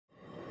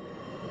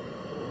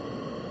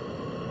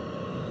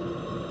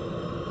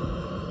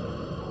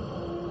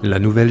La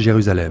Nouvelle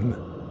Jérusalem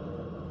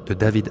de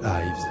David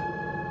Ives.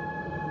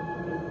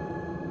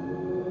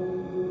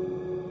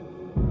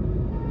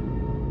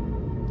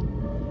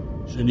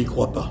 Je n'y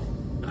crois pas.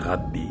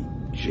 Rabbi,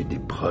 j'ai des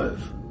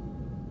preuves.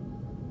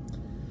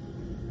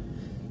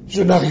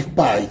 Je n'arrive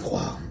pas à y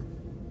croire.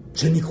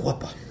 Je n'y crois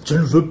pas. Je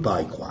ne veux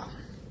pas y croire.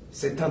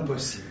 C'est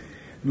impossible.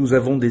 Nous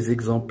avons des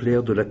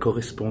exemplaires de la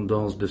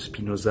correspondance de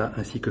Spinoza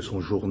ainsi que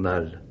son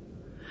journal.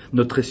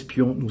 Notre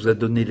espion nous a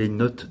donné les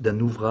notes d'un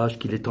ouvrage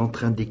qu'il est en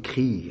train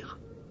d'écrire.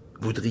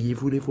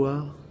 Voudriez-vous les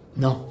voir?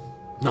 Non,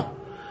 non.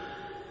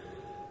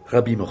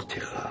 Rabbi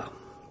Mortera,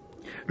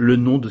 le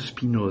nom de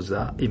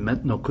Spinoza est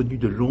maintenant connu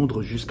de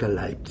Londres jusqu'à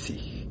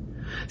Leipzig.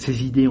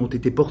 Ses idées ont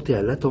été portées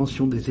à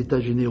l'attention des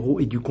États généraux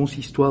et du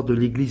consistoire de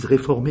l'Église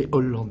réformée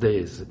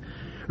hollandaise.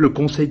 Le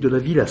conseil de la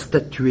ville a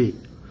statué.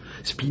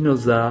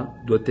 Spinoza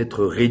doit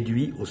être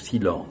réduit au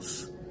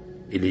silence.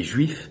 Et les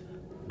Juifs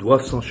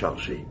doivent s'en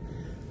charger.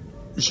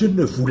 Je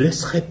ne vous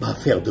laisserai pas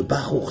faire de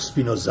Baruch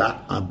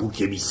Spinoza un bouc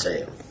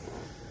émissaire.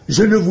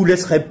 Je ne vous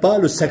laisserai pas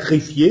le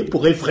sacrifier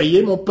pour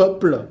effrayer mon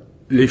peuple.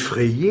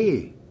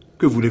 L'effrayer?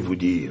 Que voulez-vous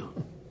dire?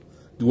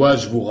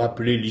 Dois-je vous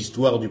rappeler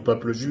l'histoire du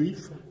peuple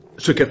juif?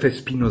 Ce qu'a fait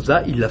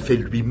Spinoza, il l'a fait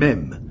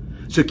lui-même.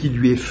 Ce qui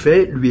lui est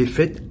fait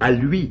à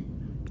lui.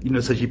 Il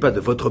ne s'agit pas de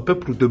votre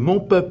peuple ou de mon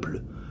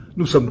peuple.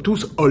 Nous sommes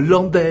tous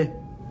hollandais.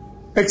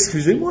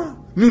 Excusez-moi,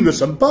 nous ne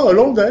sommes pas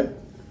hollandais.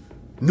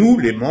 Nous,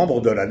 les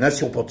membres de la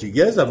Nation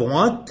Portugaise, avons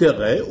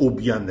intérêt au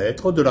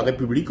bien-être de la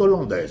République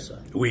hollandaise.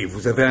 Oui,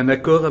 vous avez un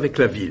accord avec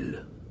la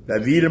ville. La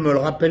ville me le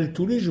rappelle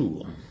tous les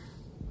jours.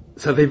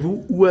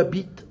 Savez-vous où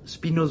habite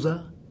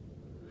Spinoza?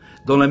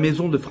 Dans la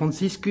maison de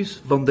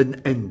Franciscus van den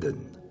Enden,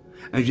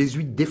 un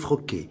jésuite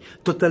défroqué,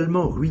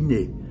 totalement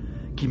ruiné,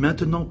 qui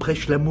maintenant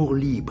prêche l'amour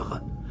libre.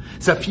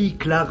 Sa fille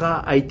Clara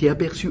a été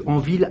aperçue en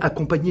ville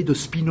accompagnée de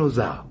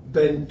Spinoza.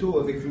 Bento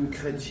avec une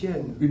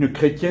chrétienne. Une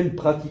chrétienne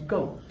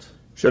pratiquante.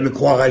 Je ne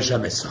croirai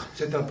jamais ça.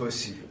 C'est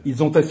impossible.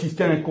 Ils ont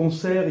assisté à un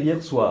concert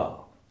hier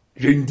soir.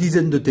 J'ai une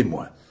dizaine de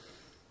témoins.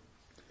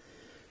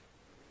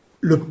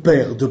 Le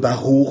père de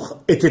Baruch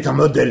était un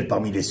modèle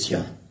parmi les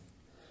siens.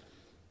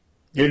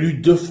 Élu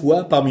 2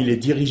 fois parmi les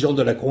dirigeants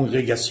de la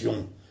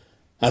congrégation,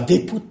 un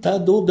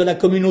diputado de la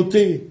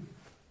communauté.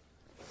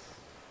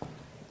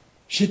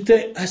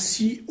 J'étais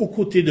assis aux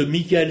côtés de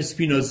Michael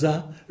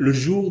Spinoza le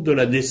jour de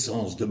la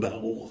naissance de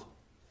Baruch.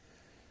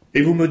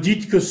 Et vous me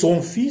dites que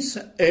son fils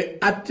est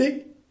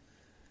athée?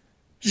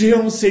 J'ai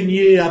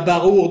enseigné à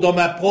Baruch dans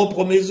ma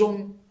propre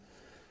maison.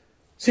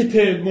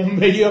 C'était mon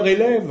meilleur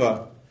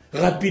élève,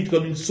 rapide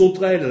comme une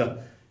sauterelle.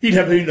 Il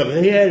avait une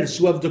réelle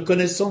soif de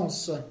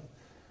connaissance.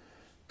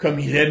 Comme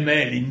il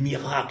aimait les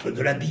miracles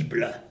de la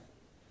Bible.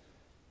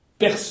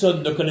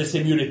 Personne ne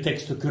connaissait mieux les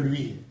textes que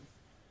lui.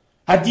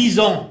 À 10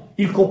 ans,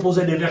 il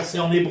composait des versets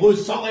en hébreu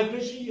sans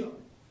réfléchir.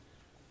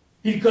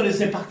 Il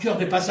connaissait par cœur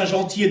des passages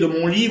entiers de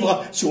mon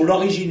livre sur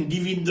l'origine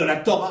divine de la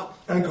Torah.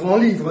 Un grand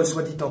livre,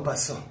 soit dit en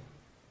passant.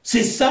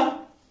 C'est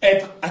ça,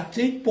 être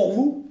athée pour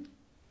vous?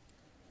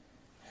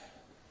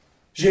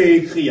 J'ai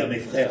écrit à mes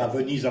frères à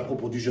Venise à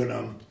propos du jeune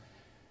homme.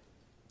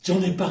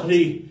 J'en ai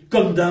parlé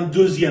comme d'un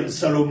 2e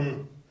Salomon.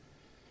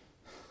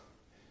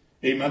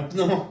 Et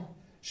maintenant,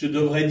 je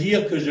devrais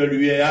dire que je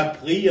lui ai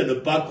appris à ne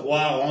pas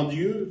croire en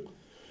Dieu,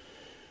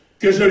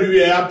 que je lui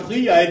ai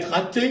appris à être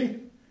athée.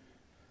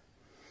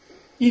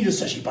 Il ne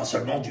s'agit pas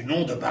seulement du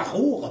nom de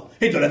Baruch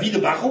et de la vie de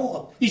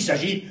Baruch, il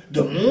s'agit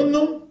de mon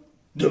nom,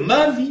 de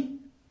ma vie.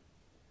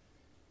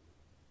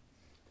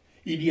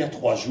 Il y a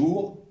 3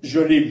 jours,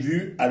 je l'ai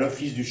vu à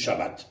l'office du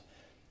Shabbat.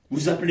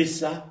 Vous appelez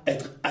ça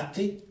être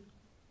athée?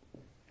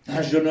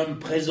 Un jeune homme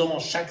présent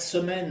chaque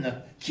semaine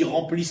qui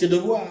remplit ses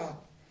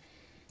devoirs,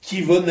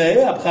 qui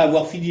venait, après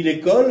avoir fini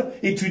l'école,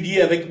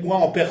 étudier avec moi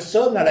en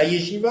personne à la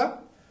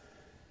yeshiva.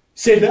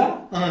 C'est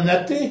là un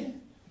athée.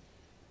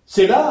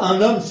 C'est là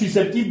un homme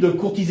susceptible de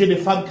courtiser les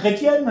femmes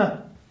chrétiennes.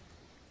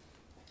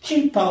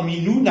 Qui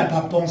parmi nous n'a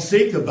pas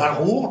pensé que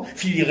Baruch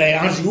finirait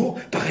un jour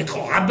par être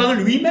rabbin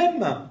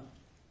lui-même?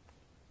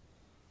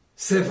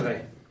 C'est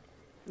vrai.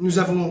 Nous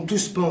avons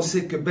tous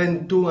pensé que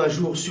Bento un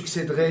jour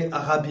succéderait à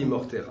Rabbi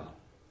Mortera.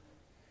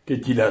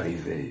 Qu'est-il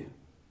arrivé?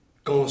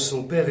 Quand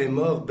son père est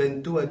mort,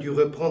 Bento a dû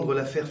reprendre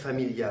l'affaire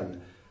familiale.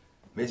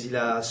 Mais il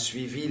a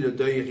suivi le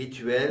deuil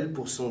rituel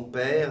pour son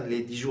père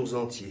les 10 jours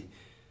entiers.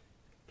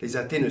 Les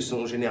athées ne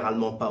sont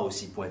généralement pas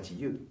aussi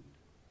pointilleux.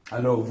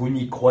 Alors vous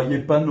n'y croyez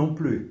pas non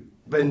plus?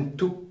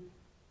 Bento?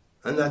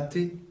 Un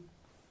athée?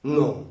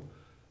 Non.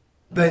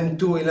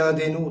 Bento est l'un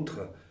des nôtres,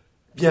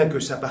 bien que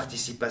sa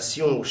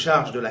participation aux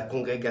charges de la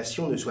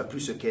congrégation ne soit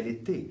plus ce qu'elle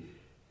était.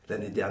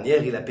 L'année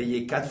dernière, il a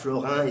payé 4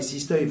 florins et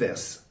 6 steuvers.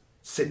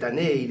 Cette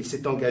année, il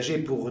s'est engagé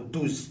pour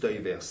 12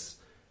 steuvers.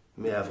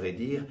 Mais à vrai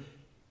dire,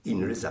 il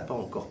ne les a pas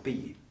encore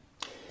payés.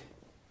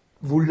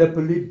 Vous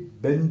l'appelez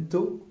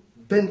Bento?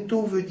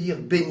 Bento veut dire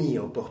béni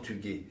en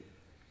portugais,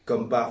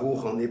 comme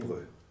Baruch en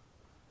hébreu.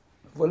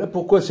 Voilà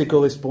pourquoi ses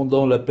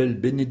correspondants l'appellent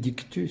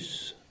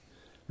Benedictus,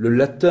 le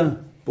latin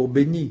pour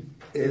béni.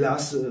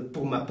 Hélas,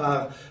 pour ma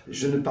part,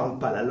 je ne parle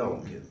pas la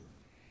langue.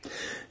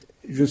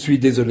 Je suis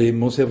désolé,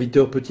 mon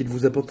serviteur peut-il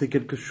vous apporter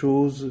quelque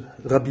chose?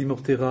 Rabbi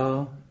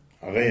Mortera?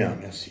 Rien,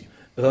 merci.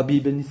 Rabbi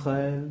Ben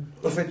Israël?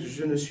 En fait,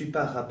 je ne suis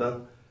pas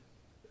rabbin.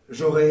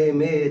 J'aurais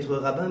aimé être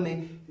rabbin, mais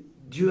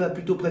Dieu a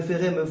plutôt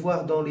préféré me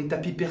voir dans les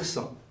tapis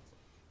persans.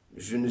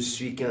 Je ne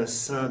suis qu'un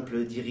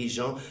simple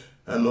dirigeant,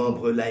 un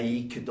membre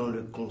laïque dans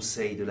le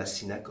conseil de la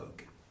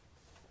synagogue.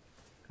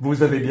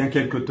 Vous avez bien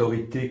quelque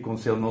autorité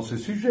concernant ce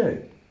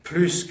sujet?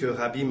 Plus que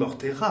Rabbi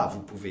Mortera,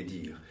 vous pouvez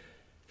dire.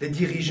 Les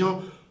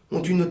dirigeants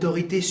ont une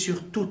autorité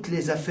sur toutes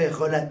les affaires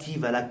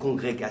relatives à la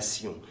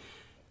congrégation.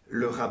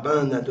 Le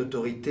rabbin n'a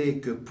d'autorité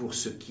que pour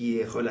ce qui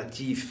est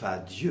relatif à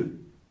Dieu.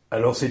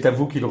 Alors c'est à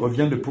vous qu'il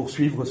revient de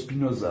poursuivre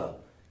Spinoza,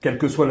 quelle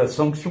que soit la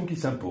sanction qui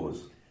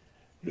s'impose.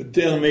 Le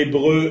terme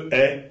hébreu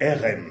est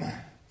RM,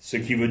 ce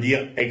qui veut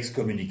dire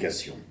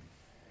excommunication.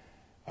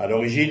 À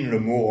l'origine, le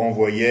mot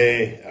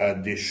renvoyait à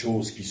des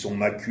choses qui sont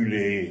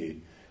maculées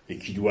et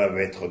qui doivent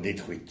être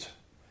détruites.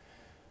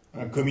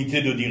 Un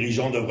comité de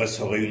dirigeants devrait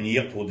se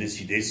réunir pour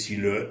décider si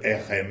le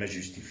RM est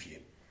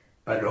justifié.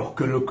 Alors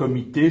que le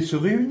comité se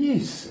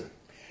réunisse.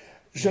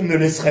 Je ne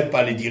laisserai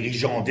pas les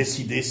dirigeants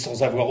décider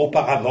sans avoir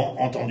auparavant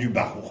entendu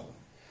Baruch.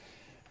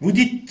 Vous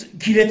dites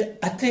qu'il est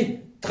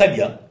athée. Très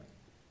bien.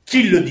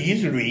 Qu'il le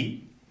dise,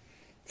 lui.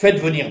 Faites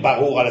venir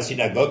Baruch à la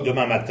synagogue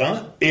demain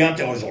matin et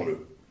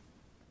interrogeons-le.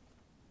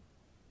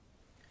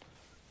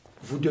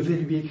 Vous devez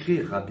lui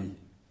écrire, Rabbi.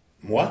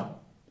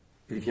 Moi?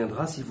 Il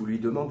viendra si vous lui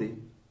demandez.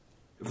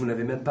 Vous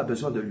n'avez même pas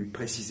besoin de lui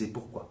préciser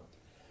pourquoi.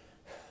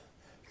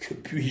 Que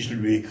puis-je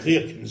lui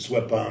écrire qui ne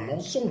soit pas un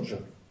mensonge?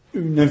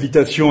 Une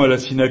invitation à la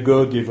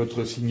synagogue et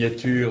votre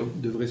signature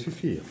devraient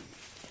suffire.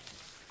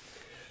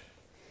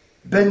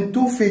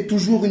 Bento fait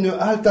toujours une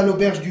halte à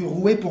l'auberge du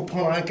Rouet pour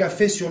prendre un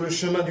café sur le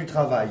chemin du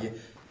travail.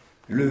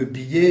 Le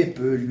billet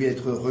peut lui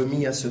être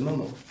remis à ce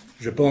moment.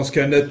 Je pense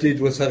qu'un athée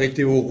doit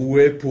s'arrêter au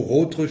Rouet pour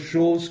autre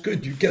chose que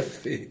du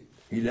café.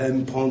 Il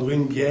aime prendre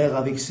une bière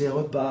avec ses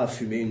repas,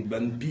 fumer une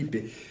bonne pipe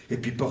et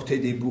puis porter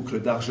des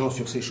boucles d'argent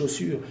sur ses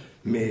chaussures.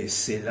 Mais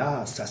c'est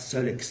là sa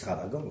seule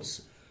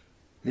extravagance.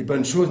 Les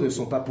bonnes choses ne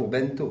sont pas pour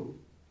Bento.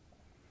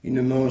 Il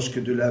ne mange que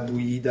de la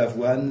bouillie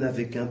d'avoine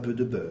avec un peu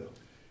de beurre.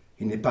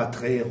 Il n'est pas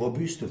très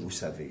robuste, vous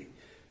savez.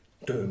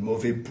 De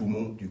mauvais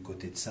poumons du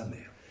côté de sa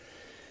mère.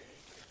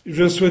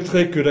 Je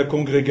souhaiterais que la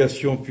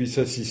congrégation puisse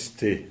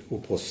assister au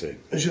procès.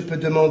 Je peux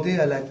demander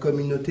à la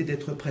communauté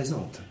d'être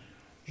présente.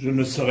 Je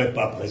ne serai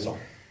pas présent.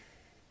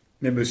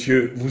 Mais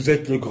monsieur, vous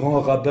êtes le grand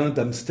rabbin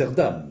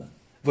d'Amsterdam.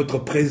 Votre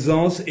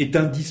présence est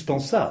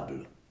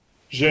indispensable.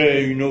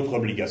 J'ai une autre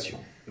obligation.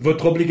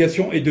 Votre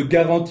obligation est de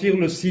garantir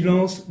le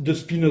silence de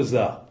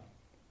Spinoza.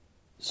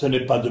 Ce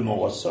n'est pas de mon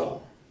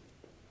ressort.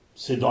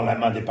 C'est dans la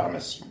main des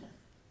Parnassines.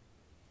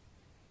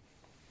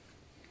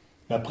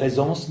 Ma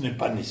présence n'est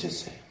pas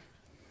nécessaire.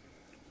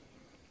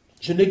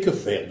 Je n'ai que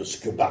faire de ce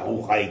que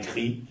Baruch a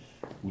écrit,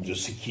 ou de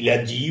ce qu'il a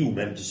dit, ou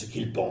même de ce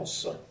qu'il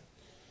pense.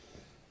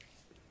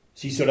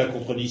 Si cela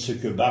contredit ce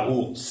que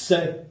Baruch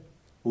sait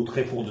au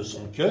tréfonds de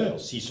son cœur,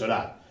 si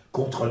cela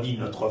contredit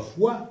notre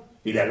foi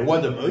et la loi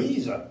de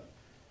Moïse,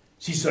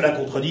 si cela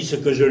contredit ce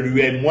que je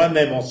lui ai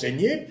moi-même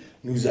enseigné,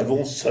 nous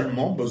avons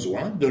seulement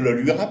besoin de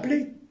le lui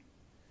rappeler.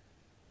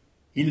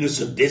 Il ne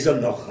se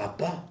déshonorera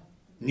pas,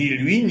 ni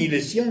lui, ni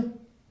les siens.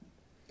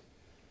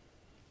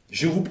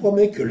 Je vous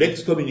promets que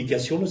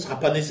l'excommunication ne sera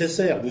pas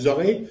nécessaire. Vous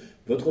aurez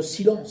votre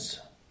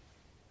silence.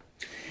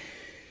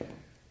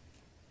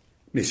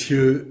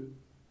 Messieurs,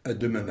 à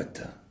demain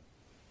matin.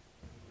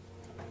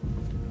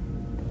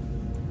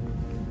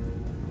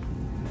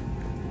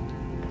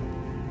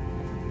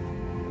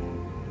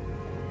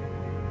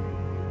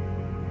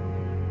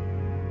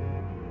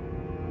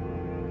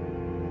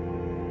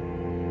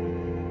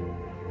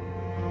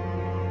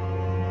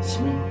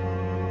 Simon,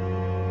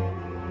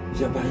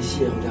 viens par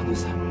ici et regarde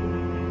ça.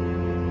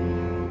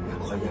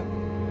 Incroyable.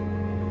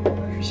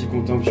 Je suis si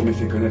content que tu m'aies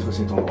fait connaître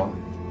cet endroit.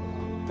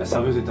 La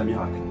serveuse est un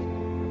miracle.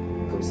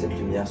 Comme cette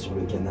lumière sur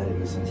le canal et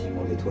le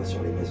scintillement des toits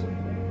sur les maisons.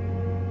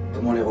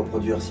 Comment les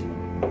reproduire, Simon?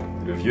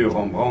 Le vieux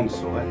Rembrandt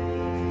saurait.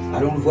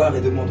 Allons le voir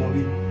et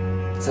demandons-lui.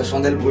 Sa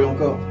chandelle brûle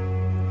encore.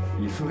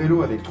 Il ferait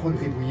l'eau avec 3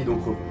 gribouillis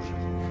d'encre rouge.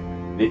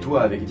 Les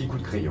toits avec 10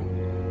 coups de crayon.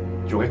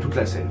 Tu aurais toute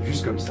la scène,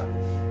 juste comme ça.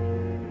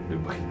 Le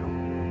brillant.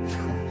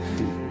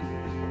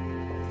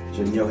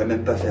 Je n'y aurais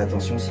même pas fait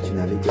attention si tu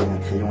n'avais qu'un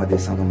crayon à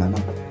dessin dans ma main.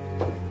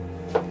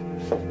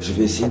 Je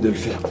vais essayer de le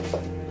faire.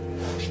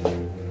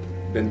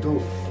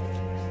 Bento,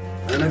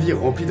 un navire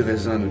rempli de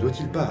raisins ne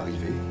doit-il pas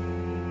arriver?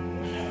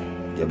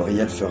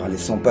 Gabriel fera les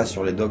 100 pas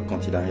sur les docks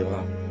quand il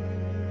arrivera.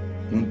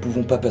 Nous ne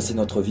pouvons pas passer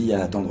notre vie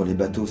à attendre les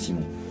bateaux,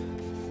 Simon.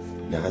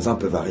 Les raisins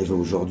peuvent arriver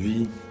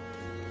aujourd'hui,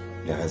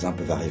 les raisins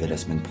peuvent arriver la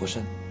semaine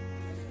prochaine.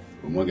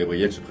 Au moins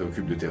Gabriel se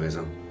préoccupe de tes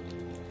raisins.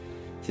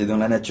 C'est dans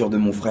la nature de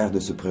mon frère de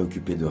se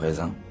préoccuper de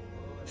raisins.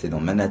 C'est dans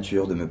ma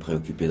nature de me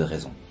préoccuper de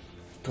raison.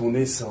 Ton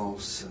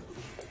essence.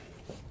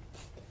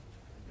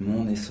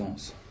 Mon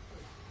essence.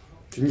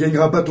 Tu ne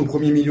gagneras pas ton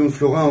premier million de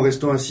florins en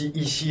restant assis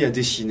ici à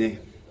dessiner.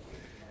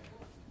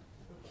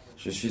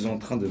 Je suis en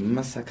train de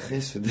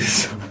massacrer ce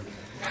dessin.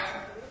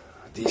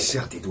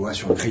 Desserre tes doigts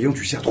sur le crayon,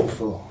 tu serres trop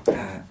fort.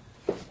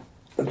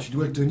 Tu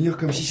dois le tenir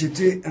comme si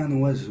c'était un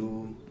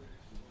oiseau.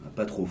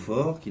 Pas trop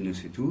fort, qu'il ne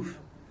s'étouffe.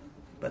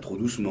 Pas trop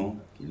doucement,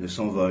 qu'il ne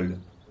s'envole.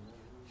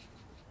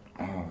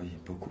 Ah oui,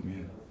 beaucoup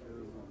mieux.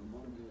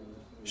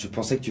 Je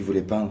pensais que tu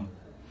voulais peindre.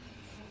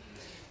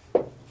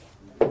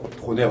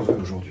 Trop nerveux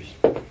aujourd'hui.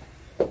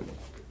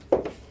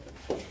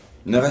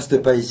 Ne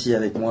reste pas ici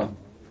avec moi.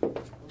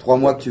 3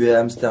 mois que tu es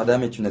à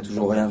Amsterdam et tu n'as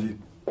toujours rien vu.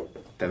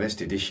 Ta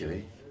veste est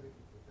déchirée.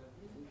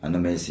 Un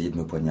homme a essayé de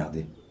me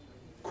poignarder.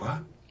 Quoi?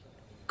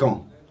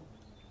 Quand?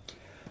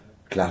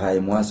 Clara et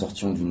moi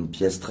sortions d'une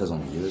pièce très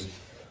ennuyeuse.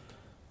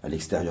 À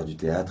l'extérieur du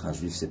théâtre, un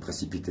juif s'est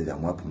précipité vers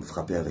moi pour me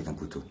frapper avec un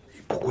couteau.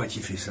 Et pourquoi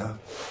a-t-il fait ça?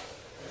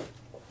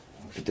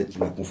 Peut-être qu'il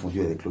m'a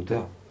confondu avec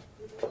l'auteur.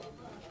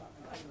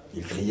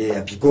 Il criait «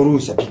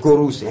 Apicorus,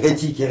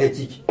 hérétique,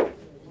 hérétique !»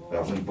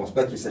 Alors je ne pense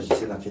pas qu'il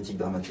s'agissait d'un critique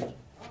dramatique.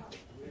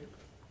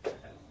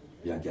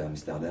 Bien qu'à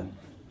Amsterdam,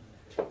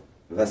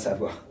 va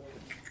savoir.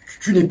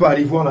 Tu n'es pas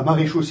allé voir la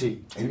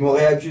maréchaussée. Il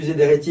m'aurait accusé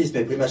d'hérétisme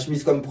et pris ma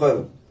chemise comme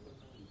preuve.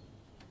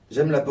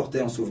 J'aime la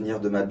porter en souvenir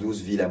de ma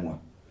douce ville à moi.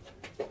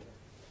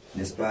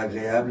 N'est-ce pas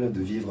agréable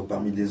de vivre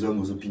parmi des hommes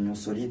aux opinions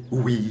solides?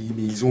 Oui,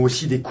 mais ils ont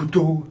aussi des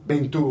couteaux,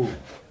 Bento.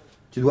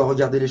 Tu dois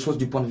regarder les choses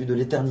du point de vue de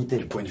l'éternité.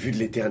 Du point de vue de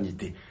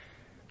l'éternité.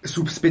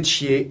 Sub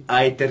specie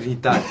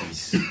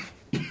aeternitatis.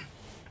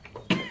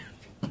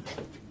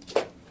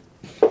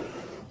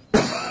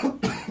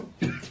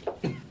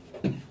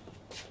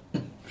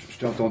 Je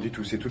t'ai entendu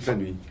tousser toute la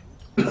nuit.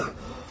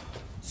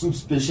 Sub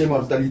specie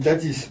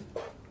mortalitatis.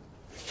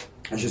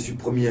 Je suis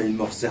promis à une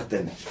mort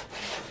certaine.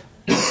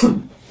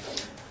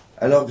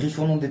 Alors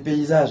griffonnons des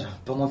paysages,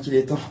 pendant qu'il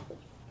est temps.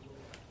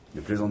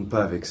 Ne plaisante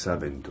pas avec ça,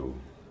 Bento.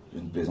 Je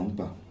ne plaisante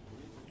pas.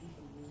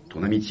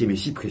 Ton amitié m'est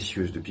si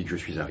précieuse depuis que je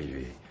suis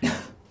arrivé.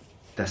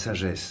 Ta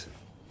sagesse.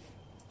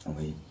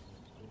 Oui.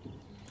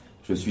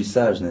 Je suis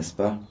sage, n'est-ce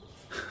pas?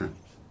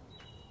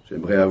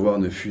 J'aimerais avoir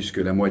ne fût-ce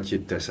que la moitié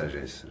de ta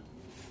sagesse.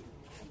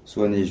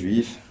 Sois né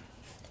juif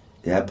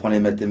et apprends les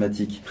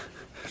mathématiques.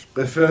 Je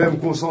préférais me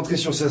concentrer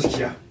sur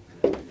Saskia.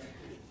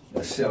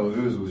 La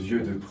serveuse aux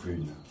yeux de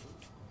prune.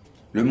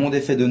 Le monde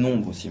est fait de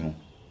nombres, Simon.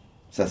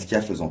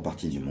 Saskia faisant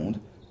partie du monde,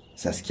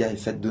 Saskia est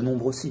faite de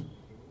nombres aussi.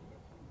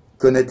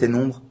 Connais tes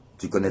nombres,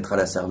 tu connaîtras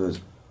la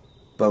serveuse.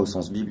 Pas au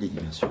sens biblique,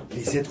 bien sûr.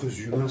 Les êtres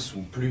humains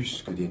sont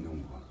plus que des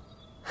nombres.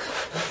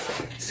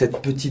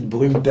 Cette petite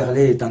brume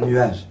perlée est un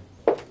nuage.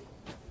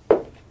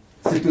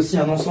 C'est aussi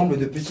un ensemble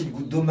de petites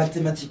gouttes d'eau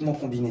mathématiquement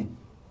combinées.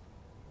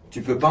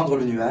 Tu peux peindre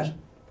le nuage,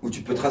 ou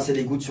tu peux tracer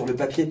les gouttes sur le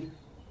papier.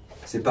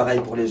 C'est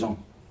pareil pour les gens.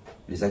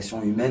 Les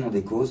actions humaines ont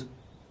des causes,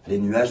 les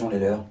nuages ont les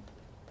leurs.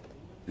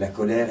 La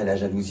colère et la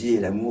jalousie et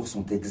l'amour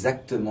sont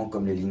exactement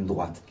comme les lignes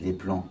droites, les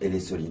plans et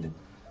les solides.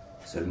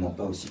 Seulement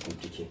pas aussi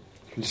compliqués.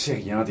 Tu ne sais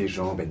rien des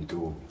gens,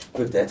 Bento.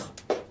 Peut-être.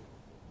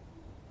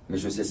 Mais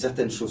je sais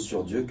certaines choses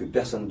sur Dieu que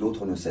personne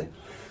d'autre ne sait.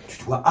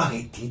 Tu dois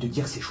arrêter de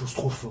dire ces choses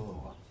trop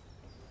fort.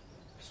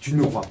 Si tu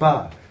ne me crois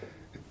pas,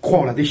 crois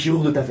en la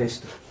déchirure de ta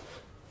veste.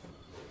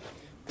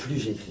 Plus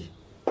j'écris,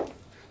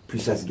 plus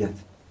ça se gâte.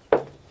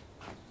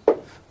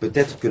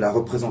 Peut-être que la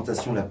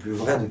représentation la plus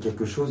vraie de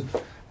quelque chose,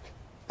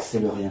 c'est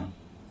le rien.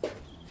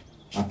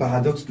 Un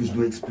paradoxe que je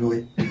dois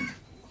explorer.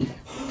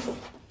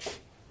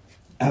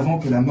 Avant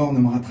que la mort ne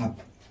me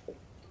rattrape.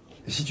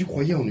 Si tu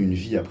croyais en une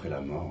vie après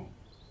la mort,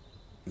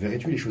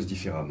 verrais-tu les choses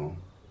différemment,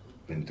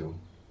 Bento?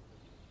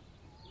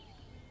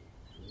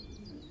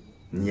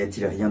 N'y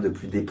a-t-il rien de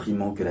plus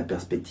déprimant que la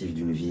perspective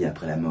d'une vie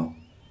après la mort?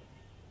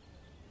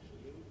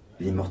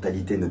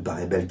 L'immortalité ne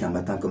paraît belle qu'un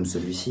matin comme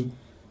celui-ci,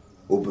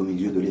 au beau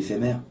milieu de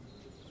l'éphémère.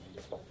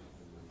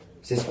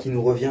 C'est ce qui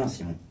nous revient,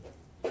 Simon.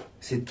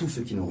 C'est tout ce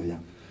qui nous revient.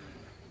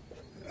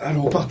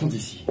 Allons, partons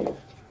d'ici.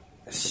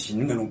 Si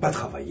nous n'allons pas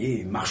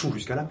travailler, marchons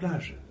jusqu'à la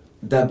plage.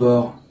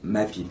 D'abord,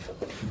 ma pipe.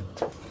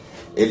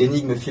 Et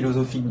l'énigme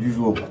philosophique du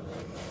jour.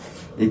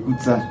 Écoute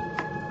ça.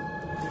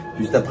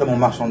 Juste après mon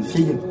marchand de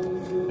figues,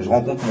 je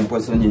rencontre mon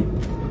poissonnier.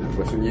 Un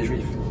poissonnier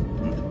juif.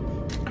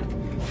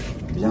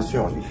 Bien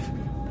sûr, juif.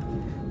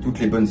 Toutes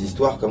les bonnes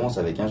histoires commencent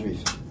avec un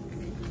juif.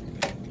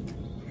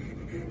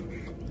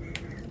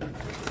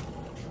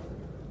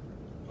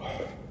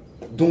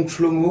 Donc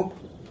Shlomo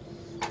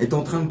est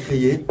en train de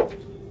crier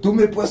 « Tous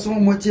mes poissons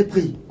moitié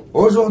prix.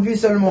 Aujourd'hui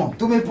seulement,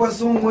 tous mes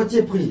poissons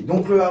moitié prix.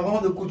 Donc le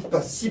hareng ne coûte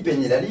pas 6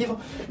 pennies la livre,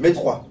 mais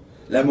 3.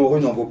 La morue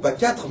n'en vaut pas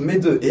 4, mais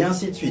 2. Et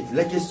ainsi de suite.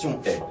 La question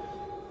est,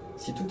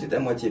 si tout est à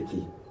moitié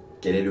prix,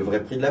 quel est le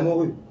vrai prix de la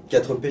morue?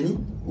 4 pennies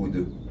ou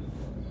 2?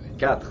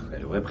 4 est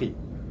le vrai prix.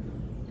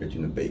 Mais tu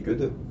ne payes que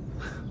 2.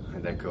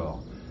 D'accord.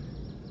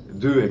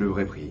 2 est le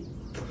vrai prix.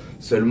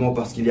 Seulement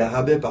parce qu'il y a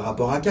rabais par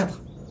rapport à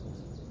 4.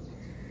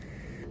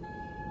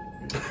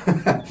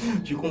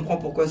 Tu comprends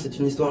pourquoi c'est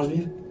une histoire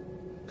juive?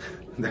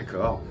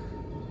 D'accord.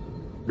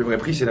 Le vrai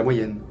prix, c'est la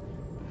moyenne.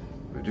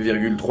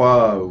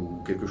 2,3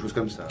 ou quelque chose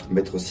comme ça.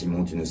 Maître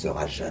Simon, tu ne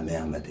seras jamais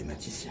un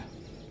mathématicien.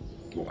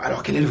 Bon,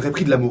 alors quel est le vrai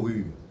prix de la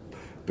morue?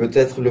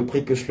 Peut-être le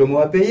prix que Shlomo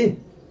a payé.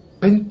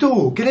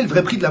 Bento, quel est le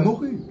vrai prix de la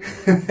morue?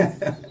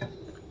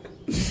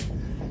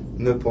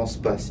 Ne pense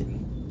pas, Simon.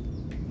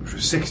 Je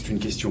sais que c'est une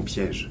question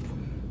piège.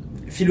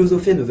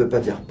 Philosopher ne veut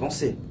pas dire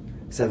penser.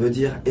 Ça veut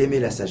dire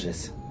aimer la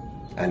sagesse.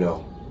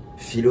 Alors,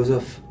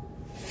 philosophe,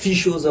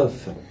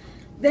 fichosophe.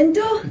 Bento!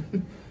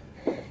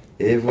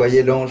 Et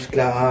voyez l'ange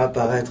Clara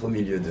apparaître au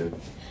milieu d'eux.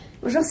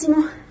 Bonjour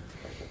Simon.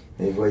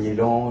 Et voyez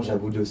l'ange à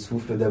bout de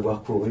souffle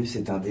d'avoir couru,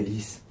 c'est un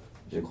délice.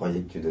 Je croyais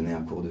que tu donnais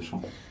un cours de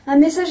chant. Un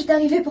message est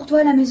arrivé pour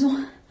toi à la maison.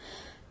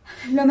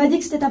 L'homme a dit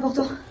que c'était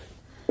important.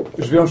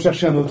 Je vais en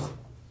chercher un autre.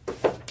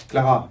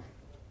 Clara,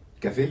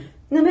 café?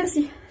 Non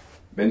merci.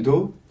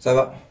 Bento? Ça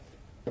va.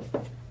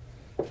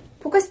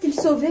 Pourquoi s'est-il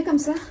sauvé comme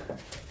ça?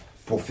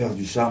 Pour faire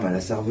du charme à la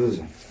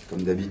serveuse,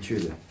 comme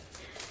d'habitude.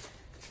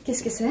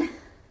 Qu'est-ce que c'est?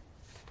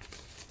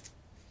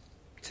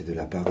 C'est de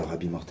la part de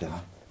Rabbi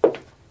Mortera.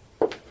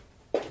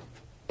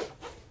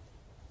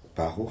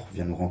 Baruch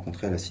vient nous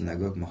rencontrer à la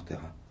synagogue,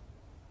 Mortera.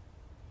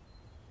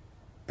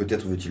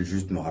 Peut-être veut-il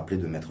juste me rappeler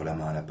de mettre la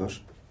main à la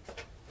poche.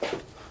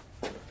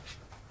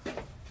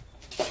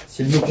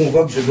 S'il me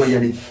convoque, je dois y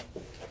aller.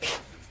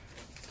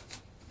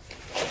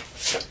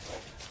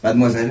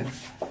 Mademoiselle,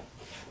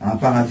 un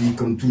paradis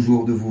comme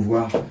toujours de vous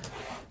voir,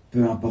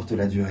 peu importe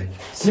la durée.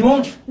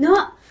 Simon! Non,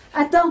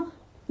 attends,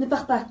 ne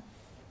pars pas.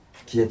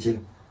 Qu'y a-t-il?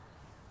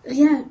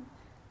 Rien.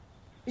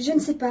 Je ne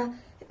sais pas.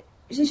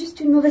 J'ai juste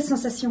une mauvaise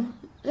sensation.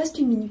 Reste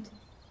une minute.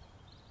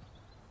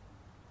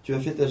 Tu as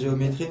fait ta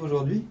géométrie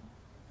aujourd'hui?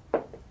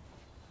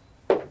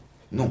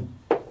 Non.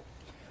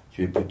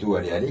 Tu es plutôt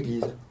allé à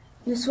l'église.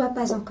 Ne sois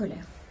pas en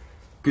colère.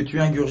 Que tu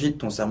ingurgites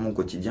ton sermon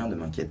quotidien ne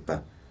m'inquiète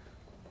pas.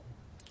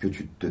 Que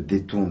tu te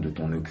détournes de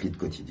ton Euclide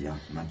quotidien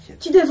m'inquiète.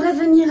 Tu devrais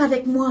venir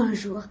avec moi un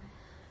jour.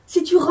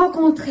 Si tu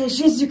rencontrais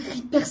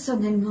Jésus-Christ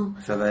personnellement.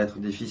 Ça va être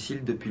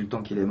difficile depuis le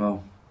temps qu'il est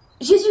mort.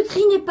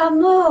 Jésus-Christ n'est pas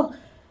mort.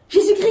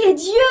 Jésus-Christ est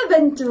Dieu,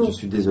 Bento. Je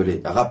suis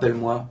désolé.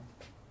 Rappelle-moi,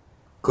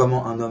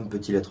 comment un homme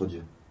peut-il être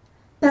Dieu?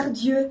 Par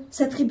Dieu,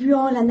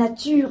 s'attribuant la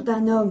nature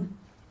d'un homme.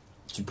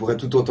 Tu pourrais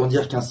tout autant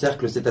dire qu'un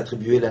cercle s'est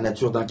attribué la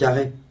nature d'un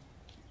carré.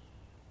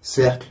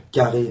 Cercle,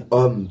 carré,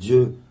 homme,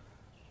 Dieu,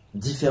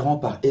 différents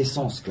par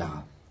essence,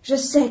 Clara. Je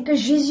sais que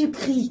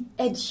Jésus-Christ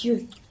est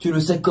Dieu. Tu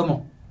le sais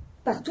comment?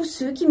 Par tous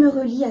ceux qui me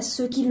relient à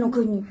ceux qui l'ont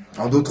connu.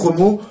 En d'autres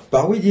mots,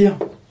 par oui dire.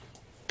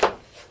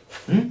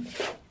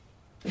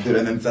 De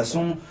la même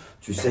façon,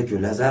 tu sais que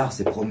Lazare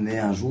s'est promené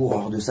un jour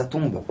hors de sa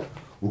tombe,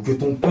 ou que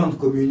ton pain de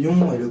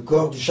communion est le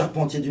corps du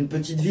charpentier d'une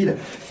petite ville.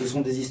 Ce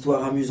sont des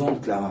histoires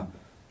amusantes, Clara.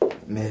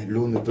 Mais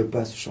l'eau ne peut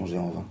pas se changer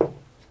en vin.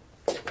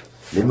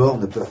 Les morts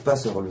ne peuvent pas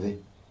se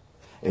relever.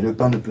 Et le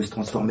pain ne peut se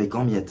transformer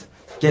qu'en miettes.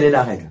 Quelle est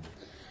la règle?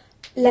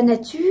 La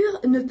nature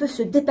ne peut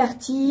se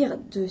départir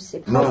de ses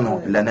propres... Non,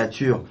 la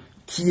nature,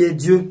 qui est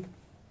Dieu,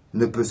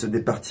 ne peut se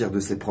départir de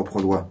ses propres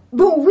lois.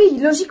 Bon, oui,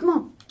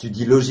 logiquement. Tu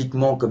dis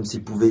logiquement comme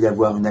s'il pouvait y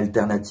avoir une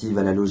alternative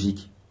à la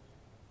logique.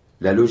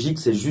 La logique,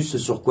 c'est juste ce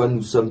sur quoi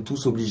nous sommes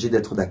tous obligés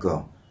d'être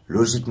d'accord.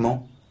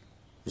 Logiquement,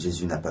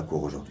 Jésus n'a pas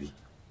cours aujourd'hui.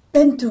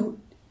 Bento,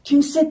 tu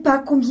ne sais pas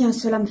combien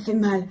cela me fait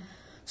mal.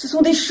 Ce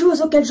sont des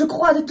choses auxquelles je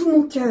crois de tout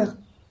mon cœur.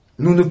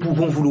 Nous ne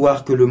pouvons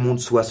vouloir que le monde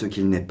soit ce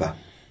qu'il n'est pas.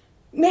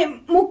 Mais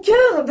mon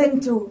cœur,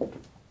 Bento,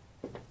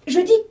 je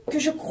dis que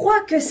je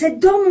crois que c'est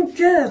dans mon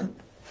cœur.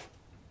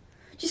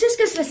 Tu sais ce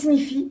que cela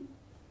signifie?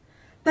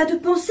 Pas de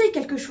penser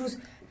quelque chose,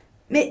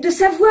 mais de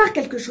savoir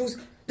quelque chose,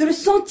 de le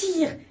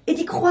sentir et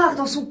d'y croire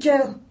dans son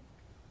cœur.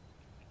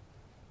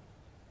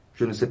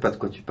 Je ne sais pas de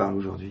quoi tu parles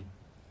aujourd'hui.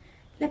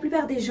 La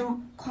plupart des gens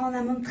croient en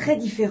un monde très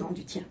différent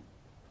du tien.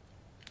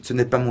 Ce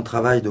n'est pas mon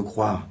travail de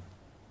croire.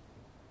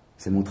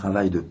 C'est mon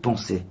travail de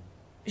penser.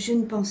 Je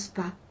ne pense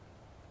pas.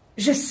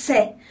 Je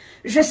sais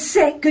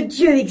que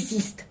Dieu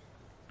existe.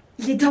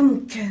 Il est dans mon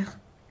cœur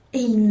et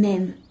il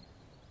m'aime.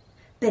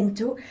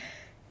 Bento,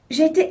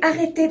 j'ai été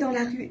arrêtée dans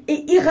la rue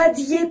et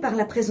irradiée par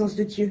la présence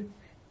de Dieu.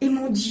 Et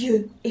mon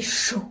Dieu est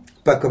chaud.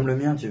 Pas comme le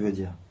mien, tu veux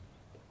dire?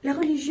 La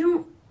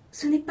religion,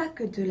 ce n'est pas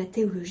que de la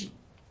théologie.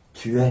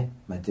 Tu es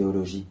ma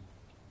théologie.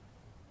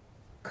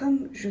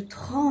 Comme je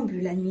tremble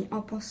la nuit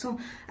en pensant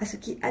à ce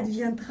qui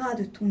adviendra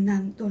de ton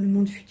âme dans le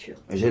monde futur.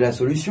 J'ai la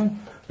solution.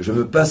 Je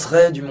me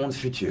passerai du monde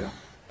futur.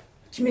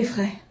 Tu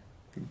m'effraies.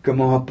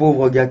 Comment un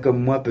pauvre gars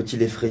comme moi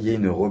peut-il effrayer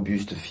une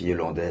robuste fille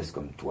hollandaise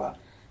comme toi?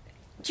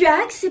 Tu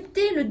as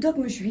accepté le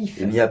dogme juif.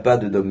 Il n'y a pas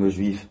de dogme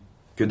juif,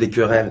 que des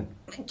querelles.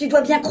 Tu dois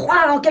bien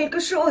croire en quelque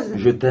chose.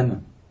 Je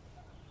t'aime.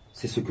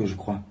 C'est ce que je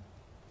crois.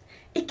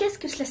 Et qu'est-ce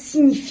que cela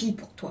signifie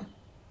pour toi?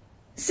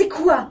 C'est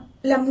quoi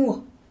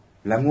l'amour?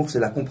 L'amour, c'est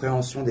la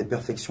compréhension des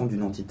perfections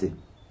d'une entité.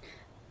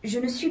 Je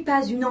ne suis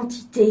pas une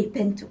entité,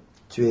 Bento.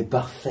 Tu es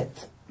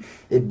parfaite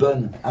et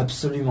bonne,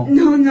 absolument.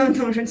 Non,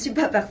 je ne suis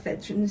pas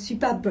parfaite, je ne suis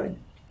pas bonne.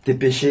 Tes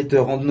péchés te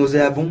rendent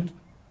nauséabond?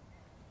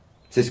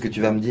 C'est ce que tu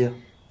vas me dire?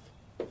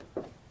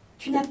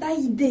 Tu n'as pas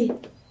idée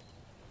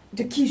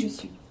de qui je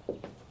suis.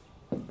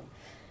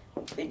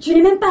 Tu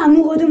n'es même pas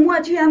amoureux de moi,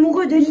 tu es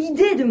amoureux de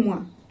l'idée de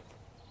moi.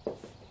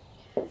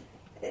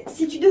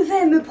 Si tu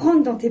devais me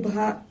prendre dans tes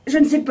bras, je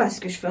ne sais pas ce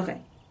que je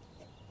ferais.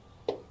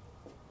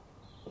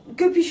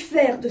 Que puis-je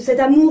faire de cet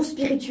amour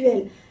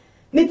spirituel?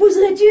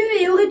 M'épouserais-tu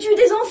et aurais-tu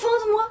des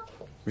enfants de moi?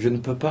 Je ne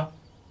peux pas.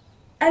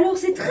 Alors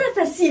c'est très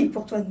facile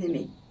pour toi de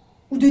m'aimer.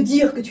 ou de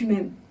dire que tu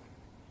m'aimes.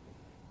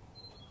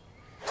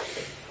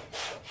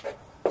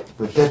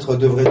 Peut-être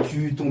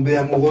devrais-tu tomber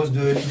amoureuse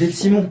de l'idée de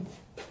Simon.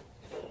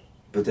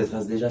 Peut-être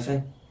est-ce déjà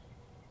fait.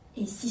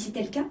 Et si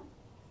c'était le cas,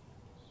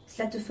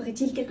 cela te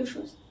ferait-il quelque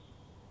chose?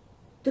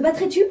 Te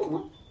battrais-tu pour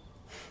moi?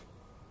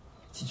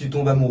 Si tu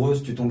tombes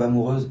amoureuse, tu tombes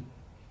amoureuse.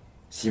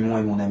 Simon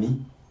est mon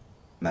ami,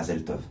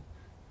 Mazel Tov.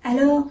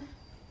 Alors,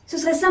 ce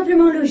serait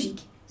simplement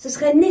logique, ce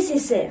serait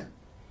nécessaire.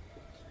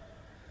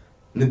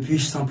 Ne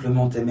puis-je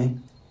simplement t'aimer?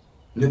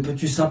 Ne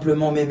peux-tu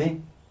simplement m'aimer?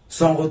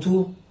 Sans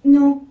retour?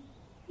 Non,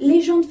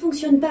 les gens ne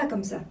fonctionnent pas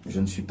comme ça. Je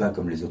ne suis pas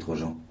comme les autres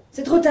gens.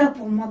 C'est trop tard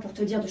pour moi pour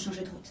te dire de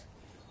changer de route.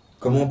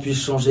 Comment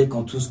puis-je changer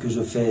quand tout ce que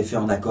je fais est fait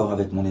en accord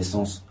avec mon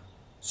essence?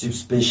 Sub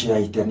specie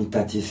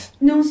aeternitatis.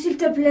 Non, s'il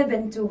te plaît,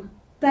 Bento.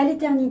 Pas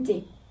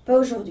l'éternité, pas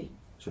aujourd'hui.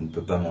 Je ne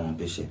peux pas m'en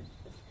empêcher.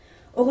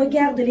 Au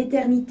regard de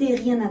l'éternité,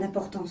 rien n'a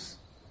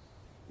d'importance.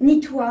 Ni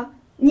toi,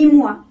 ni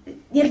moi,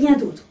 ni rien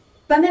d'autre.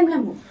 Pas même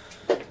l'amour.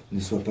 Ne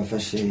sois pas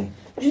fâché.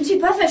 Je ne suis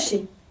pas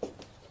fâchée.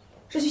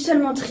 Je suis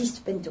seulement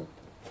triste, Bento.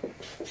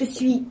 Je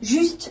suis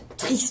juste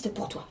triste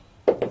pour toi.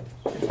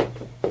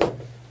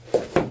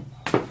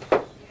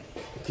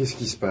 Qu'est-ce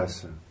qui se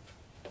passe?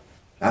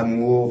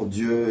 Amour,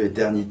 Dieu,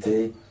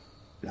 éternité,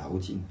 la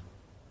routine.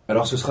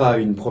 Alors ce sera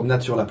une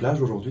promenade sur la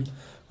plage aujourd'hui?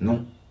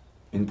 Non,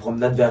 une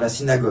promenade vers la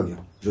synagogue.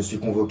 Je suis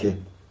convoqué.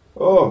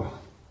 Oh,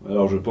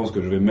 alors je pense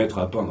que je vais me mettre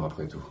à peindre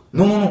après tout.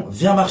 Non, non, non,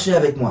 viens marcher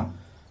avec moi.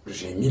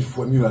 J'ai 1000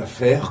 fois mieux à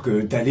faire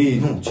que d'aller...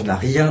 Non, tu n'as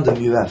rien de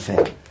mieux à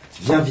faire.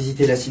 Viens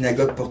visiter la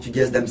synagogue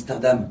portugaise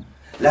d'Amsterdam.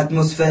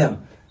 L'atmosphère,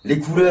 les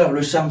couleurs,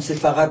 le charme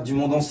séfarade du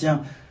monde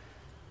ancien.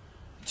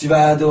 Tu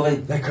vas adorer.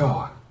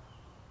 D'accord.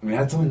 Mais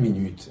attends une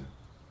minute.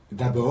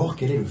 D'abord,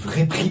 quel est le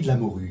vrai prix de la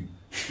morue?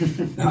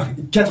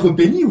 4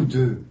 pennies ou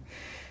 2?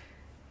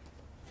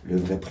 Le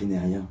vrai prix n'est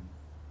rien.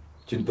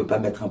 Tu ne peux pas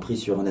mettre un prix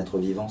sur un être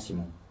vivant,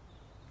 Simon.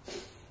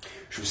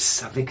 Je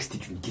savais que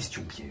c'était une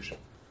question piège.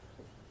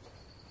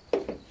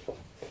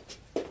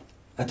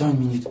 Attends une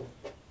minute.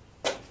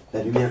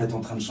 La lumière est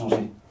en train de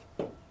changer.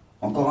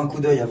 Encore un coup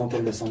d'œil avant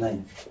qu'elle ne s'en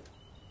aille.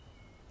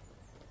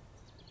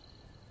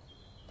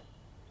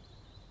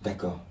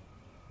 D'accord.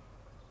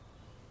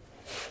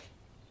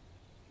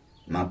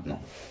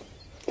 Maintenant.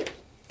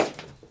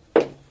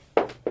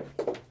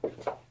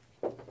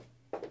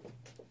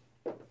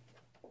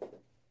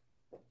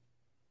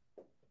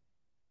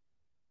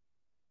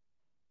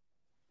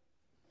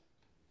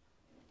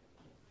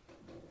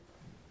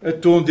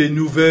 A-t-on des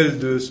nouvelles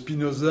de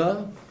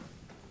Spinoza?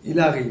 Il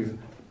arrive.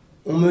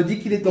 On me dit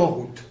qu'il est en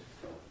route.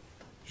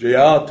 J'ai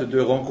hâte de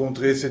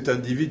rencontrer cet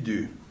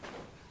individu.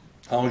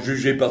 À en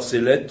juger par ses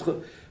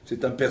lettres,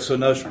 c'est un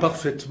personnage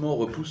parfaitement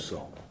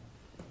repoussant.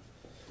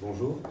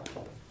 Bonjour.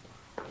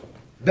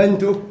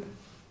 Bento,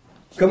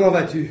 comment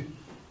vas-tu?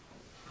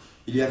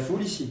 Il y a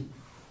foule ici.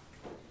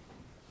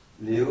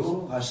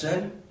 Léo,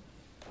 Rachel,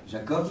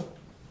 Jacob.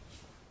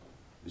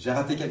 J'ai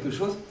raté quelque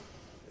chose?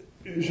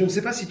 Je ne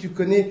sais pas si tu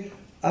connais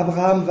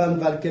Abraham van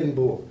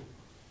Valkenburg.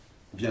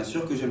 Bien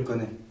sûr que je le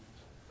connais.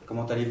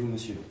 Comment allez-vous,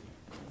 monsieur?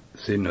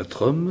 C'est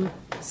notre homme.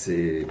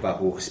 C'est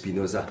Baruch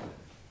Spinoza.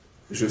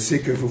 Je sais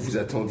que vous vous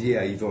attendiez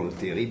à Ivan le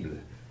Terrible.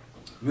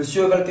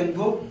 Monsieur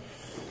Valkenburg,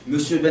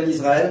 monsieur Ben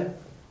Israël,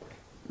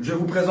 je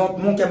vous présente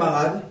mon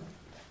camarade,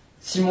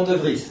 Simon de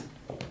Vries.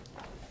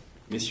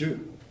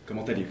 Messieurs,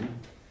 comment allez-vous?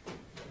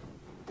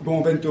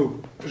 Bon,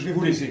 Bento, je vais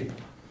vous laisser.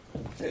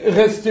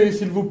 Restez,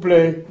 s'il vous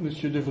plaît,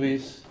 monsieur de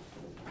Vries.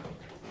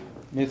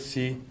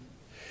 Merci.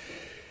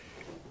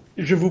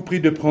 Je vous prie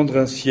de prendre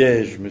un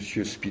siège,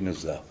 monsieur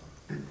Spinoza.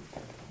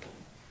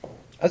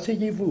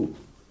 Asseyez-vous.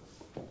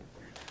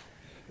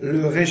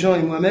 Le régent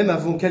et moi-même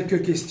avons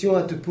quelques questions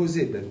à te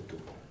poser, Bento.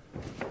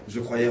 Je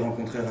croyais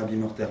rencontrer Rabbi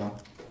Mortera.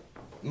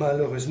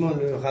 Malheureusement,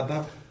 le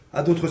rabbin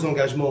a d'autres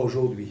engagements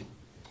aujourd'hui.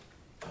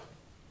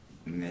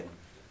 Mais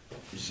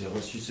j'ai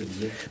reçu ce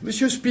billet.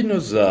 Monsieur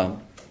Spinoza,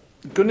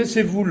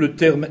 connaissez-vous le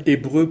terme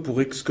hébreu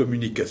pour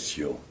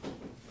excommunication?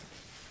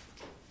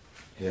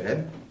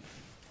 Hérem?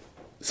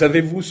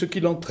 Savez-vous ce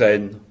qu'il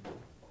entraîne?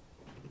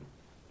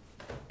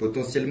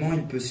 Potentiellement,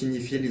 il peut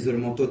signifier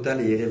l'isolement total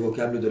et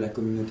irrévocable de la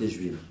communauté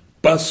juive.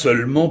 Pas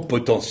seulement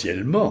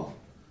potentiellement.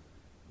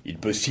 Il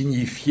peut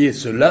signifier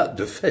cela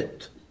de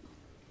fait.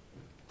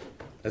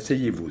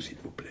 Asseyez-vous, s'il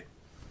vous plaît.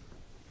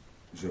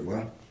 Je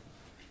vois.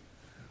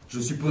 Je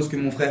suppose que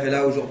mon frère est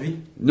là aujourd'hui?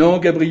 Non,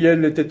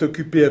 Gabriel était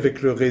occupé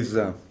avec le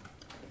raisin.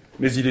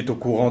 Mais il est au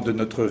courant de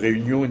notre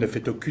réunion et n'a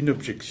fait aucune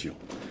objection.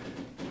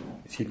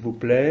 S'il vous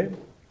plaît.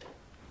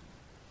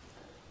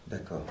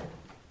 D'accord.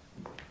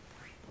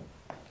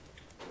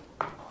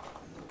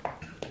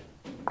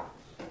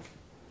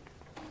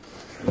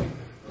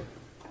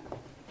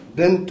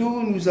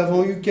 Bento, nous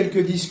avons eu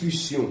quelques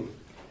discussions.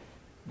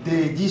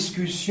 Des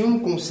discussions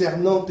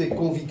concernant tes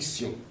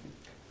convictions.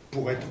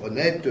 Pour être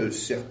honnête,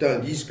 certains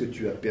disent que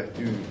tu as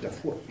perdu ta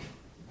foi.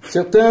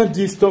 Certains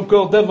disent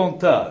encore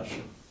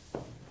davantage.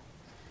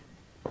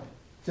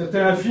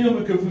 Certains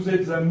affirment que vous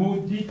êtes un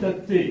maudit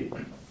athée,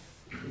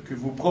 que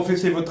vous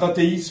professez votre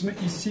athéisme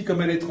ici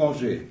comme à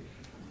l'étranger.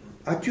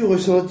 As-tu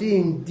ressenti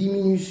une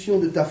diminution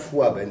de ta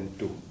foi,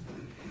 Bento?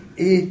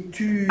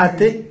 Es-tu...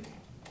 Athée?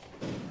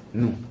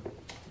 Non.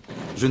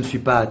 Je ne suis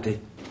pas athée.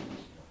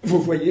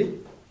 Vous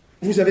voyez?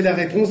 Vous avez la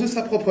réponse de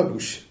sa propre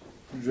bouche.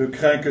 Je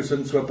crains que ce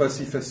ne soit pas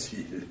si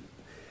facile.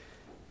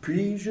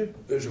 Puis-je?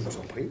 Je vous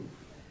en prie.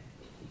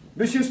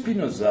 Monsieur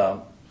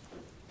Spinoza,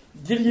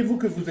 diriez-vous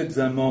que vous êtes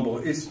un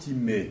membre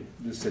estimé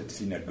de cette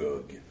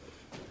synagogue?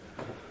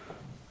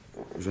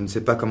 Je ne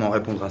sais pas comment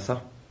répondre à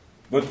ça.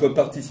 Votre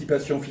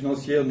participation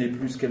financière n'est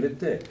plus ce qu'elle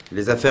était.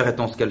 Les affaires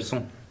étant ce qu'elles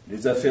sont.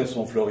 Les affaires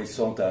sont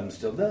florissantes à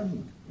Amsterdam,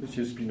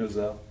 monsieur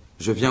Spinoza.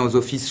 Je viens aux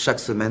offices chaque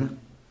semaine.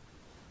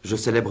 Je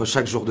célèbre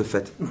chaque jour de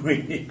fête.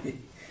 Oui,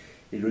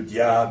 et le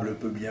diable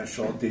peut bien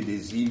chanter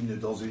des hymnes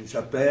dans une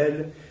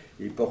chapelle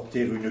et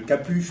porter une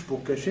capuche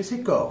pour cacher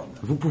ses cornes.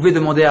 Vous pouvez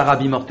demander à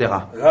Rabbi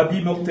Mortera.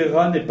 Rabbi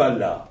Mortera n'est pas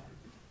là.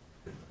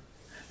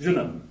 Jeune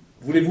homme,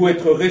 voulez-vous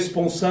être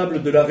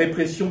responsable de la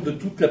répression de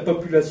toute la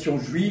population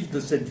juive de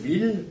cette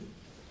ville?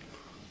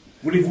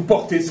 Voulez-vous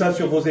porter ça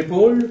sur vos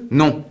épaules?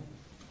 Non,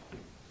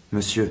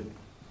 monsieur.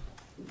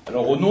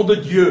 Alors, au nom de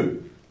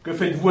Dieu, que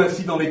faites-vous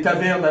ainsi dans les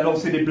tavernes à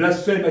lancer des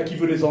blasphèmes à qui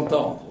veut les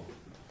entendre?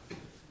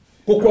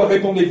 Pourquoi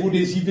répandez-vous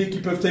des idées qui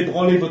peuvent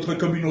ébranler votre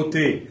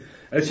communauté,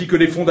 ainsi que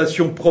les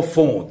fondations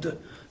profondes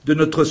de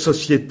notre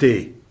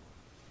société?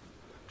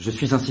 Je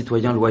suis un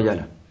citoyen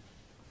loyal.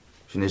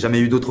 Je n'ai jamais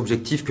eu d'autre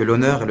objectif que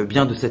l'honneur et le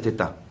bien de cet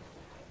État.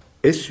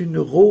 Est-ce une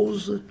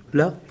rose,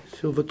 là,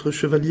 sur votre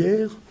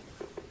chevalière?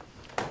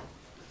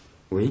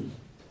 Oui,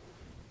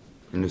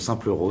 une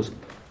simple rose,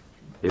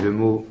 et le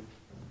mot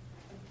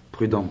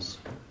prudence.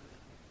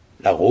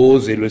 La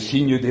rose est le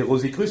signe des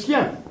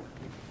Rosicruciens,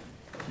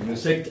 une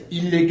secte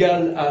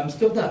illégale à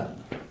Amsterdam.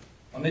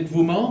 En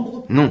êtes-vous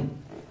membre? Non.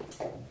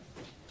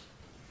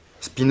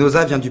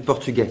 Spinoza vient du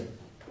portugais,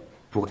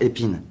 pour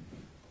épine.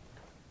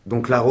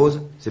 Donc la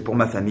rose, c'est pour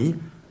ma famille.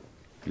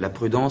 La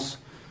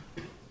prudence,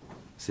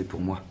 c'est pour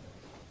moi.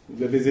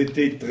 Vous avez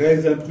été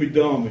très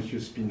imprudent, monsieur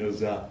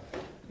Spinoza.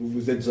 Vous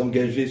vous êtes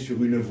engagé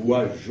sur une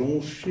voie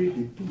jonchée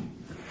d'épines.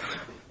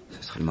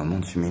 Ce serait le moment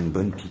de fumer une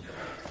bonne pipe.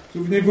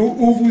 Souvenez-vous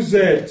où vous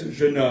êtes,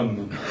 jeune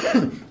homme.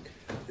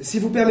 Si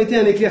vous permettez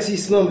un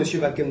éclaircissement, monsieur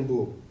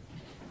Wackenbo,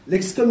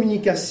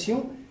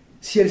 l'excommunication,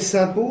 si elle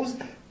s'impose,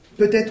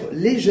 peut être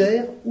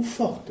légère ou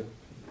forte.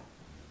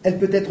 Elle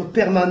peut être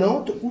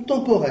permanente ou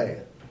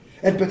temporaire.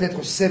 Elle peut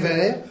être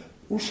sévère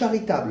ou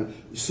charitable,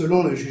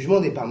 selon le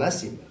jugement des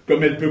Parnassimes.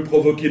 Comme elle peut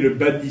provoquer le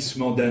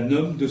bannissement d'un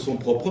homme de son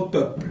propre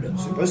peuple.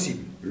 C'est possible.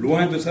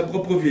 Loin de sa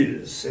propre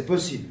ville. C'est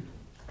possible.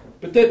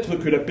 Peut-être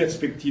que la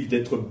perspective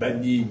d'être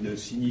banni ne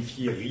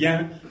signifie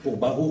rien pour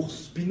Baruch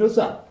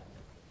Spinoza.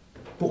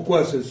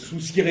 Pourquoi se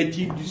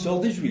soucierait-il du sort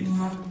des Juifs?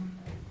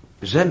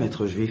 J'aime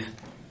être juif.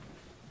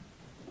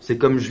 C'est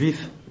comme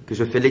juif que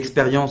je fais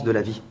l'expérience de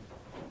la vie.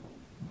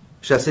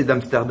 Chassé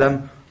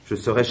d'Amsterdam, je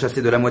serais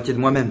chassé de la moitié de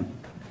moi-même.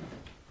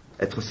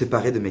 Être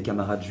séparé de mes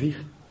camarades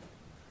juifs,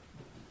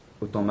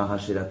 autant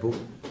m'arracher la peau.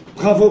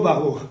 Bravo,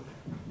 Baruch.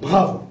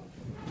 Bravo.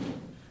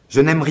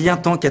 Je n'aime rien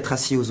tant qu'être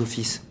assis aux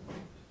offices.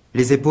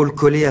 Les épaules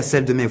collées à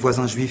celles de mes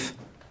voisins juifs.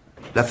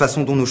 La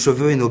façon dont nos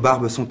cheveux et nos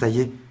barbes sont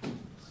taillés.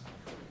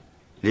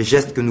 Les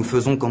gestes que nous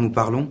faisons quand nous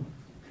parlons.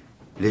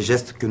 Les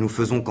gestes que nous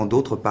faisons quand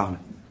d'autres parlent.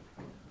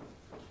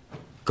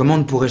 Comment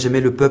ne pourrais-je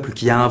aimer le peuple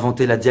qui a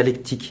inventé la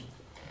dialectique,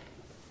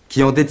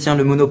 qui en détient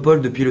le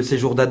monopole depuis le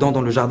séjour d'Adam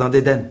dans le jardin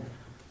d'Éden?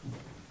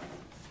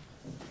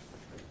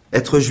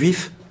 Être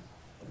juif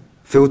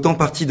fait autant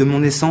partie de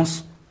mon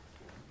essence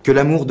que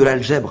l'amour de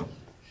l'algèbre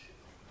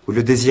ou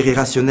le désir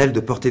irrationnel de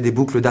porter des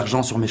boucles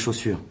d'argent sur mes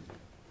chaussures.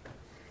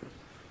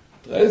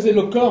 Très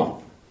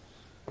éloquent,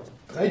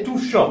 très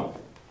touchant.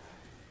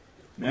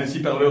 Mais ainsi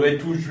parlerait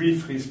tout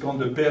juif risquant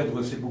de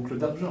perdre ses boucles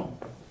d'argent.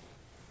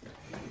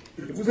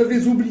 Vous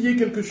avez oublié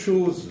quelque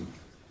chose.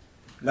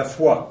 La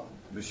foi,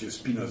 monsieur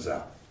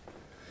Spinoza.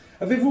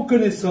 Avez-vous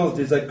connaissance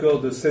des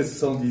accords de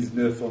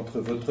 1619 entre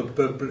votre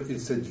peuple et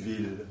cette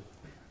ville?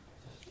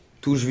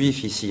 Tout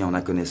juif ici en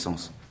a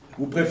connaissance.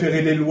 Vous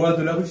préférez les lois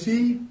de la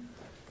Russie?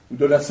 Ou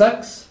de la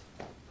Saxe?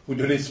 Ou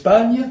de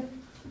l'Espagne?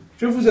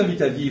 Je vous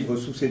invite à vivre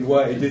sous ces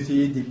lois et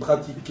d'essayer d'y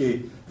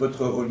pratiquer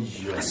votre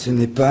religion. Ce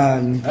n'est pas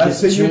une question...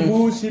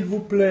 Asseyez-vous, s'il vous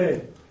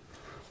plaît.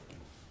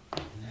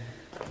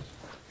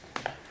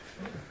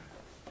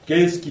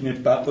 Qu'est-ce qui n'est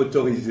pas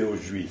autorisé aux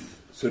Juifs,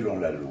 selon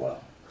la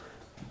loi?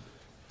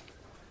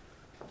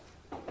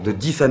 De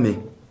diffamer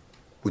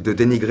ou de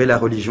dénigrer la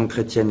religion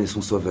chrétienne et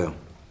son sauveur.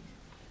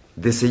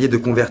 D'essayer de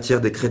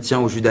convertir des chrétiens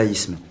au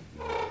judaïsme.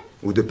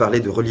 Ou de parler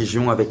de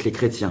religion avec les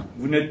chrétiens.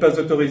 Vous n'êtes pas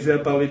autorisé à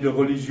parler de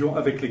religion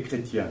avec les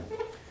chrétiens.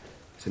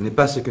 Ce n'est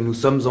pas ce que nous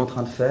sommes en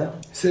train de faire.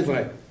 C'est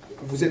vrai.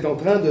 Vous êtes en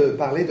train de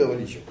parler de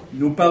religion.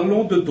 Nous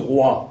parlons de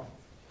droit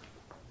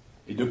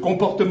et de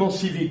comportement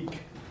civique.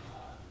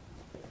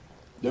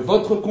 De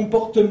votre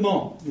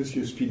comportement,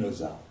 monsieur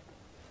Spinoza.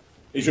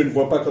 Et je ne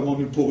vois pas comment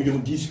nous pourrions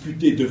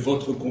discuter de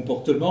votre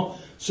comportement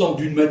sans,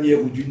 d'une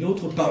manière ou d'une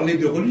autre, parler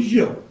de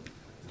religion.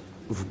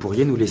 Vous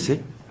pourriez nous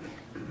laisser,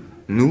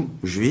 nous,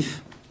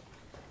 juifs,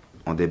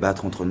 en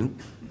débattre entre nous?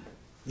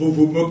 Vous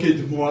vous moquez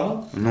de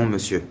moi? Non,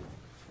 monsieur.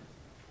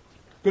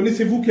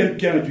 Connaissez-vous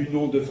quelqu'un du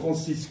nom de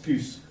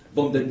Franciscus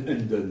van den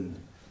Enden?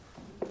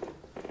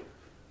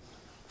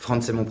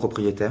 Franz est mon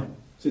propriétaire.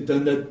 C'est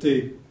un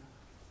athée.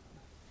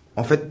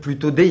 En fait,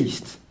 plutôt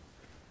déiste.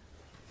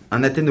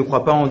 Un athée ne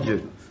croit pas en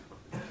Dieu.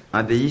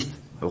 Un déiste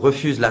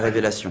refuse la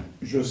révélation.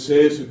 Je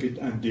sais ce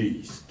qu'est un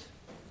déiste.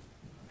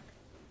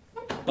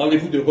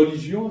 Parlez-vous de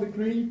religion avec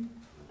lui?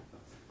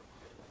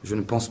 Je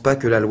ne pense pas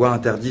que la loi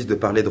interdise de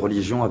parler de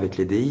religion avec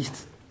les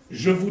déistes.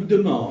 Je vous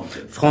demande.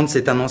 Franz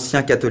est un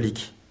ancien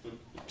catholique.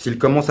 S'il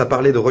commence à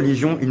parler de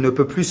religion, il ne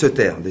peut plus se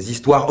taire. Des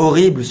histoires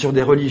horribles sur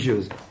des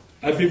religieuses.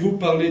 Avez-vous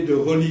parlé de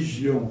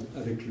religion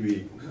avec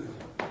lui?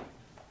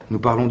 Nous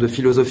parlons de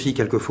philosophie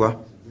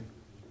quelquefois.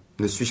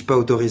 Ne suis-je pas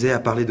autorisé à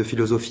parler de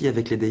philosophie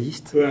avec les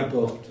déistes? Peu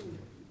importe.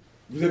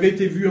 Vous avez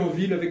été vu en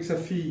ville avec sa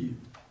fille?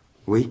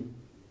 Oui.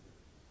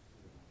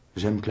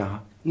 J'aime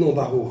Clara. Non,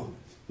 Baruch,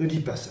 ne dis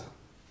pas ça.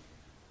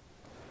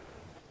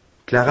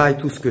 Clara est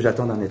tout ce que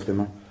j'attends d'un être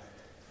humain.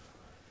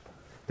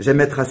 J'aime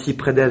être assis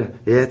près d'elle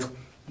et être,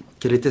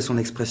 quelle était son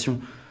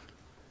expression,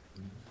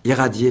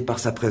 irradié par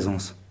sa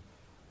présence.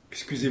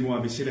 Excusez-moi,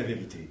 mais c'est la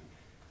vérité.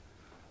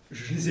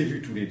 Je les ai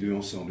vus tous les deux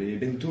ensemble et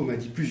Bento m'a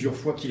dit plusieurs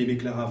fois qu'il aimait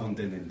Clara van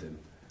den Enden.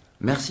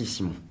 Merci,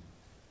 Simon.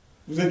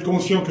 Vous êtes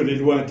conscient que les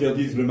lois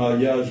interdisent le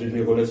mariage et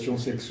les relations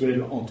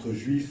sexuelles entre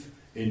juifs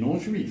et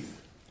non-juifs?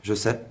 Je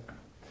sais.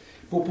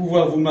 Pour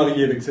pouvoir vous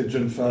marier avec cette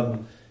jeune femme,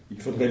 il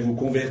faudrait vous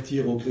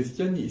convertir au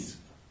christianisme.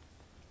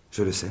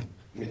 Je le sais.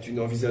 Mais tu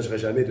n'envisagerais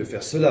jamais de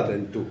faire cela,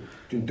 Bento.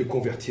 Tu ne te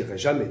convertirais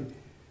jamais.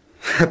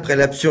 Après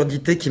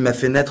l'absurdité qui m'a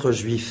fait naître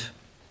juif,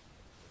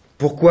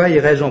 pourquoi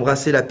irais-je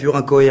embrasser la pure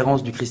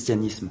incohérence du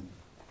christianisme?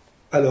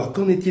 Alors,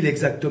 qu'en est-il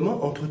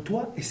exactement entre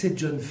toi et cette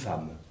jeune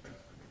femme?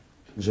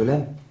 Je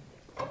l'aime.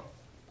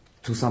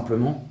 Tout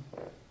simplement.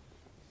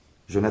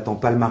 Je n'attends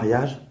pas le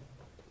mariage.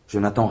 Je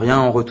n'attends rien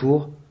en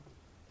retour.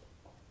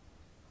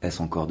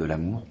 Est-ce encore de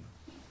l'amour?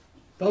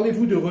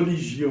 Parlez-vous de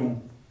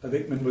religion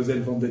avec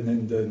mademoiselle van den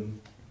Enden?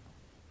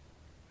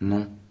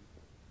 Non.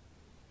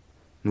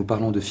 Nous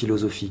parlons de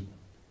philosophie.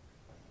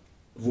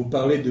 Vous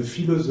parlez de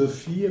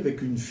philosophie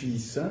avec une fille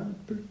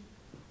simple?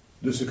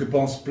 De ce que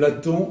pensent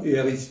Platon et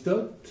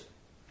Aristote?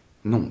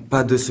 Non,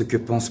 pas de ce que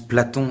pensent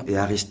Platon et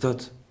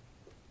Aristote.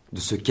 De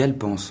ce qu'elle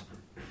pense.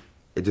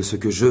 Et de ce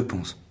que je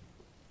pense.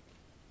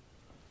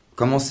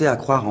 Commencez à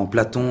croire en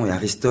Platon et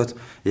Aristote,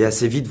 et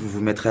assez vite vous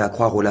vous mettrez à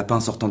croire aux lapins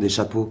sortant des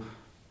chapeaux,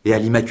 et à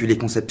l'Immaculée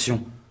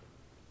Conception.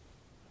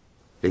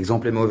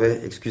 L'exemple est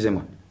mauvais,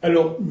 excusez-moi.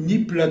 Alors, ni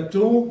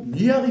Platon,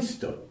 ni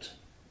Aristote.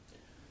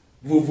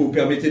 Vous vous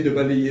permettez de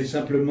balayer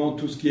simplement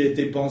tout ce qui a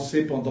été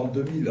pensé pendant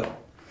 2000 ans.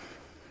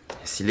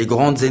 Si les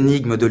grandes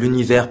énigmes de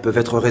l'univers peuvent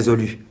être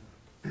résolues,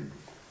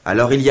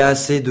 alors il y a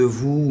assez de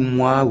vous, ou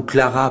moi, ou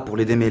Clara pour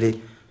les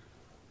démêler.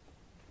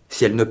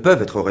 Si elles ne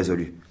peuvent être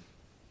résolues,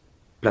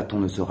 Platon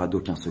ne sera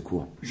d'aucun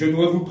secours. Je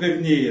dois vous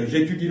prévenir,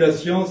 j'étudie la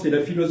science et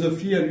la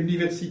philosophie à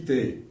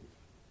l'université.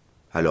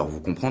 Alors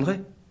vous comprendrez.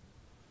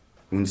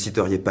 Vous ne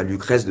citeriez pas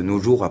Lucrèce de nos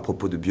jours à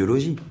propos de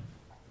biologie,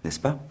 n'est-ce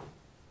pas?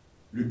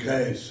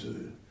 Lucrèce,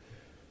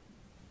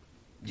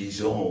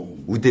 disons...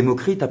 Ou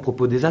Démocrite à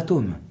propos des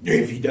atomes.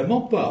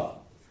 Évidemment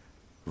pas.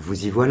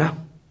 Vous y voilà.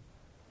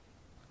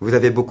 Vous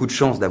avez beaucoup de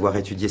chance d'avoir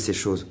étudié ces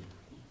choses.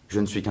 Je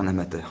ne suis qu'un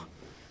amateur.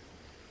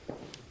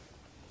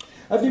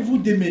 Avez-vous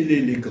démêlé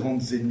les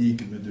grandes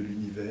énigmes de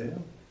l'univers?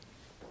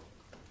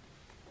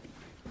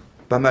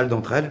 Pas mal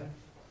d'entre elles.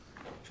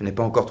 Je n'ai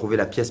pas encore trouvé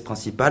la pièce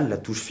principale, la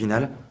touche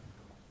finale.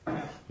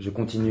 Je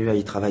continue à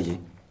y travailler.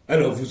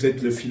 Alors vous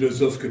êtes le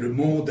philosophe que le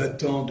monde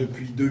attend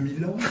depuis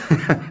 2000 ans?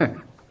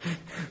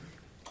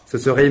 Ce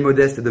serait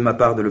immodeste de ma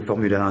part de le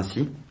formuler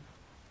ainsi.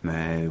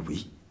 Mais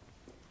oui,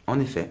 en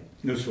effet.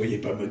 Ne soyez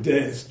pas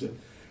modeste.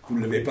 Vous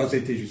ne l'avez pas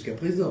été jusqu'à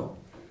présent.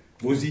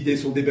 Vos idées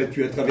sont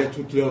débattues à travers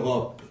toute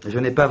l'Europe. Je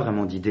n'ai pas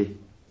vraiment d'idées.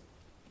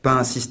 Pas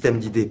un système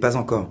d'idées, pas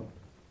encore.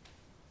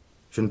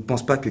 Je ne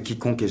pense pas que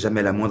quiconque ait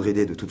jamais la moindre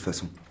idée de toute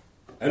façon.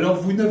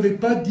 Alors vous n'avez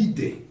pas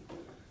d'idées.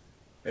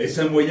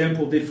 Est-ce un moyen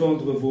pour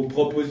défendre vos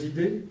propres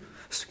idées?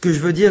 Ce que je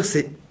veux dire,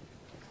 c'est...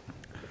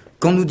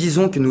 Quand nous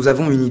disons que nous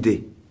avons une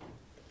idée,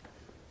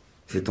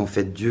 c'est en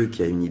fait Dieu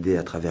qui a une idée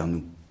à travers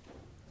nous.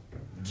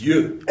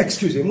 Dieu?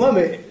 Excusez-moi,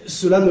 mais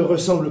cela ne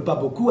ressemble pas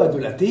beaucoup à de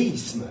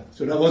l'athéisme.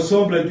 Cela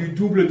ressemble à du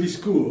double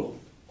discours.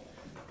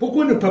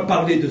 Pourquoi ne pas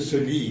parler de ce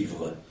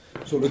livre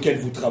sur lequel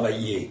vous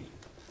travaillez,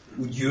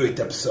 où Dieu est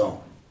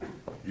absent?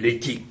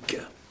 L'éthique.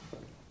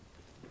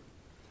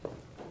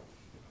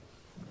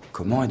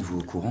 Comment êtes-vous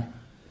au courant?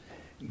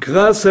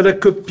 Grâce à la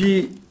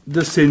copie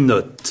de ces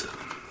notes,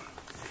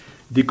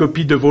 des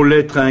copies de vos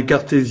lettres à un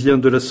cartésien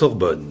de la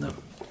Sorbonne,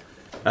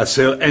 à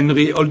Sir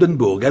Henry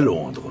Oldenburg à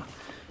Londres,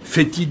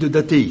 fétide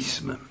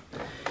d'athéisme,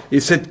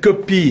 et cette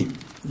copie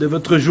de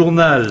votre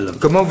journal.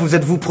 Comment vous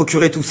êtes-vous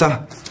procuré tout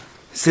ça?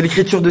 C'est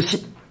l'écriture de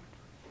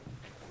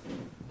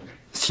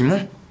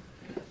Simon?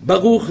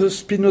 Baruch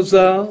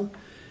Spinoza,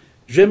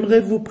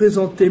 j'aimerais vous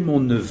présenter mon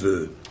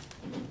neveu,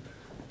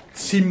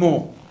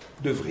 Simon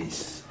de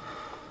Vries,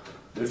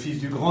 le fils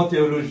du grand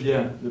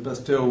théologien, le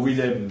pasteur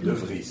Willem de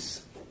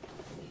Vries.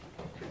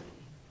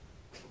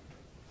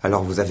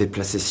 Alors vous avez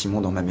placé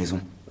Simon dans ma maison.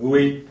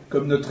 Oui,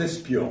 comme notre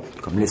espion.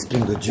 Comme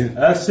l'espion de Dieu.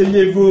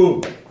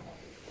 Asseyez-vous.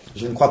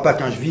 Je ne crois pas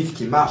qu'un juif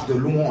qui marche de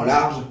long en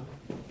large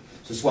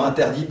ce soit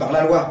interdit par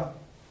la loi.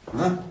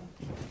 Hein?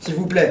 S'il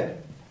vous plaît,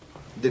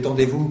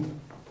 détendez-vous.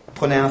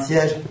 Prenez un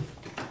siège.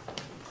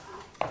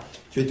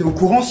 Tu étais au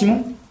courant,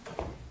 Simon?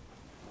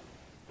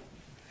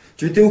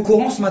 Tu étais au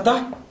courant ce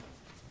matin?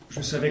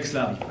 Je savais que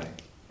cela arriverait.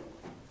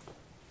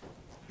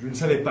 Je ne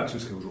savais pas que ce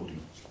serait aujourd'hui.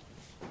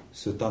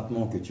 Ce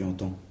tintement que tu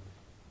entends,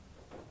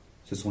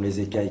 ce sont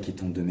les écailles qui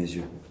tombent de mes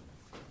yeux.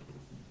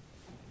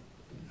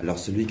 Alors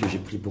celui que j'ai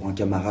pris pour un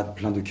camarade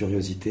plein de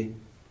curiosité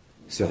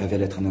se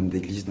révèle être un homme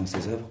d'église dans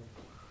ses œuvres?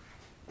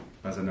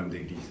 Pas un homme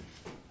d'église.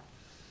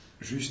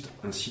 Juste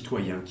un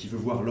citoyen qui veut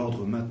voir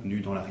l'ordre maintenu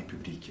dans la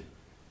République.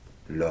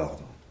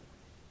 L'ordre.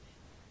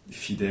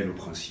 Fidèle aux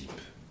principes.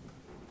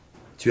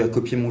 Tu as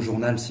copié mon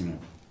journal, Simon.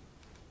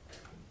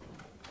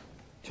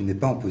 Tu n'es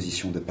pas en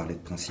position de parler de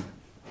principe.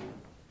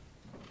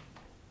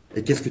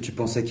 Et qu'est-ce que tu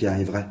pensais qui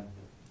arriverait?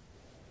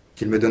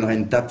 Qu'il me donnerait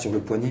une tape sur le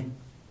poignet?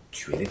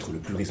 Tu es l'être le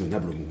plus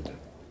raisonnable au monde.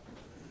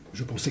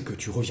 Je pensais que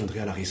tu reviendrais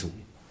à la raison.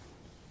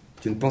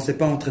 Tu ne pensais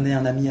pas entraîner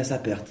un ami à sa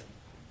perte?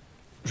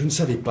 Je ne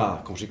savais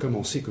pas, quand j'ai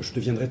commencé, que je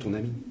deviendrais ton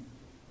ami.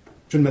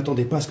 Je ne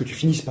m'attendais pas à ce que tu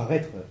finisses par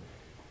être...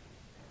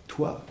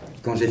 toi.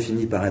 Quand j'ai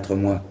fini par être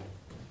moi,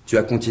 tu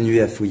as continué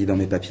à fouiller dans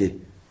mes papiers.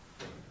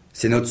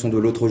 Ces notes sont de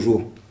l'autre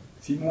jour.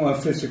 Simon a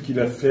fait ce qu'il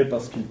a fait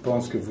parce qu'il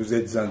pense que vous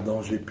êtes un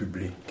danger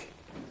public.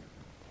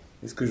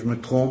 Est-ce que je me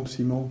trompe,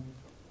 Simon?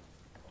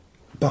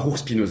 Baruch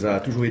Spinoza a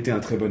toujours été un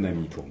très bon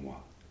ami pour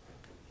moi.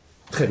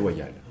 Très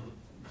loyal.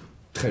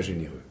 Très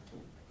généreux.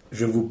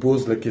 Je vous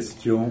pose la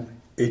question,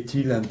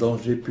 est-il un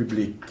danger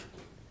public?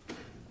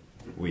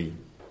 Oui,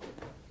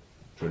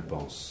 je le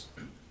pense.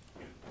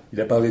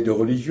 Il a parlé de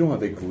religion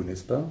avec vous,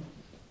 n'est-ce pas?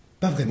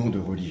 Pas vraiment de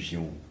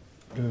religion,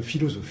 de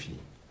philosophie.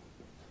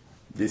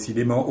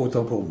 Décidément,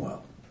 autant pour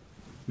moi.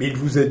 Mais il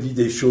vous a dit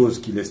des choses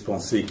qui laissent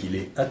penser qu'il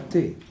est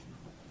athée.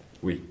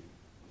 Oui.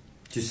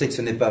 Tu sais que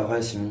ce n'est pas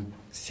vrai, Simon.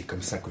 C'est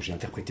comme ça que j'ai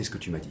interprété ce que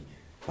tu m'as dit.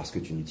 Parce que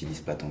tu n'utilises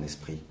pas ton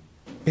esprit.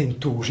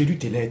 Bento, j'ai lu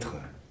tes lettres.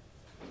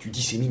 Tu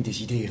dissémines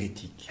des idées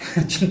hérétiques.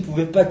 Tu ne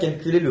pouvais pas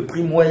calculer le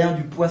prix moyen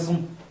du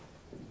poisson.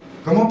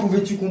 Comment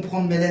pouvais-tu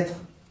comprendre mes lettres?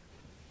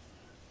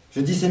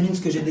 Je dissémine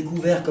ce que j'ai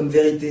découvert comme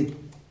vérité.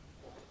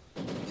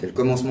 C'est le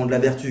commencement de la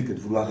vertu que de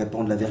vouloir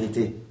répandre la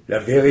vérité. La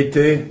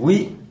vérité?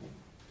 Oui,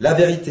 la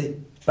vérité.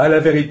 Pas la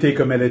vérité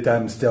comme elle est à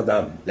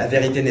Amsterdam. La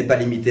vérité n'est pas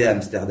limitée à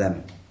Amsterdam,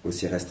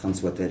 aussi restreinte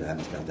soit-elle à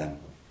Amsterdam.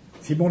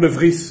 Simon Le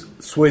Vris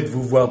souhaite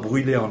vous voir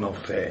brûler en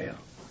enfer.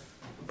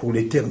 Pour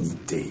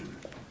l'éternité,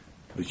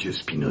 Monsieur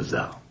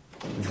Spinoza.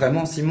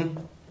 Vraiment, Simon?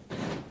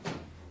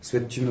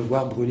 Souhaites-tu me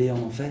voir brûler en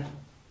enfer?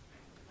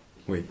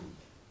 Oui.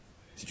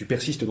 Si tu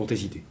persistes dans tes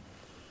idées.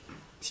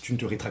 Si tu ne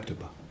te rétractes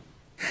pas.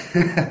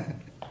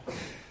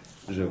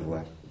 Je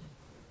vois.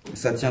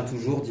 Ça tient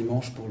toujours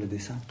dimanche pour le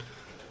dessin?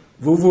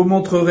 Vous vous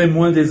montrerez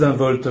moins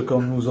désinvolte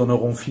quand nous en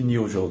aurons fini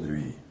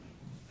aujourd'hui.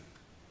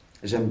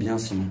 J'aime bien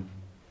Simon.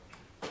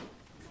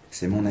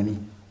 C'est mon ami.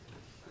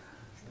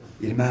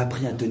 Il m'a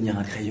appris à tenir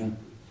un crayon.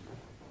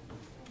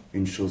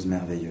 Une chose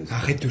merveilleuse.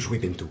 Arrête de jouer,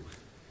 Bento.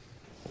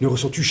 Ne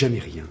ressens-tu jamais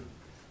rien?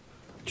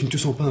 Tu ne te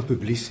sens pas un peu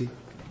blessé?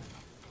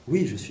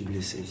 Oui, je suis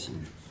blessé, Simon.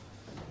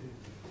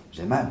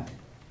 J'ai mal.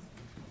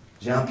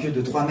 J'ai un pieu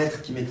de 3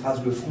 mètres qui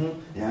m'écrase le front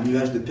et un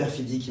nuage de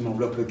perfidie qui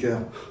m'enveloppe le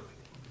cœur.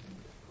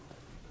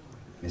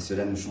 Mais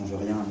cela ne change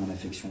rien à mon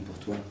affection pour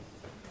toi.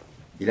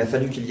 Il a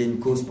fallu qu'il y ait une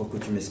cause pour que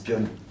tu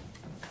m'espionnes.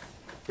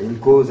 Et une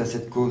cause à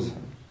cette cause.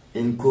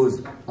 Et une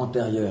cause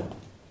antérieure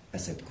à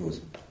cette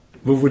cause.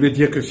 Vous voulez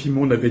dire que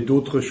Simon n'avait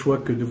d'autre choix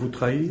que de vous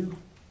trahir?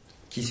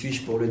 Qui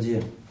suis-je pour le dire?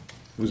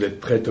 Vous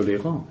êtes très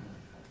tolérant.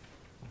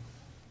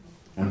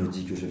 On me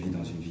dit que je vis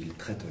dans une ville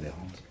très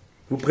tolérante.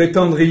 Vous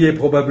prétendriez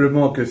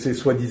probablement que ces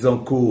soi-disant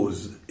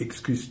causes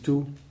excusent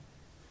tout?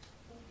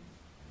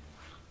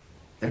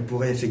 Elle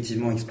pourrait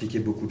effectivement expliquer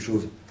beaucoup de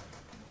choses,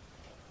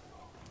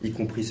 y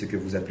compris ce que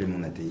vous appelez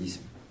mon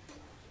athéisme.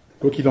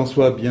 Quoi qu'il en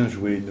soit, bien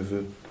joué,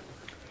 neveu.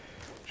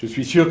 Je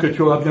suis sûr que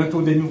tu auras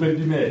bientôt des nouvelles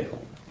du maire.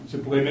 Il se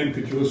pourrait même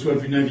que tu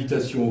reçoives une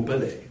invitation au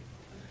palais.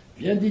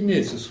 Viens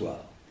dîner ce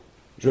soir.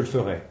 Je le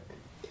ferai.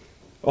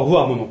 Au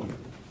revoir, mon oncle.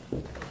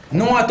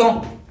 Non,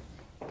 attends!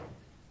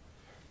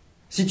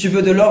 Si tu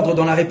veux de l'ordre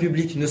dans la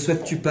République, ne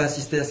souhaites-tu pas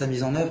assister à sa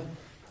mise en œuvre?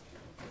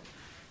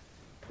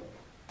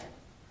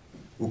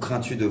 Ou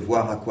crains-tu de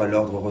voir à quoi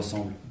l'ordre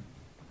ressemble?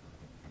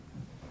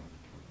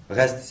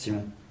 Reste,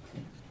 Simon,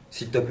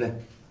 s'il te plaît,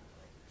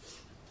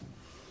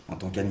 en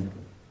tant qu'ami.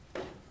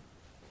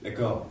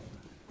 D'accord.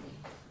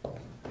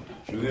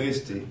 Je vais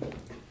rester.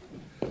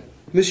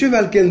 Monsieur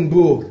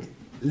Valkenburg,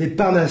 les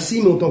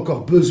Parnassimes ont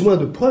encore besoin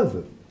de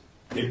preuves.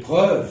 Des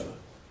preuves?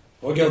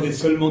 Regardez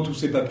seulement tous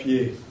ces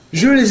papiers.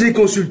 Je les ai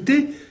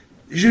consultés,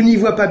 je n'y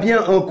vois pas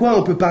bien en quoi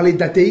on peut parler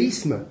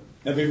d'athéisme.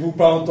 N'avez-vous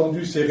pas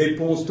entendu ces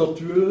réponses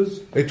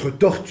tortueuses? Être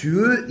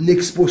tortueux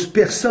n'expose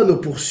personne aux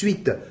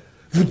poursuites.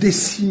 Vous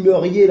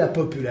décimeriez la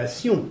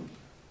population.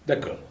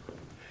 D'accord.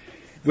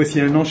 Voici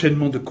un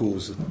enchaînement de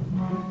causes.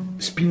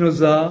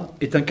 Spinoza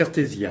est un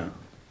cartésien.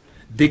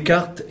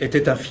 Descartes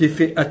était un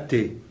fiefé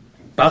athée.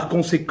 Par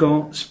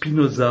conséquent,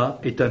 Spinoza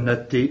est un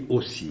athée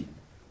aussi.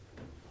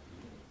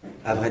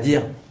 À vrai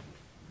dire,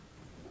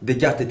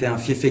 Descartes était un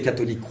fiefé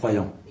catholique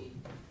croyant.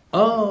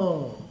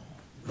 Oh,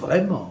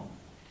 vraiment?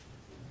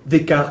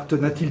 Descartes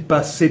n'a-t-il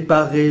pas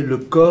séparé le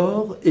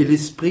corps et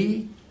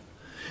l'esprit?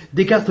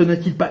 Descartes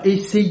n'a-t-il pas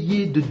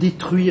essayé de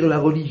détruire la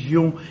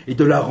religion et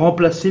de la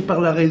remplacer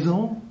par la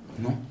raison?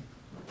 Non,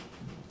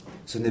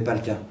 ce n'est pas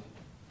le cas.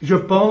 Je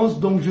pense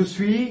donc je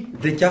suis...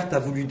 Descartes a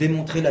voulu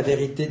démontrer la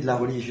vérité de la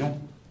religion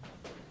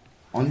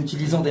en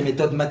utilisant des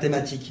méthodes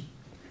mathématiques.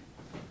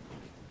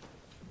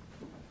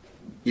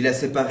 Il a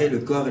séparé le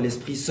corps et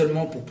l'esprit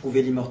seulement pour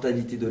prouver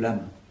l'immortalité de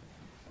l'âme.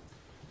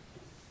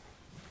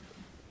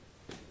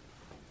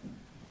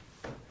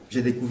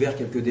 J'ai découvert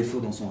quelques défauts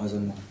dans son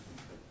raisonnement.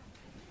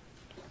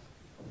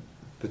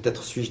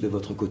 Peut-être suis-je de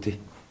votre côté.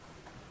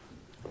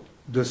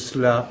 De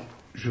cela,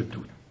 je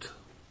doute.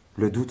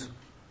 Le doute,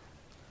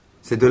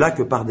 c'est de là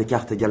que part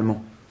Descartes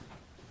également.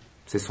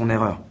 C'est son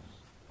erreur.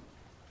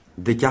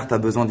 Descartes a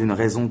besoin d'une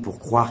raison pour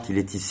croire qu'il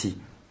est ici,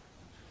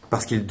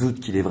 parce qu'il doute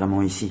qu'il est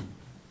vraiment ici.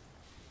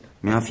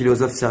 Mais un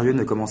philosophe sérieux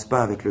ne commence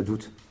pas avec le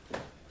doute.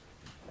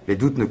 Les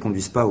doutes ne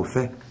conduisent pas aux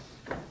faits.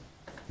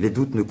 Les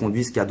doutes ne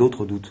conduisent qu'à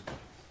d'autres doutes.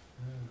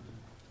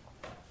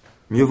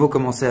 Mieux vaut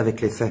commencer avec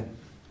les faits.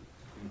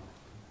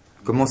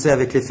 Commencer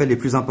avec les faits les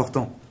plus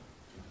importants.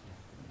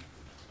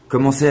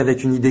 Commencer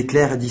avec une idée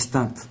claire et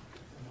distincte.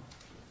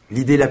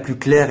 L'idée la plus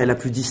claire et la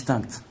plus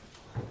distincte.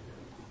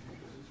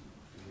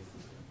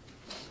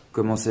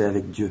 Commencer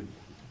avec Dieu.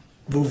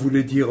 Vous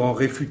voulez dire en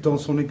réfutant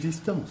son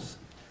existence?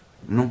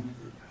 Non.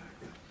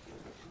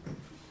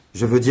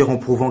 Je veux dire en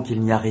prouvant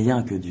qu'il n'y a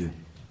rien que Dieu.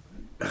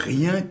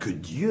 Rien que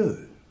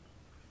Dieu?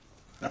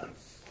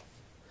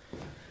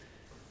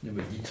 Ne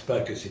me dites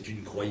pas que c'est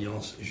une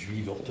croyance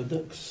juive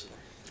orthodoxe.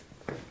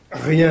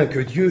 Rien que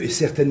Dieu est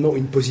certainement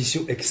une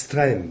position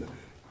extrême.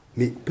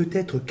 Mais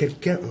peut-être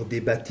quelqu'un en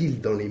débat-il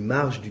dans les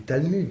marges du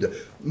Talmud.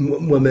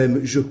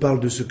 Moi-même, je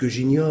parle de ce que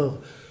j'ignore.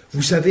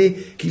 Vous savez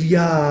qu'il y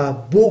a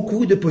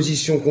beaucoup de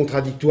positions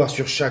contradictoires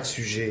sur chaque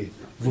sujet.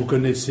 Vous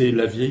connaissez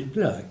la vieille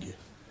blague.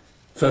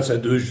 Face à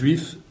deux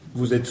juifs,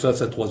 vous êtes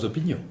face à trois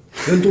opinions.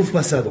 Je ne trouve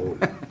pas ça drôle.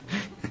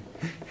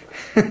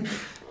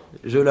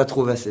 Je la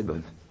trouve assez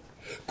bonne.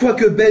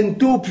 Quoique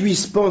Bento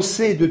puisse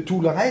penser de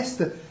tout le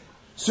reste,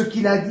 ce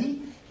qu'il a dit,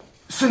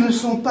 ce ne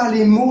sont pas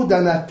les mots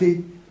d'un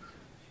athée.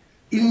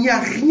 Il n'y a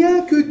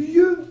rien que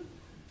Dieu.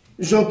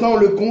 J'entends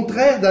le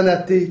contraire d'un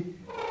athée.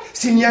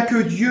 S'il n'y a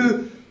que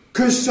Dieu,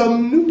 que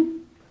sommes-nous?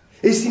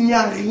 Et s'il n'y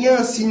a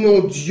rien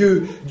sinon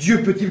Dieu,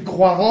 Dieu peut-il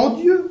croire en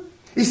Dieu?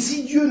 Et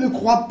si Dieu ne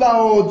croit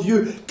pas en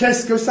Dieu,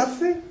 qu'est-ce que ça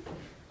fait?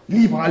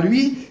 Libre à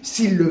lui,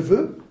 s'il le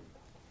veut,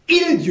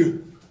 il est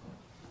Dieu.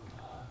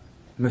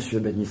 Monsieur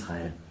Ben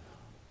Israël,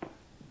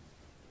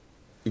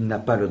 il n'a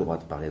pas le droit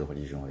de parler de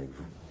religion avec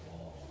vous.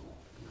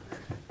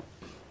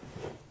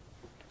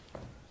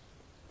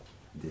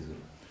 Désolé.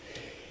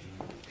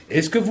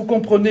 Est-ce que vous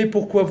comprenez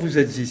pourquoi vous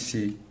êtes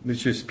ici,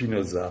 monsieur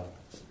Spinoza?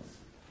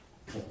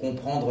 Pour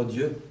comprendre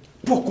Dieu.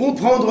 Pour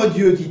comprendre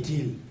Dieu,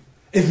 dit-il.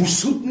 Et vous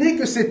soutenez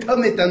que cet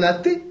homme est un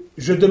athée?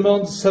 Je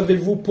demande,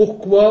 savez-vous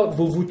pourquoi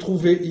vous vous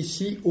trouvez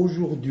ici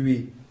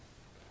aujourd'hui?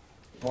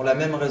 Pour la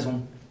même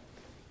raison.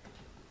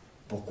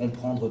 Pour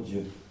comprendre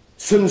Dieu.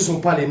 Ce ne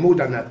sont pas les mots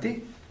d'un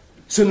athée.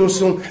 Ce ne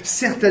sont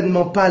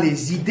certainement pas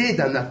les idées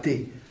d'un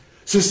athée.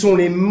 Ce sont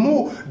les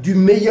mots du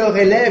meilleur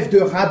élève de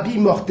Rabbi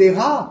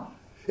Mortera.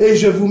 Et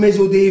je vous mets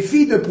au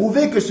défi de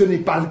prouver que ce n'est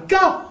pas le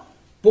cas.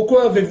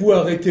 Pourquoi avez-vous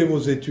arrêté vos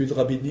études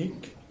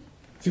rabbiniques?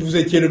 Si vous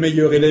étiez le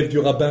meilleur élève du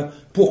rabbin,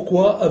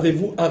 pourquoi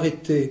avez-vous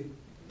arrêté?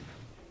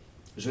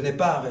 Je n'ai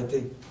pas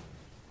arrêté.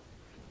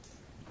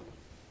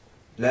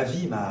 La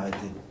vie m'a arrêté.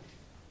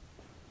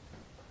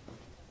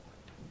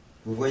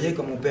 Vous voyez,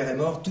 quand mon père est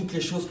mort, toutes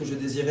les choses que je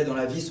désirais dans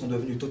la vie sont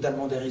devenues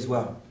totalement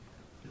dérisoires,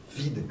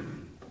 vides,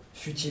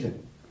 futiles.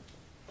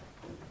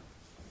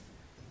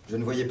 Je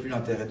ne voyais plus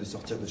l'intérêt de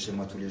sortir de chez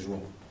moi tous les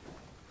jours.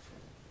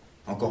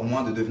 Encore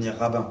moins de devenir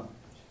rabbin.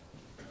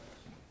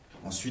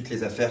 Ensuite,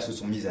 les affaires se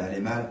sont mises à aller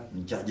mal.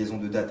 Une cargaison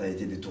de dattes a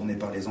été détournée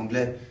par les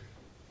Anglais.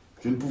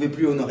 Je ne pouvais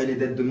plus honorer les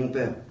dettes de mon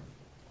père.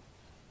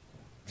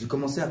 J'ai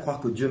commencé à croire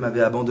que Dieu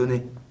m'avait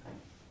abandonné.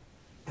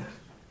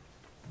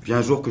 Puis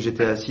un jour que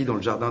j'étais assis dans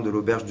le jardin de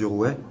l'auberge du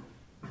Rouet,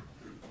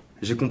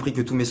 j'ai compris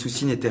que tous mes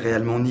soucis n'étaient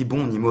réellement ni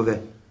bons ni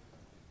mauvais.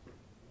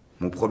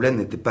 Mon problème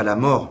n'était pas la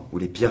mort, ou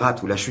les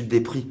pirates, ou la chute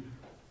des prix.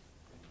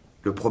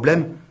 Le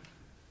problème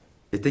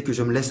était que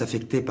je me laisse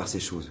affecter par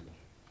ces choses.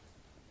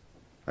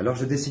 Alors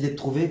je décidai de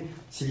trouver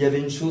s'il y avait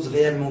une chose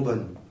réellement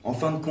bonne, en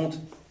fin de compte,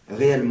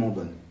 réellement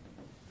bonne.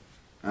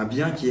 Un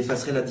bien qui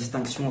effacerait la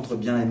distinction entre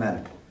bien et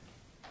mal.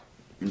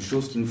 Une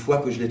chose qui, une fois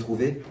que je l'ai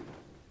trouvée,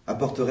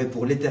 apporterait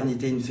pour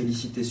l'éternité une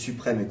félicité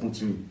suprême et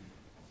continue.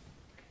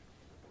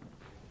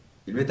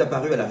 Il m'est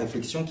apparu à la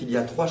réflexion qu'il y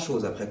a 3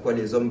 choses après quoi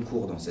les hommes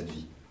courent dans cette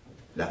vie.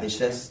 La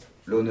richesse,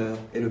 l'honneur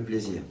et le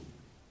plaisir.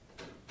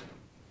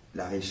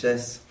 La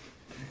richesse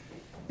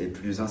est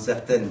plus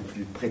incertaine,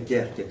 plus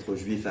précaire qu'être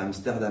juif à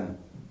Amsterdam.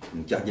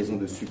 Une cargaison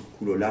de sucre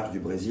coule au large du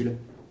Brésil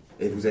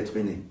et vous êtes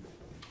ruiné.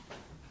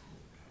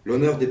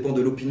 L'honneur dépend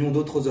de l'opinion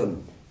d'autres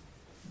hommes.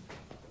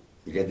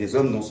 Il y a des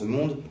hommes dans ce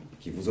monde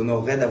qui vous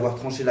honoreraient d'avoir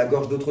tranché la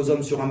gorge d'autres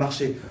hommes sur un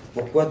marché.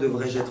 Pourquoi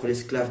devrais-je être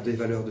l'esclave des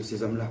valeurs de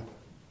ces hommes-là?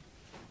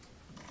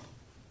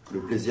 Le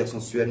plaisir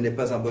sensuel n'est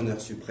pas un bonheur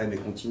suprême et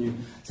continu.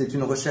 C'est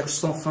une recherche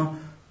sans fin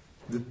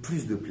de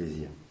plus de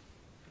plaisir,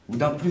 ou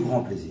d'un plus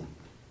grand plaisir.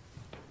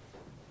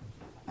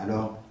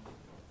 Alors,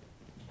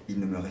 il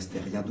ne me restait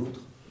rien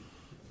d'autre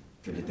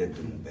que les dettes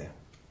de mon père.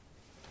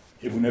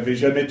 Et vous n'avez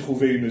jamais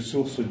trouvé une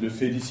source de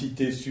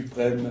félicité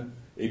suprême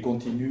et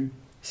continue?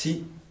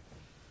 Si,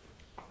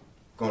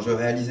 quand je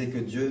réalisais que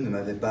Dieu ne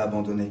m'avait pas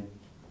abandonné.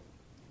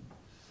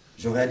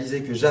 Je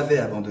réalisais que j'avais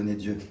abandonné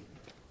Dieu.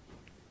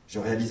 Je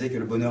réalisais que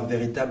le bonheur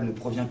véritable ne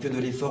provient que de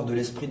l'effort de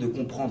l'esprit de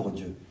comprendre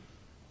Dieu.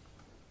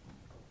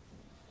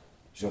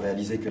 Je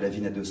réalisais que la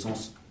vie n'a de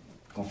sens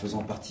qu'en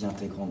faisant partie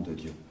intégrante de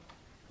Dieu.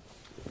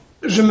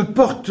 Je me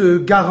porte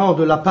garant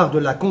de la part de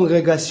la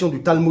congrégation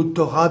du Talmud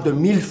Torah de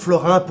 1000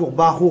 florins pour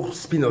Baruch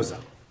Spinoza.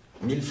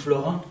 1000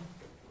 florins?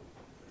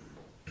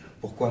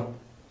 Pourquoi?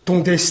 Ton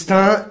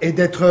destin est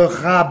d'être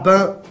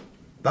rabbin,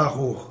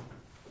 Baruch,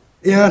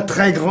 et un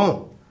très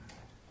grand.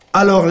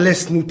 Alors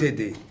laisse-nous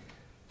t'aider.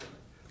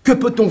 Que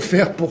peut-on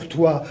faire pour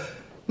toi?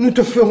 Nous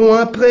te ferons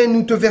un prêt,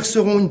 nous te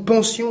verserons une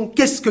pension.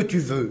 Qu'est-ce que tu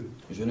veux?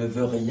 Je ne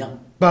veux rien.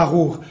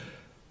 Baruch,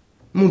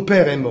 mon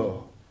père est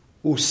mort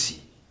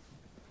aussi.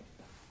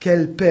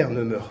 Quel père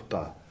ne meurt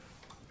pas?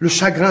 Le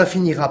chagrin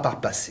finira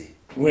par passer.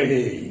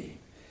 Oui.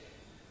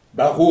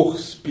 Baruch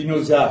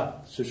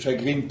Spinoza se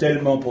chagrine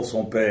tellement pour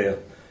son père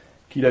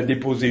qu'il a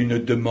déposé une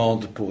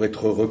demande pour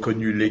être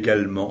reconnu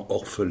légalement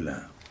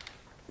orphelin.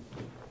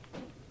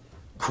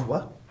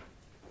 Quoi?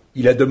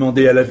 Il a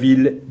demandé à la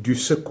ville du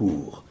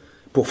secours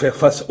pour faire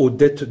face aux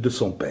dettes de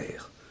son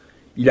père.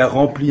 Il a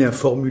rempli un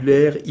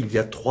formulaire il y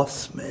a 3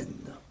 semaines.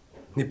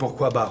 Mais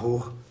pourquoi,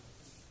 Baruch?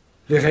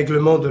 Les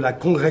règlements de la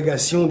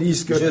congrégation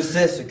disent que... Je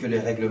sais ce que les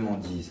règlements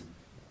disent.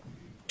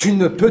 Tu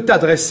ne peux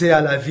t'adresser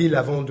à la ville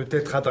avant de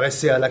t'être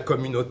adressé à la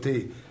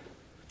communauté.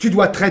 Tu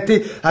dois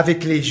traiter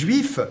avec les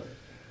Juifs.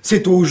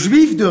 C'est aux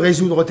Juifs de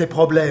résoudre tes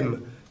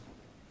problèmes.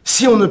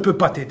 Si on ne peut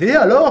pas t'aider,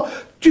 alors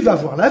tu vas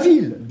voir la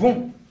ville.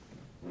 Bon,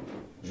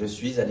 je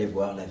suis allé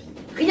voir la ville.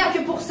 Rien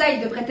que pour ça,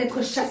 il devrait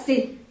être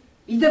chassé.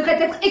 Il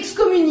devrait être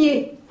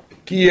excommunié.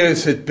 Qui est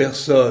cette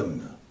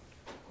personne?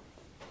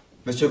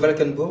 Monsieur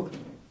Valkenburg?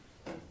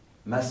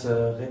 Ma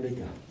sœur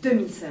Rebecca.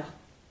 Demi-sœur.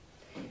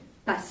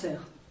 Pas sœur.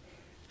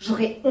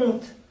 J'aurais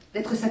honte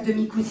d'être sa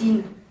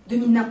demi-cousine,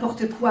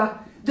 demi-n'importe quoi,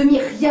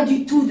 demi-rien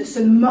du tout de ce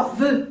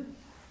morveux.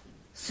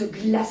 Ce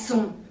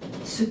glaçon,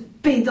 ce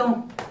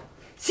pédant.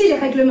 Si les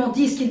règlements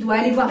disent qu'il doit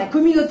aller voir la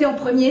communauté en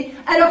premier,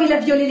 alors il a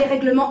violé les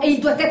règlements et il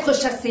doit être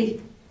chassé.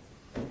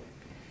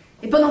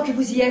 Et pendant que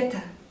vous y êtes,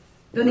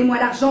 donnez-moi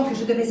l'argent que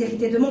je devais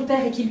hériter de mon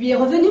père et qui lui est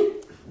revenu.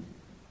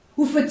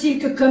 Ou faut-il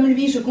que, comme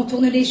lui, je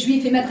contourne les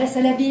Juifs et m'adresse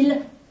à la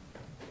ville?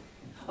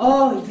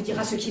 Oh, il vous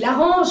dira ce qui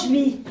l'arrange,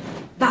 lui.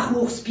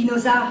 Baruch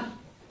Spinoza,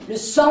 le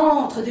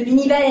centre de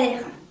l'univers.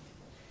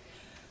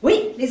 Oui,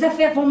 les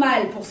affaires vont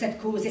mal pour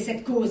cette cause et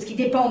cette cause qui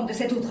dépendent de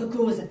cette autre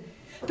cause.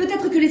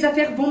 Peut-être que les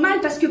affaires vont mal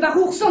parce que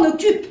Baruch s'en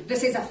occupe de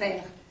ces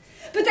affaires.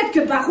 Peut-être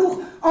que Baruch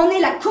en est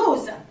la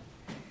cause.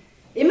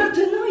 Et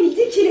maintenant, il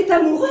dit qu'il est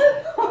amoureux.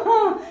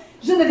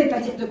 Je ne vais pas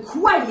dire de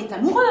quoi il est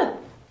amoureux.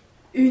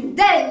 Une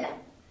d'elle,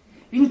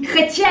 une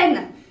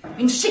chrétienne,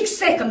 une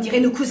chic-c'est, comme diraient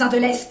nos cousins de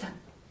l'Est.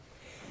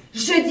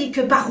 Je dis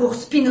que Baruch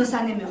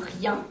Spinoza n'aime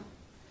rien.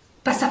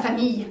 Pas sa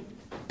famille,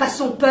 pas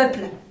son peuple,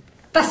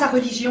 pas sa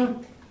religion.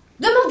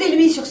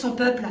 Demandez-lui sur son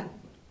peuple.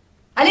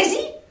 Allez-y,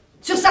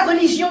 sur sa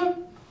religion.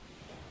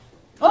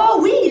 Oh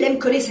oui, il aime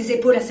coller ses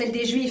épaules à celles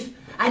des Juifs.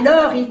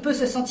 Alors il peut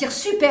se sentir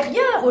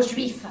supérieur aux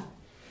Juifs.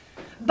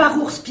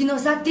 Baruch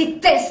Spinoza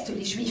déteste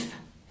les Juifs.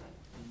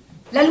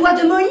 La loi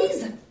de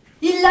Moïse,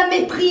 il la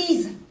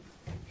méprise.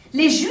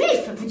 Les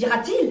Juifs, vous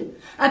dira-t-il,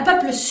 un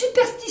peuple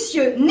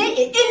superstitieux, né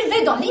et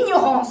élevé dans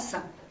l'ignorance.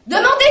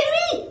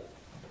 Demandez-lui.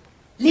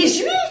 Les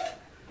Juifs,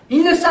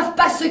 ils ne savent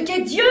pas ce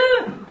qu'est Dieu.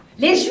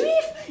 Les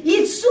Juifs,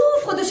 ils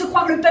souffrent de se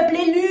croire le peuple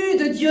élu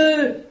de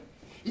Dieu.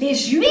 Les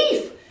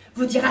Juifs,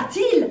 vous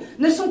dira-t-il,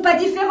 ne sont pas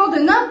différents de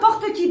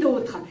n'importe qui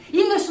d'autre.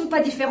 Ils ne sont pas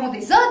différents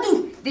des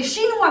hindous, des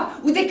chinois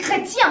ou des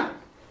chrétiens.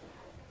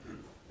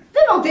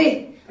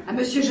 Demandez à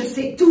monsieur je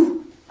sais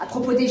tout à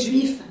propos des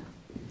Juifs.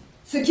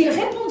 Ce qu'il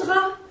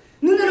répondra,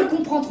 nous ne le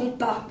comprendrons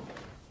pas.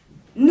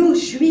 Nous,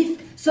 Juifs,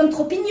 sommes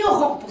trop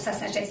ignorants pour sa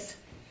sagesse.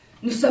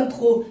 Nous sommes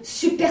trop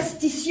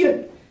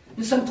superstitieux.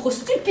 Nous sommes trop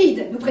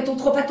stupides. Nous prêtons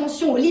trop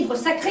attention aux livres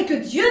sacrés que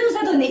Dieu nous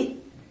a donnés.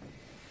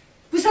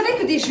 Vous savez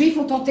que des Juifs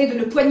ont tenté de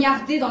le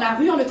poignarder dans la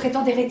rue en le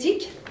traitant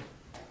d'hérétique?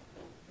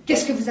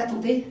 Qu'est-ce que vous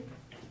attendez?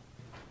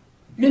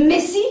 Le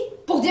Messie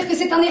pour dire que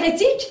c'est un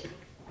hérétique?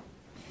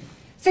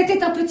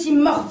 C'était un petit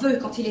morveux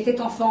quand il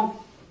était enfant.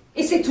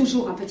 Et c'est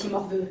toujours un petit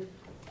morveux.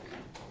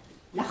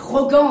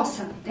 L'arrogance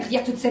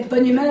derrière toute cette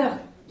bonne humeur,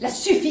 la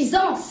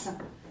suffisance.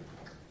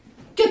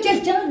 Que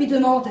quelqu'un lui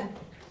demande.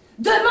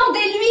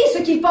 Demandez-lui ce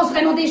qu'il pense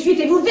vraiment des Juifs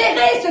et vous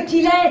verrez ce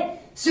qu'il est,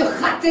 ce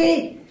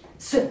raté,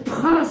 ce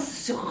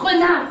prince, ce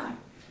renard.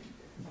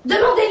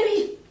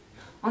 Demandez-lui.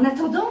 En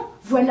attendant,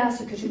 voilà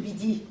ce que je lui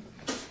dis.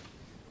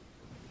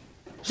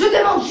 Je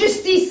demande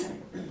justice.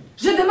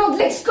 Je demande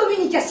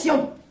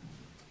l'excommunication.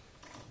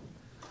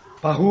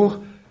 Baruch,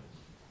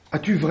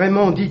 as-tu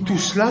vraiment dit tout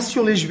cela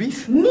sur les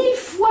Juifs? 1000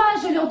 fois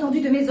je l'ai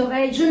entendu de mes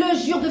oreilles. Je le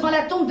jure devant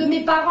la tombe de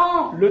mes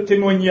parents. Le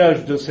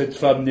témoignage de cette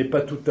femme n'est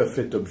pas tout à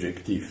fait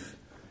objectif.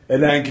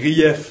 Elle a un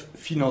grief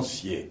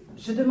financier.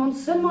 Je demande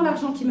seulement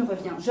l'argent qui me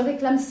revient. Je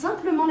réclame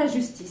simplement la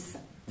justice.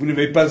 Vous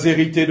n'avez pas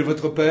hérité de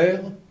votre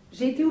père?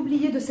 J'ai été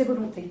oubliée de ses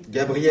volontés.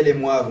 Gabriel et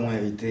moi avons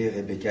hérité.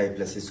 Rebecca est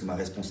placée sous ma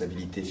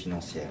responsabilité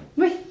financière.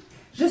 Oui,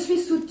 je suis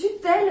sous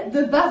tutelle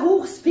de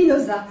Baruch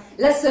Spinoza,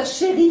 la sœur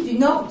chérie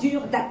d'une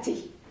ordure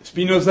d'athée.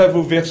 Spinoza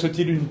vous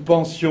verse-t-il une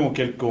pension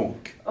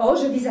quelconque? Oh,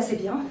 je vis assez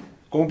bien.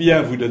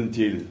 Combien vous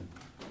donne-t-il?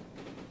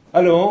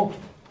 Allons,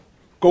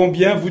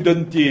 combien vous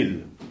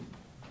donne-t-il?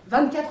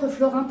 24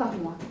 florins par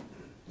mois.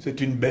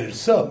 C'est une belle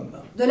somme.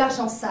 De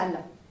l'argent sale.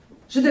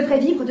 Je devrais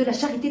vivre de la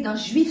charité d'un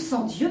juif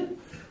sans Dieu.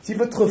 Si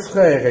votre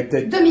frère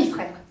était...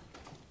 Demi-frère.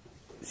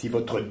 Si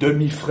votre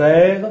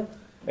demi-frère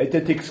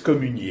était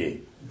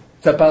excommunié,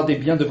 sa part des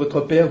biens de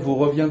votre père vous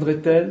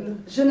reviendrait-elle?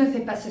 Je ne fais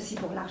pas ceci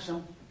pour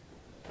l'argent.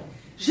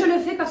 Je le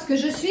fais parce que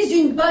je suis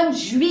une bonne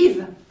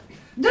juive.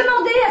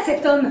 Demandez à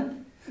cet homme.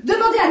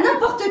 Demandez à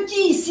n'importe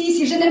qui ici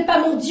si je n'aime pas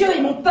mon Dieu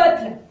et mon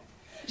peuple.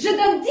 Je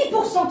donne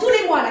 10% tous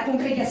les mois à la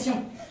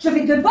congrégation. Je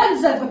fais de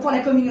bonnes œuvres pour la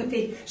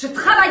communauté. Je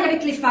travaille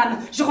avec les femmes.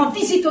 Je rends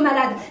visite aux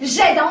malades.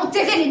 J'aide à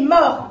enterrer les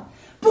morts.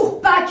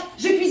 Pour Pâques,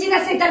 je cuisine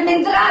assez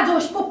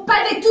d'almendrados pour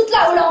paver toute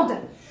la Hollande.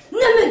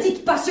 Ne me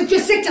dites pas ce que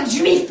c'est qu'un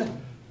juif.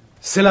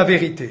 C'est la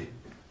vérité.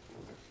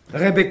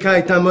 Rebecca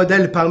est un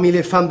modèle parmi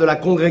les femmes de la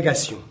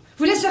congrégation.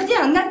 Vous laisseriez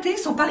un athée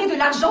s'emparer de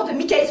l'argent de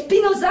Michael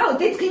Spinoza au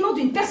détriment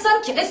d'une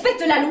personne qui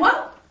respecte la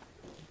loi?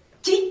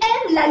 Qui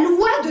aime la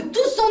loi de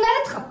tout son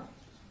être?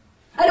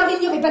 Alors il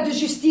n'y aurait pas de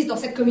justice dans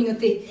cette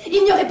communauté.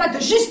 Il n'y aurait pas de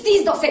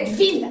justice dans cette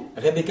ville.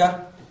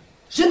 Rebecca?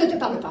 Je ne te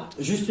parle pas.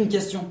 Juste une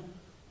question.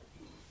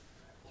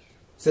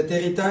 Cet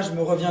héritage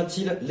me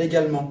revient-il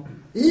légalement?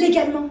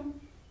 Légalement?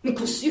 Mais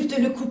consulte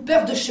le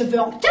coupeur de cheveux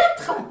en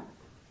 4.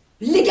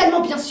 Légalement,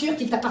 bien sûr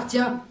qu'il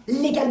t'appartient.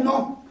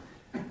 Légalement.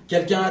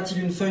 Quelqu'un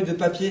a-t-il une feuille de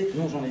papier?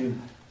 Non, j'en ai une.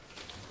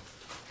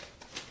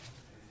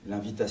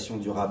 L'invitation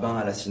du rabbin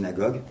à la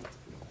synagogue.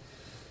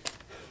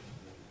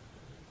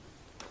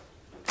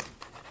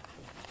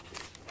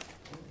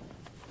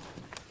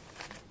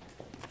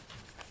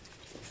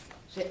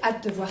 J'ai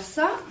hâte de voir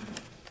ça.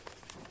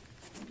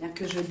 Bien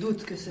que je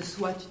doute que ce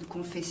soit une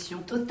confession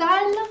totale.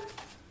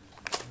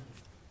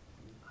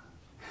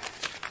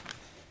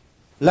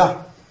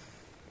 Là.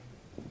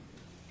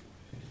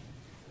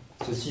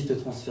 Ceci te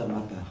transfère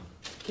ma part.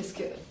 Qu'est-ce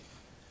que...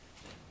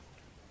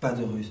 Pas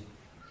de ruse.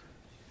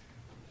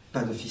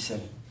 Pas de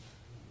ficelle.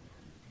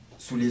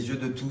 Sous les yeux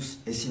de tous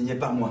et signé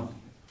par moi.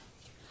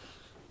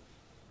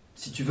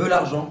 Si tu veux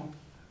l'argent,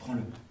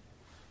 prends-le.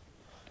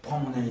 Prends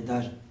mon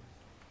héritage.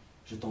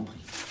 Je t'en prie.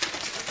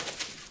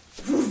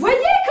 Vous voyez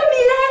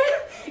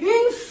comme il est?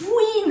 Une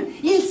fouine.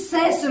 Il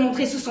sait se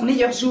montrer sous son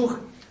meilleur jour.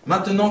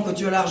 Maintenant que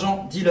tu as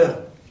l'argent,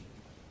 dis-leur.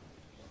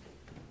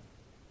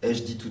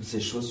 Ai-je dit toutes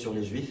ces choses sur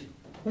les Juifs?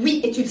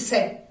 Oui, et tu le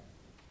sais.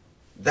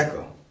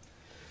 D'accord.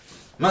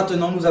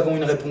 Maintenant, nous avons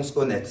une réponse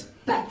honnête.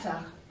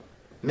 Bâtard.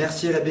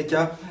 Merci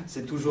Rebecca,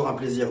 c'est toujours un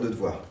plaisir de te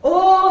voir.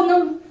 Oh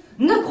non!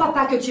 Ne crois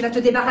pas que tu vas te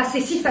débarrasser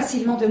si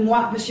facilement de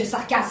moi, monsieur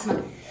Sarcasme.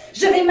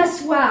 Je vais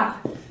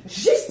m'asseoir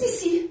juste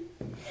ici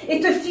et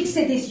te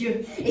fixer des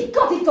yeux. Et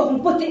quand ils t'auront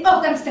botté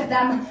hors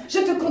d'Amsterdam, je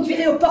te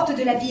conduirai aux portes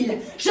de la ville.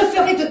 Je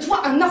ferai de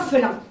toi un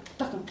orphelin.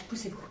 Pardon,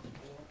 poussez-vous.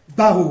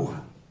 Baruch,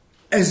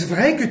 est-ce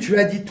vrai que tu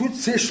as dit toutes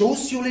ces choses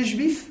sur les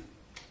Juifs?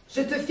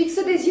 Je te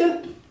fixe des yeux.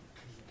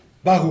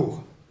 Baruch.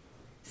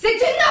 C'est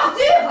une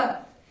ordure!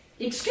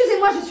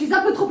 Excusez-moi, je suis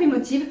un peu trop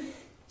émotive.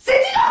 C'est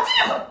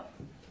une ordure!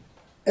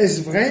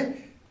 Est-ce vrai?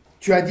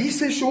 Tu as dit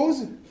ces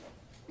choses?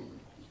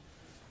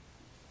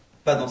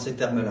 Pas dans ces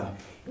termes-là.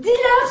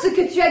 Dis-leur ce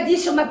que tu as dit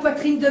sur ma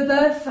poitrine de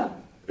bœuf.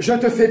 Je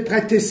te fais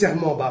prêter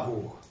serment,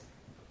 Baruch.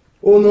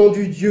 Au nom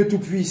du Dieu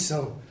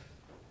Tout-Puissant,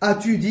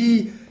 as-tu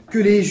dit que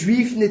les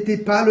Juifs n'étaient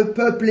pas le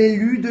peuple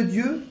élu de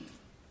Dieu?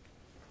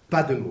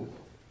 Pas de mots,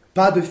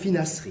 pas de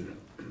finasserie.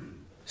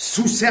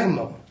 Sous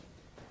serment.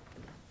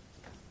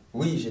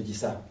 Oui, j'ai dit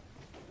ça.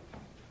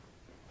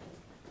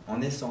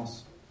 En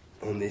essence.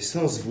 En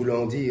essence,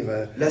 voulant dire...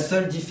 La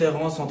seule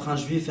différence entre un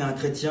juif et un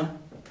chrétien,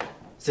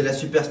 c'est la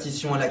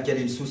superstition à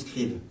laquelle ils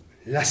souscrivent.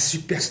 La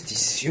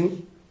superstition?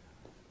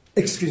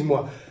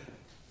 Excuse-moi.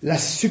 La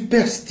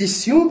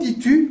superstition,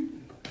 dis-tu?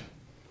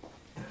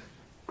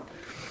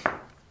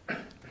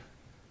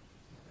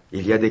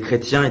 Il y a des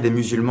chrétiens et des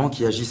musulmans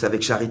qui agissent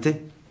avec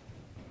charité.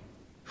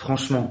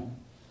 Franchement,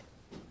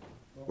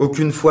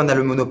 aucune foi n'a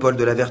le monopole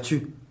de la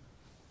vertu.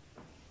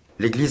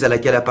 L'Église à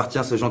laquelle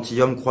appartient ce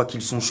gentilhomme croit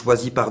qu'ils sont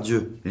choisis par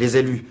Dieu, les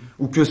élus,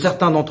 ou que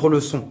certains d'entre eux le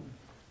sont.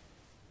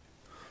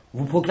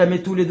 Vous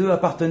proclamez tous les deux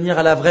appartenir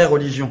à la vraie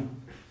religion.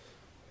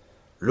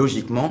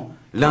 Logiquement,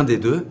 l'un des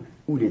deux,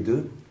 ou les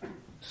deux,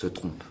 se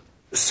trompe.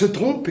 Se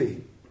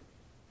tromper?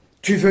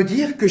 Tu veux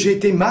dire que j'ai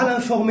été mal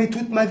informé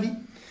toute ma vie?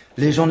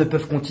 Les gens ne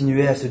peuvent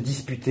continuer à se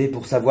disputer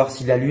pour savoir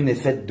si la lune est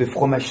faite de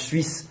fromage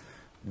suisse,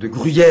 de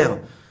gruyère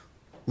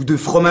ou de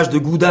fromage de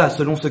gouda,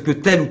 selon ce que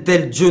tel ou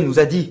tel Dieu nous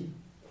a dit.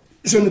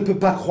 Je ne peux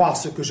pas croire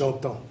ce que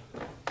j'entends.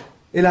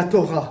 Et la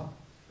Torah,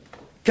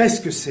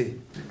 qu'est-ce que c'est?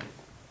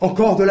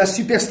 Encore de la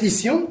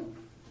superstition?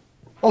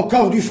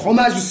 Encore du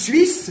fromage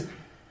suisse?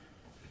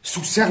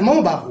 Sous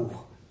serment, Baruch,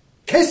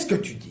 qu'est-ce que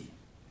tu dis?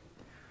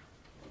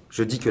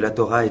 Je dis que la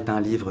Torah est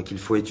un livre qu'il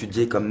faut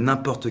étudier comme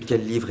n'importe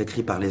quel livre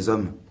écrit par les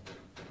hommes.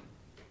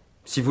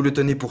 Si vous le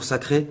tenez pour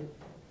sacré,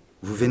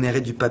 vous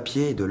vénérez du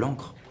papier et de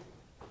l'encre.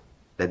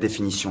 La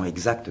définition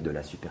exacte de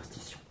la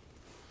superstition.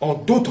 En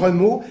d'autres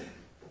mots,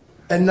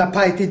 elle n'a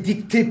pas été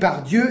dictée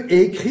par Dieu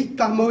et écrite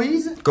par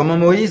Moïse? Comment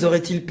Moïse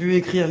aurait-il pu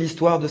écrire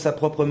l'histoire de sa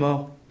propre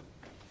mort?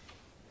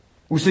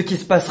 Ou ce qui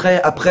se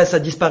passerait après sa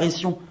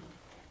disparition?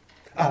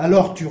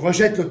 Alors tu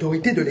rejettes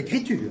l'autorité de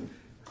l'écriture.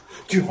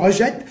 Tu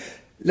rejettes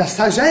la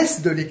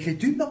sagesse de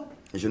l'écriture?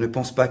 Et je ne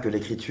pense pas que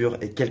l'écriture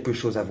ait quelque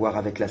chose à voir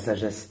avec la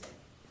sagesse.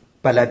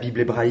 Pas la Bible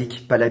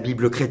hébraïque, pas la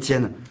Bible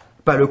chrétienne,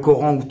 pas le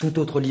Coran ou tout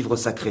autre livre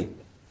sacré.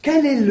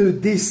 Quel est le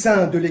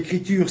dessein de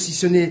l'écriture si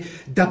ce n'est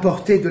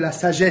d'apporter de la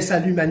sagesse à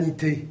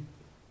l'humanité?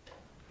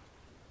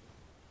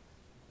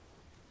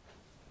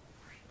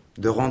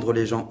 De rendre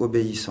les gens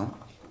obéissants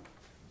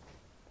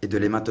et de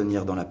les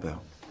maintenir dans la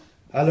peur.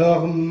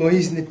 Alors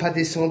Moïse n'est pas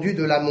descendu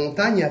de la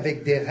montagne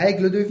avec des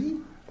règles de vie?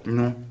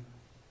 Non.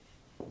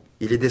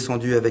 Il est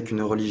descendu avec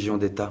une religion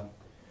d'État.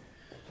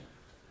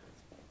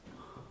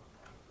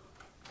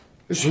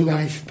 Je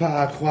n'arrive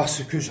pas à croire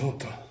ce que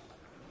j'entends.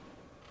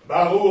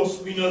 Baruch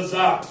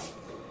Spinoza,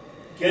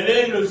 quel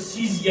est le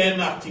 6e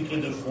article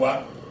de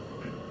foi?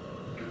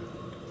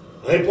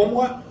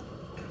 Réponds-moi.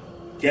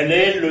 Quel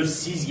est le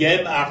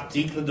 6e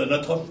article de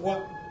notre foi?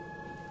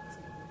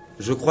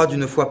 Je crois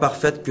d'une foi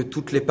parfaite que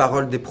toutes les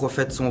paroles des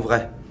prophètes sont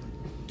vraies.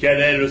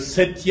 Quel est le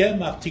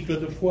 7e article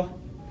de foi?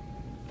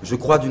 Je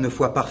crois d'une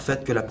foi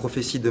parfaite que la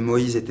prophétie de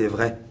Moïse était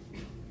vraie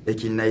et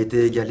qu'il n'a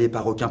été égalé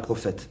par aucun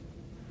prophète.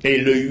 Et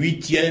le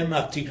 8e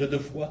article de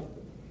foi?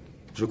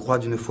 Je crois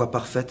d'une foi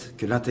parfaite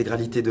que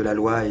l'intégralité de la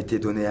loi a été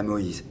donnée à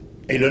Moïse.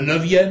 Et le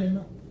 9e?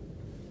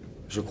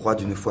 Je crois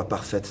d'une foi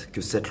parfaite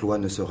que cette loi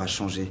ne sera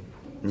changée,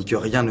 ni que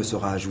rien ne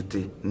sera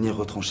ajouté, ni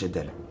retranché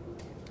d'elle.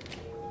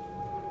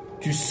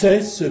 Tu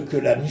sais ce que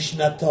la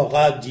Mishnah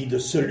Torah dit de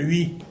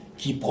celui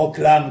qui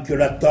proclame que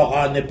la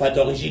Torah n'est pas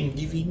d'origine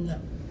divine?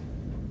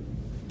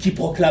 Qui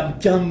proclame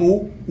qu'un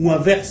mot ou un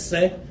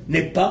verset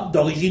n'est pas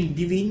d'origine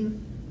divine?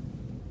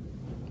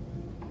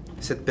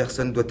 Cette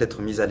personne doit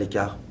être mise à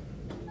l'écart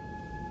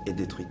et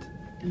détruite.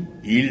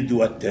 Il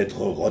doit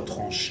être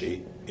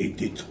retranché et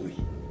détruit.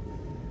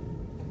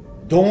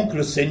 Donc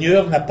le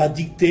Seigneur n'a pas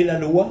dicté la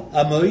loi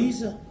à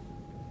Moïse?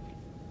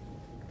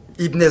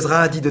 Ibn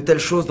Ezra a dit de telles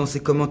choses dans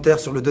ses commentaires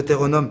sur le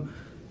Deutéronome,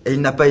 et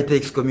il n'a pas été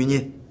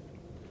excommunié.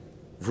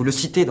 Vous le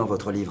citez dans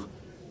votre livre.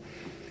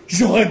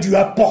 J'aurais dû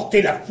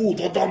apporter la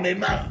foudre dans mes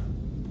mains.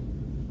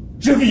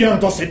 Je viens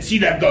dans cette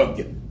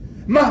synagogue,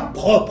 ma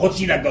propre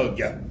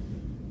synagogue,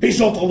 et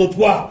j'entends de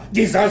toi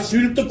des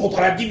insultes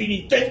contre la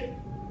divinité.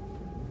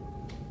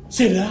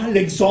 C'est là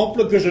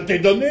l'exemple que je t'ai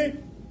donné.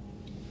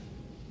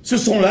 Ce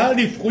sont là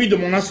les fruits de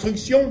mon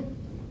instruction.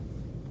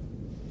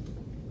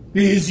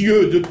 Les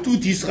yeux de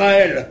tout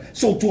Israël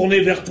sont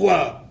tournés vers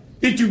toi,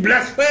 et tu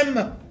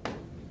blasphèmes.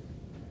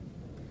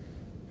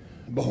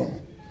 Bon,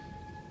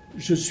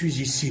 je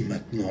suis ici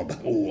maintenant,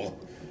 Baruch.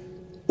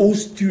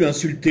 Oses-tu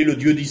insulter le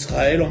Dieu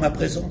d'Israël en ma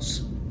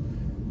présence?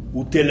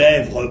 Ou tes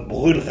lèvres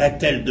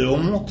brûleraient-elles de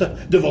honte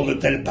devant de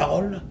telles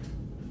paroles?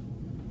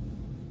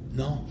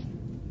 Non,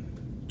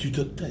 tu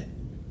te tais.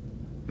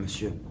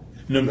 Monsieur.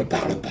 Ne me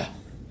parle pas.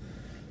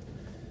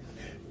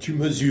 Tu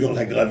mesures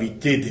la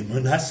gravité des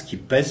menaces qui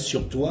pèsent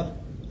sur toi?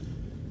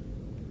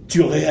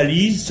 Tu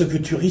réalises ce que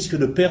tu risques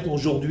de perdre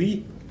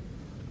aujourd'hui?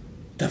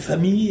 Ta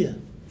famille,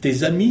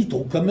 tes amis,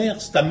 ton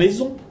commerce, ta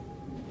maison?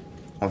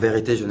 En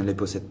vérité, je ne les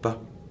possède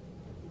pas.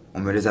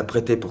 On me les a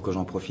prêtés pour que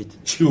j'en profite.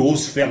 Tu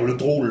oses faire le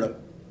drôle.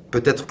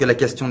 Peut-être que la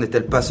question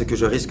n'est-elle pas ce que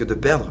je risque de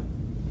perdre,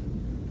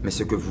 mais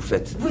ce que vous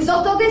faites. Vous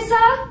entendez ça?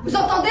 Vous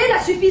entendez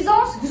la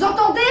suffisance? Vous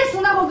entendez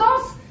son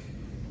arrogance?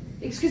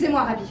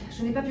 Excusez-moi, Rabbi,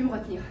 je n'ai pas pu me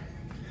retenir.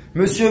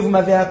 Monsieur, vous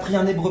m'avez appris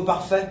un hébreu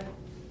parfait.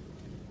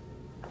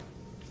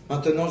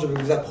 Maintenant, je vais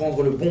vous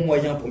apprendre le bon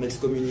moyen pour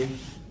m'excommunier.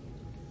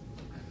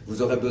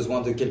 Vous aurez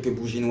besoin de quelques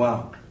bougies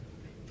noires.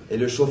 Et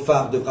le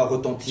chauffard devra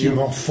retentir. Tu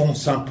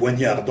m'enfonces un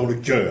poignard dans le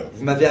cœur.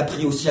 Vous m'avez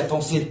appris aussi à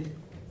penser.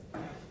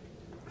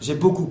 J'ai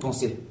beaucoup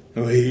pensé.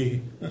 Oui.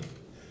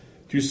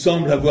 Tu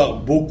sembles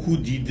avoir beaucoup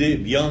d'idées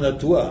bien à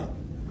toi.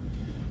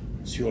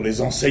 Sur les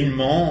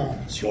enseignements,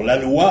 sur la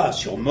loi,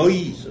 sur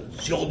Moïse,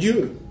 sur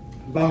Dieu.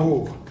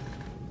 Baruch,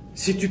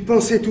 si tu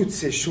pensais toutes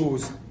ces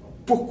choses,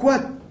 pourquoi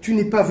tu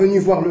n'es pas venu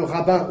voir le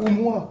rabbin ou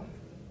moi?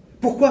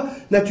 Pourquoi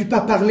n'as-tu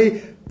pas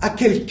parlé à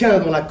quelqu'un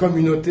dans la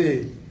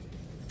communauté?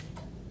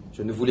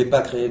 Je ne voulais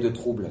pas créer de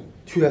trouble.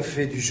 Tu as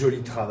fait du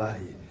joli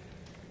travail.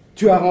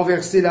 Tu as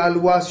renversé la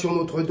loi sur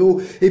notre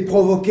dos et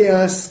provoqué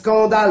un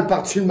scandale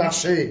par-dessus le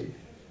marché.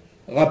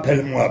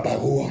 Rappelle-moi,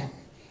 Baruch,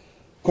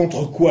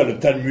 contre quoi le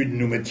Talmud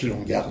nous met-il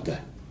en garde?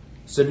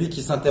 Celui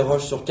qui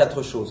s'interroge sur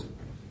 4 choses.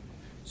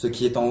 Ce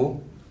qui est en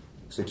haut,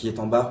 ce qui est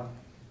en bas,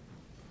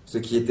 ce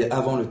qui était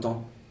avant le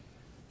temps,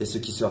 et ce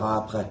qui sera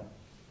après.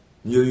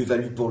 Mieux eût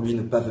valu pour lui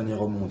ne pas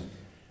venir au monde.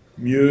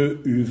 Mieux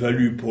eût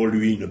valu pour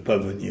lui ne pas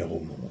venir au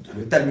monde.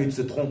 Le Talmud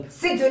se trompe.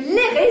 C'est de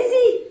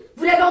l'hérésie!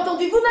 Vous l'avez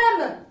entendu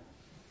vous-même!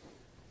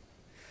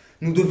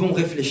 Nous devons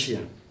réfléchir.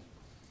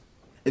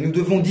 Et nous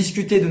devons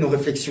discuter de nos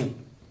réflexions.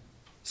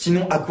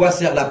 Sinon, à quoi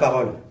sert la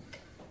parole?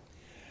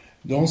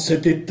 Dans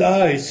cet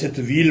état et cette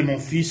ville, mon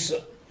fils,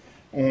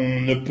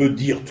 on ne peut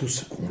dire tout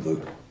ce qu'on veut.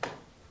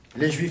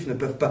 Les Juifs ne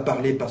peuvent pas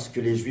parler parce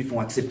que les Juifs ont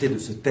accepté de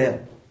se taire.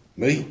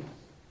 Oui,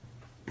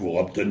 pour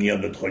obtenir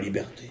notre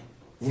liberté.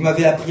 Vous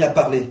m'avez appris à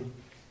parler.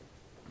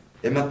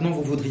 Et maintenant,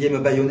 vous voudriez me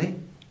bâillonner?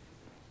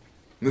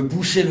 Me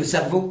boucher le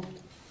cerveau?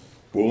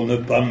 Pour ne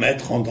pas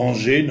mettre en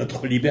danger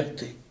notre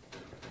liberté.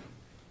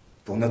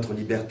 Pour notre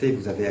liberté,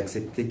 vous avez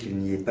accepté qu'il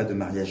n'y ait pas de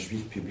mariage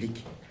juif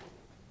public,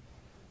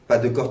 pas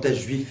de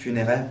cortège juif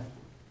funéraire.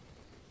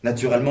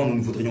 Naturellement, nous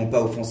ne voudrions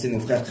pas offenser nos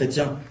frères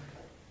chrétiens.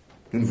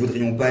 Nous ne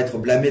voudrions pas être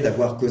blâmés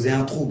d'avoir causé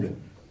un trouble.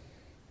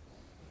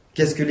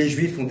 Qu'est-ce que les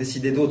Juifs ont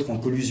décidé d'autre en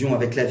collusion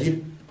avec la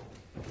ville?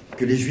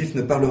 Que les Juifs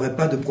ne parleraient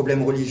pas de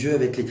problèmes religieux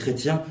avec les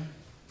chrétiens,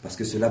 parce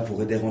que cela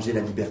pourrait déranger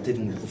la liberté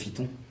dont nous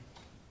profitons.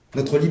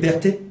 Notre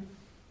liberté?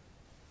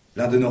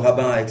 L'un de nos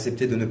rabbins a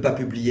accepté de ne pas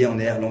publier en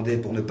néerlandais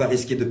pour ne pas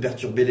risquer de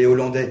perturber les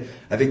Hollandais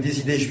avec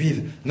des idées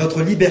juives.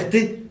 Notre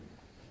liberté?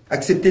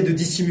 Accepter de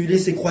dissimuler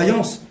ses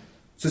croyances?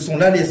 Ce sont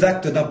là les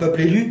actes d'un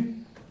peuple élu?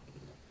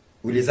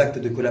 Ou les actes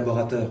de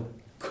collaborateurs?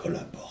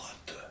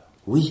 Collaborateurs?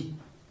 Oui.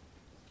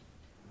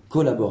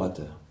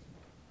 Collaborateurs.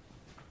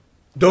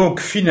 Donc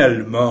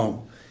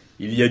finalement,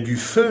 il y a du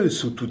feu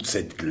sous toute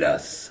cette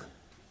glace.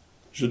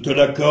 Je te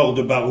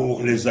l'accorde,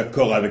 Baruch, les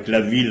accords avec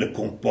la ville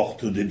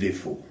comportent des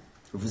défauts.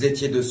 Vous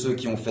étiez de ceux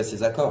qui ont fait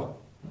ces accords?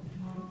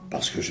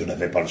 Parce que je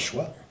n'avais pas le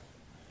choix.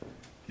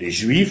 Les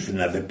Juifs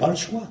n'avaient pas le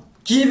choix.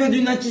 Qui veut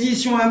d'une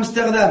inquisition à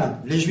Amsterdam?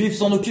 Les Juifs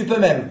s'en occupent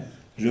eux-mêmes.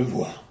 Je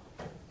vois.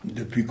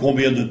 Depuis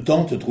combien de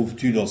temps te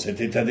trouves-tu dans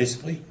cet état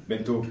d'esprit?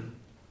 Bento,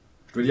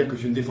 je dois dire que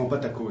tu ne défends pas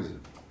ta cause.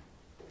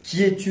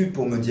 Qui es-tu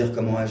pour me dire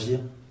comment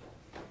agir?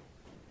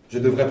 Je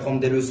devrais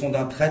prendre des leçons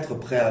d'un traître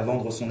prêt à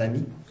vendre son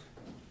ami?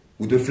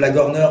 Ou de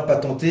flagorneur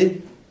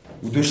patenté?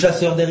 Ou de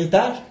chasseur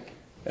d'héritage?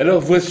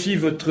 Alors voici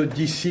votre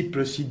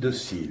disciple si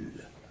docile.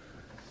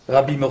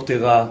 Rabbi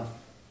Mortera,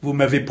 vous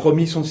m'avez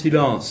promis son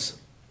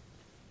silence.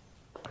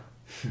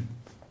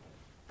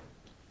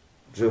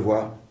 Je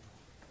vois.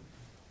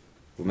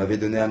 Vous m'avez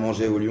donné à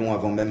manger aux lions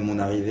avant même mon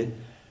arrivée.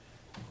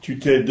 Tu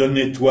t'es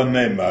donné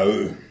toi-même à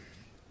eux,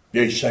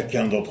 et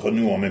chacun d'entre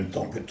nous en même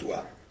temps que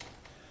toi.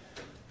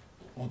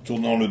 En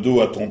tournant le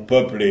dos à ton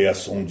peuple et à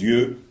son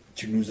Dieu,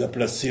 tu nous as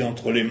placés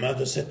entre les mains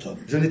de cet homme.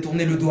 Je n'ai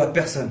tourné le dos à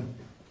personne.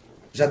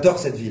 J'adore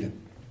cette ville,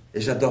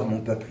 et j'adore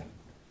mon peuple.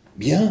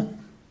 Bien.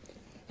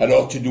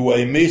 Alors tu dois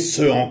aimer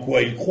ce en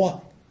quoi ils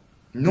croient.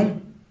 Non.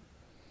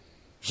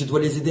 Je dois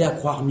les aider à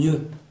croire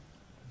mieux,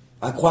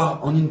 à croire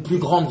en une plus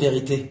grande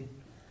vérité.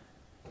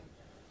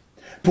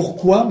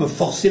 Pourquoi me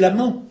forcer la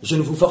main? Je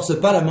ne vous force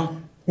pas la main.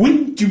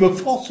 Oui, tu me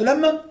forces la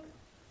main.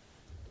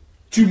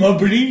 Tu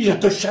m'obliges à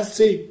te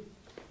chasser.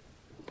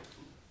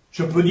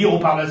 Je peux dire aux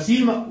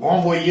Parnassim,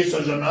 renvoyez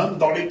ce jeune homme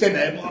dans les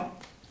ténèbres.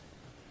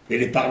 Et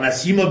les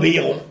Parnassim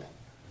obéiront.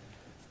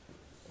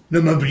 Ne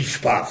m'oblige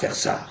pas à faire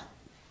ça.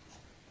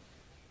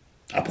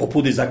 À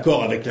propos des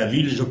accords avec la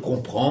ville, je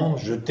comprends,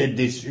 je t'ai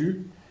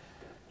déçu,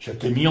 je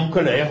t'ai mis en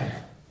colère.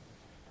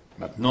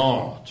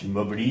 Maintenant, tu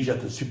m'obliges à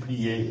te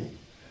supplier.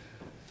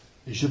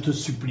 Et je te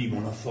supplie,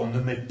 mon enfant, ne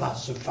mets pas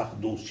ce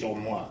fardeau sur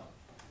moi.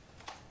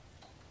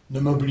 Ne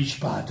m'oblige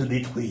pas à te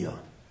détruire.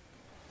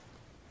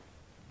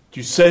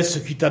 Tu sais ce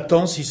qui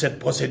t'attend si cette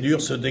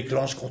procédure se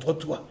déclenche contre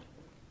toi.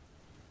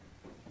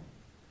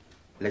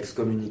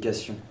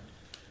 L'excommunication.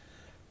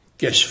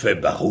 Qu'ai-je fait,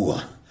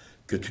 Baruch,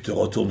 que tu te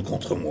retournes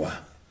contre moi,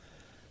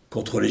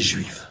 contre les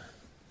Juifs?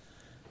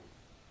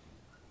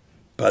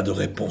 Pas de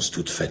réponse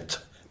toute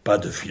faite, pas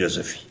de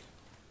philosophie.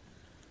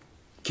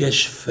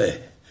 Qu'ai-je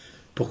fait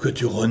pour que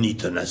tu renies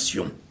ta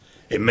nation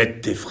et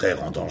mettes tes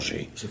frères en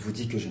danger? Je vous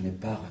dis que je n'ai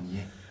pas renié.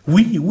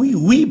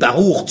 Oui,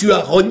 Baruch, tu as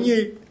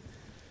renié.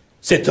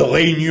 Cette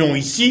réunion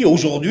ici,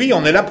 aujourd'hui,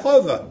 en est la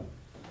preuve.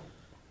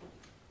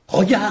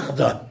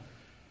 Regarde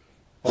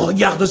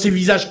ces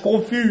visages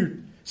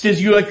confus,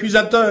 ces yeux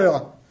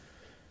accusateurs.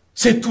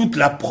 C'est toute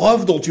la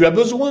preuve dont tu as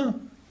besoin.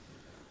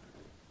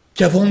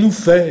 Qu'avons-nous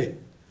fait?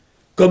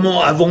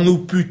 Comment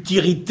avons-nous pu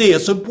t'irriter à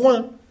ce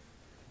point?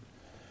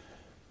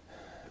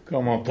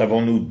 Comment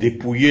avons-nous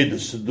dépouillé de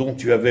ce dont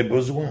tu avais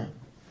besoin?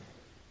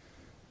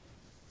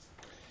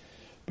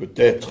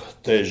 Peut-être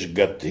t'ai-je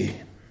gâté.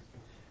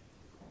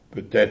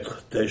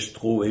 Peut-être t'ai-je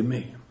trop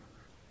aimé.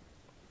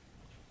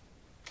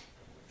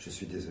 Je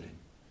suis désolé.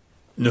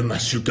 Ne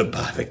m'insulte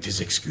pas avec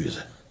tes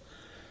excuses.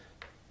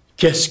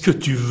 Qu'est-ce que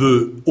tu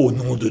veux au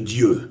nom de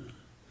Dieu?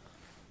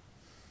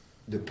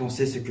 De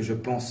penser ce que je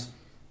pense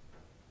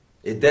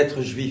et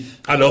d'être juif.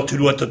 Alors tu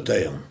dois te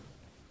taire.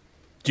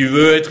 Tu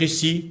veux être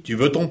ici, tu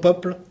veux ton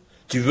peuple,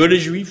 tu veux les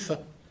Juifs.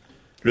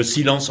 Le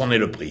silence en est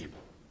le prix.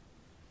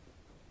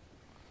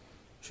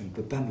 Je ne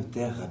peux pas me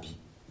taire, Rabbi.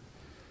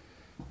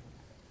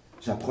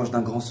 J'approche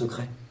d'un grand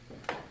secret.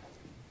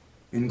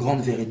 Une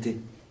grande vérité.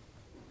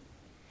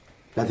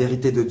 La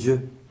vérité de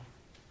Dieu.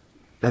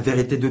 La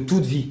vérité de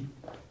toute vie.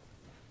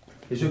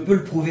 Et je peux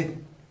le prouver.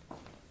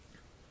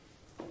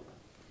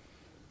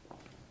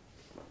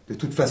 De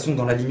toute façon,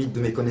 dans la limite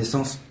de mes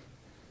connaissances,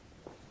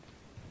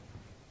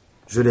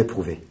 je l'ai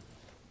prouvé.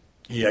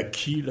 Et à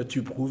qui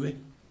l'as-tu prouvé?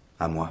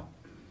 À moi.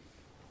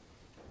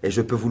 Et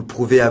je peux vous le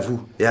prouver à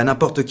vous, et à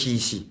n'importe qui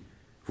ici.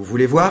 Vous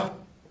voulez voir?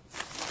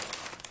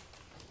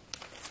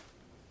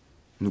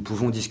 Nous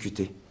pouvons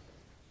discuter.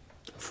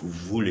 Vous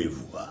voulez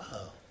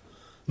voir?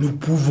 Nous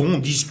pouvons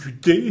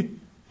discuter?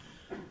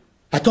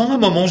 Attends un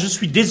moment, je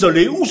suis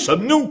désolé, où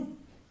sommes-nous?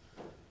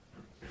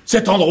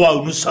 Cet endroit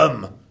où nous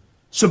sommes,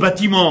 ce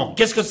bâtiment,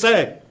 qu'est-ce que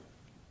c'est?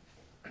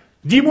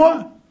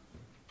 Dis-moi.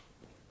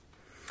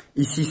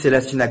 Ici, c'est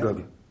la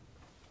synagogue.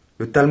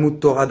 Le Talmud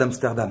Torah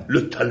d'Amsterdam.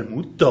 Le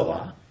Talmud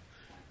Torah?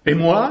 Et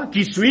moi,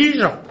 qui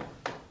suis-je?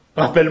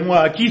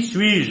 Rappelle-moi, qui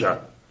suis-je?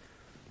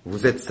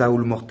 Vous êtes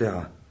Saoul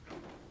Mortera,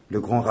 le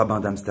grand rabbin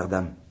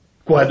d'Amsterdam.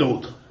 Quoi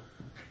d'autre?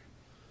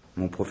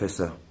 Mon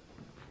professeur.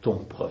 Ton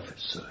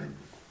professeur?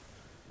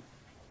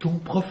 Ton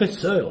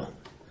professeur?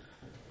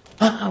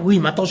 Ah oui,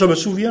 maintenant je me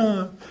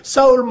souviens.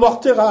 Saoul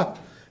Mortera.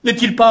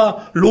 N'est-il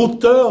pas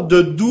l'auteur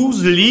de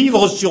 12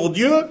 livres sur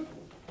Dieu?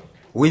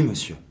 Oui,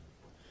 monsieur.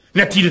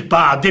 N'a-t-il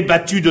pas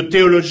débattu de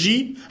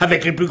théologie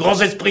avec les plus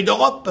grands esprits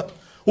d'Europe,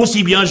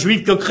 aussi bien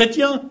juifs que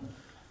chrétiens?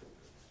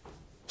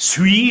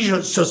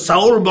 Suis-je ce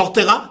Saoul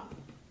Mortera?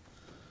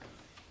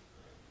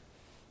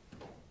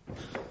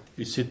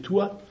 Et c'est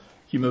toi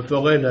qui me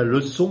ferais la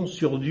leçon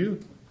sur Dieu?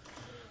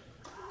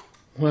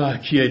 Moi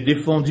qui ai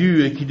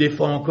défendu et qui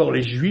défends encore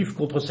les Juifs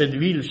contre cette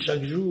ville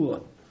chaque jour.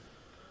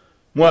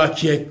 Moi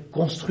qui ai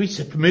construit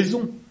cette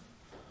maison.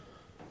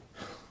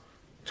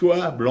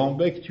 Toi,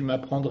 Blanc-bec, tu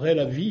m'apprendrais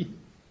la vie.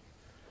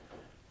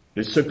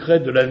 Les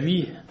secrets de la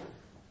vie.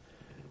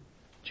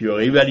 Tu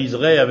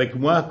rivaliserais avec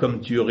moi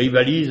comme tu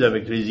rivalises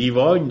avec les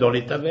ivrognes dans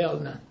les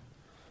tavernes.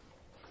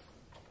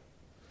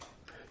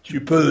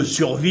 Tu peux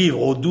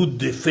survivre aux doutes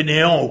des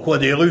fainéants au coin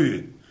des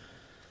rues.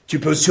 Tu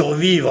peux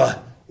survivre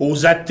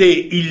aux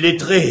athées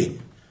illettrés.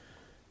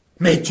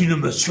 Mais tu ne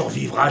me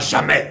survivras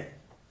jamais.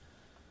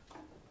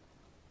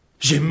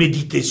 J'ai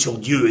médité sur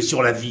Dieu et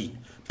sur la vie,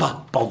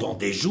 pas pendant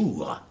des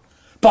jours,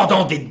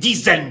 pendant des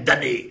dizaines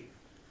d'années.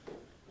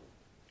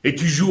 Et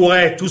tu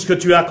jouerais tout ce que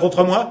tu as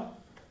contre moi?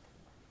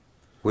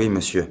 Oui,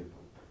 monsieur.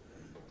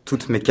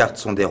 Toutes mes cartes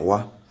sont des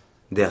rois,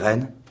 des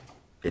reines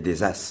et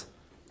des as.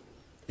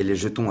 Et les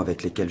jetons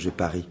avec lesquels je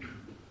parie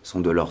sont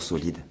de l'or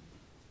solide.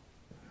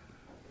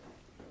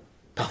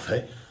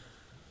 Parfait.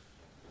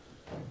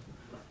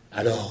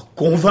 Alors,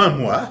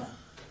 convainc-moi,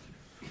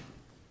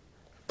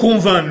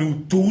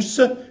 convainc-nous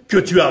tous que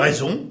tu as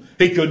raison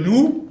et que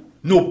nous,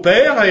 nos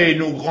pères et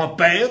nos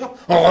grands-pères,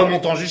 en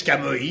remontant jusqu'à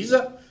Moïse,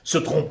 se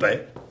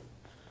trompaient.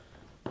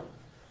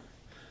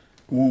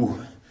 Ou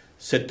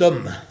cet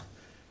homme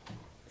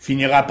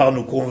finira par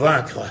nous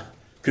convaincre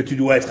que tu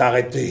dois être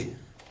arrêté.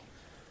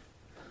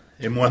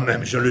 Et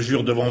moi-même, je le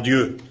jure devant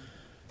Dieu,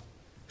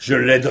 je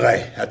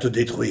l'aiderai à te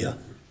détruire.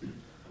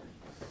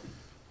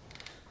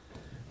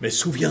 Mais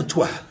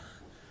souviens-toi,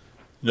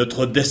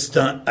 notre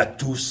destin à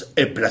tous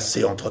est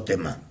placé entre tes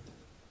mains.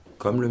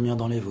 Comme le mien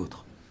dans les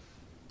vôtres.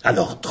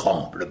 Alors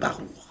tremble,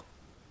 Baruch.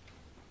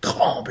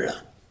 Tremble.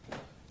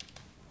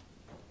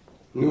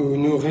 Nous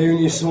nous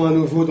réunissons à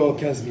nouveau dans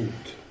 15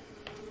 minutes.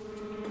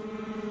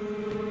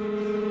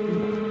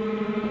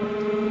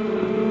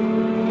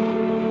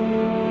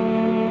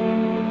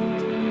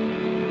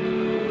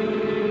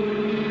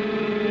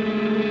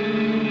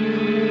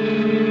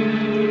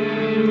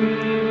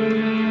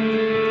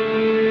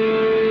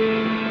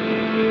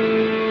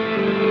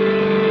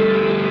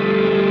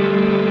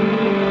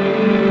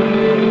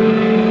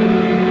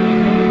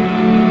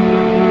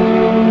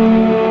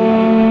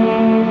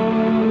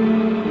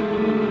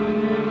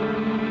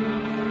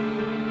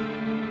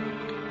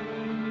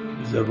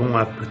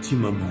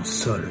 Moment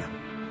seul.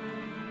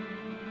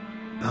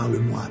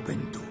 Parle-moi,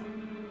 Bento.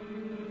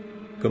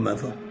 Comme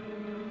avant.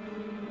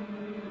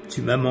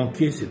 Tu m'as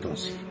manqué ces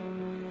temps-ci.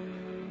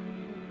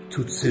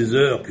 Toutes ces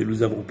heures que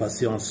nous avons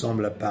passées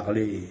ensemble à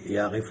parler et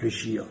à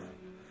réfléchir,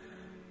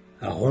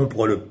 à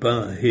rompre le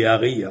pain et à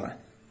rire.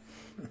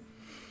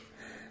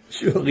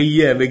 Je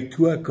riais avec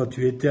toi quand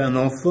tu étais un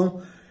enfant,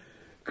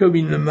 comme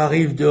il ne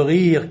m'arrive de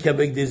rire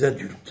qu'avec des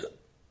adultes.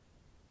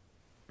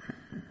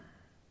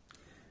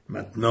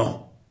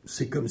 Maintenant,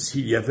 c'est comme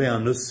s'il y avait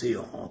un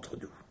océan entre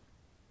nous.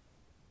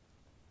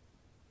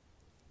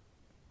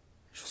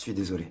 Je suis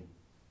désolé.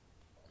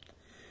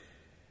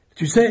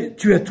 Tu sais,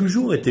 tu as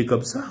toujours été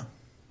comme ça.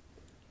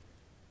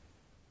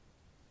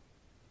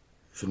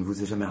 Je ne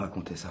vous ai jamais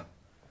raconté ça.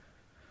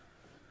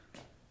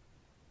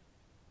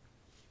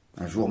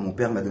 Un jour, mon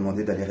père m'a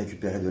demandé d'aller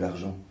récupérer de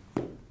l'argent.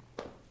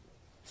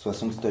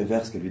 60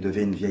 stuivers que lui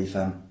devait une vieille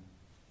femme.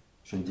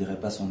 Je ne dirai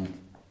pas son nom.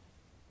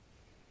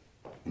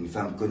 Une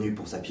femme connue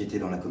pour sa piété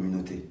dans la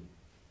communauté.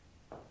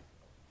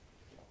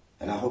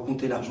 Elle a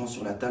recompté l'argent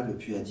sur la table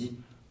puis a dit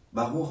 «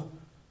 Baruch,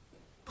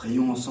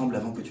 prions ensemble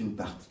avant que tu ne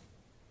partes. »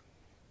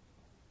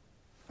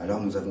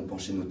 Alors nous avons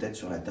penché nos têtes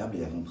sur la table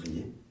et avons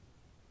prié.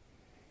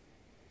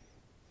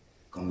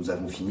 Quand nous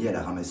avons fini, elle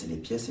a ramassé les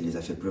pièces et les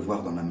a fait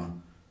pleuvoir dans ma main.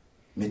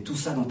 « Mets tout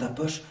ça dans ta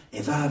poche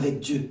et va avec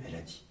Dieu, » elle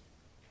a dit.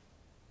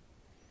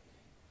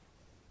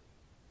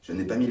 Je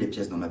n'ai pas mis les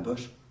pièces dans ma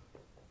poche,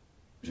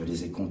 je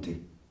les ai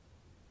comptées.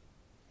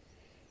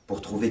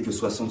 Pour trouver que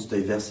 60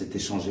 stuyvers s'étaient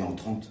changés en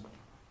 30.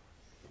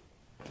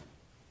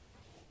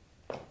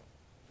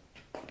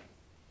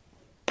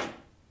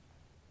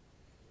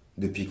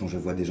 Depuis, quand je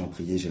vois des gens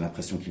prier, j'ai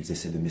l'impression qu'ils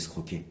essaient de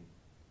m'escroquer.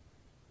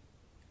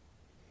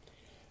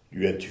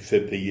 Lui as-tu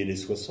fait payer les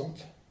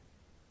 60 ?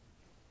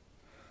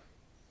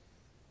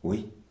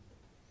 Oui.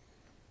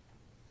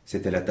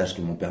 C'était la tâche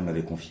que mon père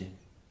m'avait confiée.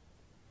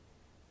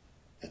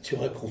 As-tu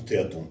raconté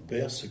à ton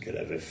père ce qu'elle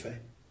avait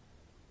fait ?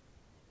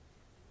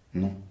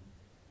 Non.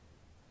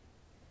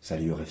 Ça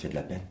lui aurait fait de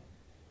la peine.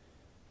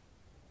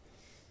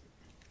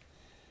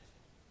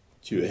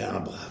 Tu es un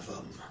brave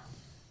homme.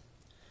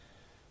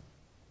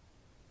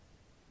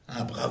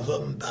 Un brave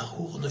homme,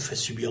 Baruch, ne fait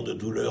subir de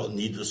douleur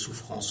ni de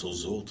souffrance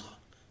aux autres,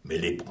 mais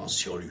les prend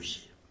sur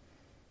lui.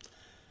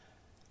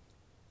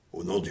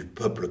 Au nom du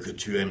peuple que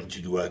tu aimes,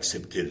 tu dois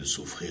accepter de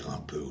souffrir un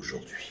peu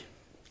aujourd'hui,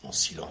 en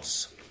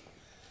silence.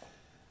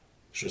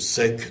 Je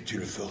sais que tu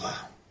le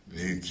feras,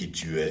 vu qui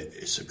tu es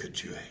et ce que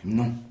tu es.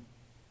 Non.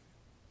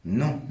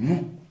 Non,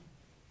 non.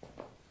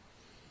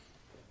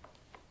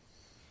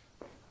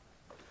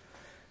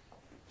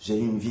 J'ai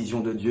eu une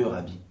vision de Dieu,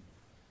 Rabbi.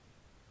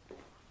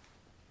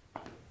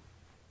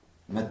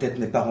 Ma tête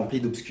n'est pas remplie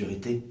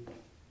d'obscurité.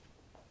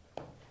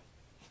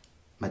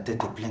 Ma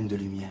tête est pleine de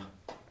lumière.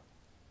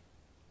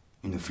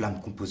 Une flamme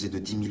composée de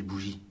 10 000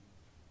 bougies.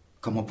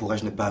 Comment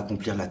pourrais-je ne pas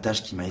accomplir la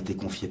tâche qui m'a été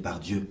confiée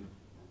par Dieu ?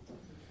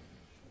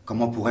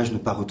 Comment pourrais-je ne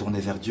pas retourner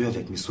vers Dieu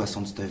avec mes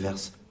 60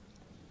 stuyvers ?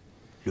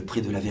 Le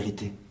prix de la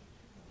vérité.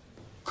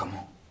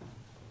 Comment ?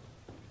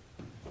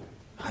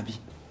 Rabbi ?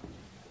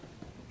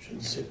 Je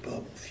ne sais pas,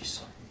 mon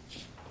fils.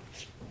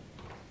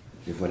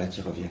 Les voilà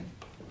qui reviennent.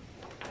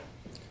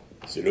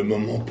 C'est le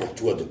moment pour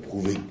toi de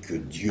prouver que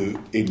Dieu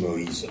et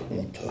Moïse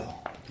ont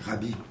tort.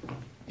 Rabbi.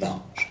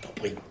 Non, je t'en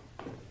prie.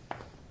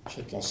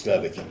 J'attends cela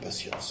avec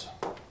impatience.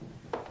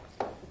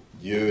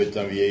 Dieu est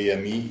un vieil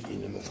ami, il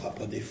ne me fera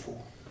pas défaut.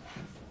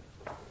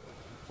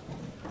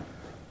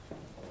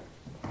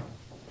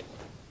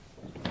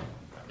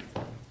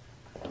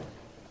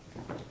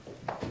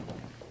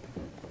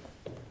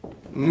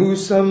 Nous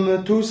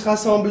sommes tous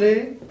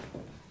rassemblés.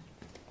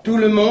 Tout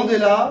le monde est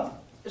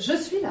là. Je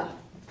suis là.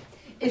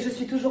 Et je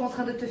suis toujours en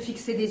train de te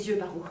fixer des yeux,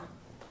 Baruch.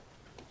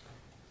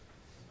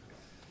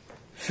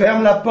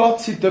 Ferme la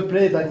porte, s'il te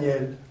plaît,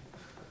 Daniel.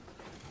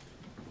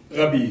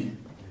 Rabbi,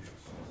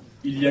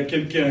 il y a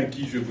quelqu'un à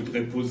qui je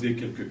voudrais poser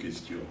quelques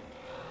questions.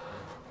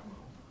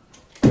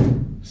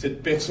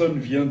 Cette personne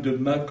vient de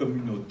ma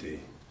communauté.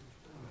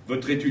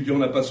 Votre étudiant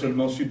n'a pas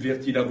seulement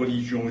subverti la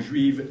religion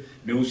juive,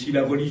 mais aussi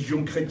la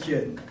religion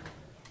chrétienne.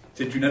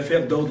 C'est une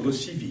affaire d'ordre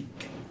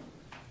civique.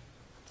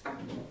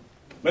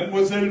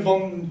 Mademoiselle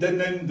Van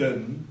den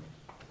Enden,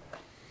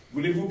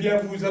 voulez-vous bien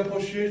vous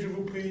approcher, je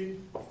vous prie?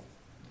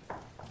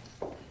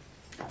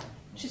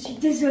 Je suis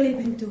désolée,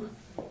 Bento.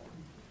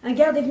 Un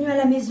garde est venu à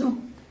la maison.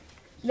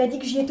 Il a dit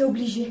que j'y étais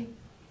obligée.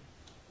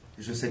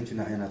 Je sais que tu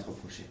n'as rien à te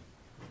reprocher.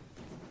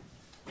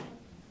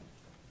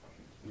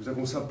 Nous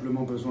avons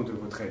simplement besoin de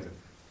votre aide,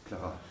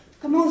 Clara.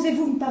 Comment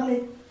osez-vous me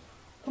parler?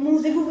 Comment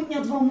osez-vous vous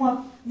tenir devant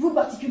moi? Vous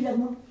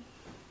particulièrement?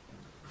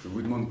 Je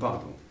vous demande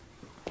pardon.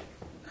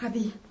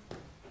 Rabbi,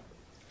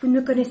 vous ne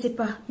me connaissez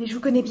pas, mais je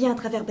vous connais bien à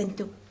travers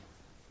Bento.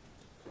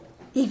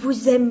 Il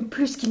vous aime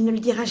plus qu'il ne le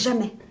dira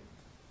jamais.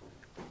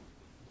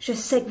 Je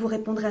sais que vous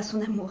répondrez à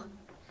son amour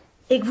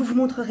et que vous vous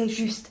montrerez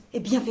juste et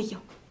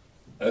bienveillant.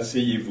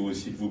 Asseyez-vous,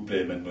 s'il vous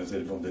plaît,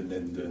 mademoiselle Van den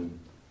Enden.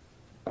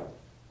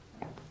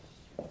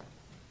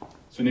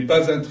 Ce n'est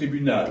pas un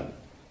tribunal.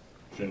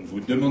 Je ne vous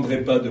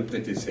demanderai pas de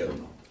prêter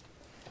serment.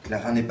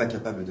 Clara n'est pas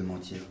capable de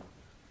mentir.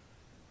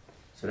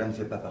 Cela ne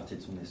fait pas partie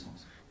de son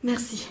essence.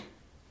 Merci.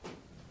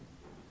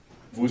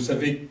 Vous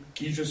savez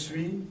qui je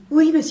suis?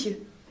 Oui, monsieur.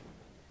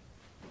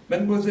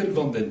 Mademoiselle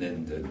Van den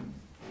Enden,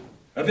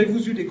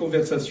 avez-vous eu des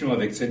conversations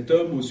avec cet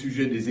homme au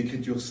sujet des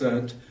Écritures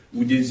saintes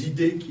ou des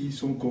idées qui y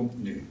sont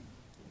contenues?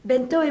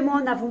 Bento et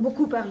moi en avons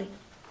beaucoup parlé.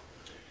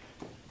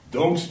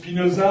 Donc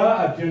Spinoza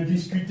a bien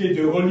discuté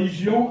de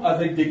religion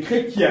avec des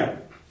chrétiens,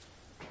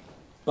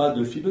 pas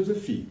de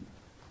philosophie.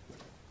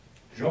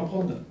 J'en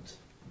prends note.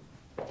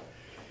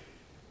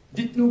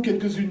 Dites-nous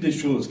quelques-unes des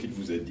choses qu'il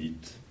vous a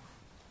dites.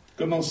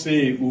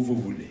 Commencez où vous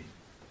voulez.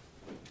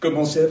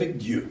 Commencez avec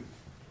Dieu,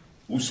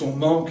 ou son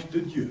manque de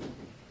Dieu.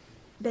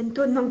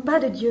 Bento ne manque pas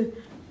de Dieu.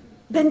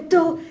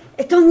 Bento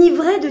est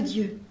enivré de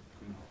Dieu.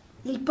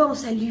 Il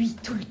pense à lui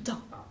tout le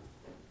temps.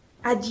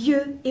 À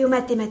Dieu et aux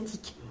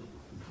mathématiques.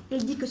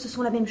 Il dit que ce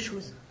sont la même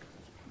chose.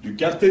 Du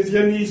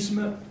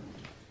cartésianisme.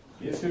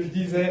 Qu'est-ce que je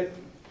disais?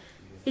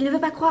 Il ne veut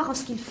pas croire en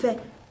ce qu'il fait.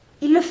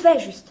 Il le fait,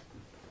 juste.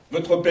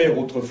 Votre père,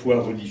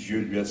 autrefois religieux,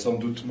 lui a sans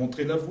doute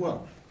montré la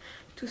voie.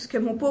 Tout ce que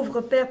mon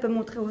pauvre père peut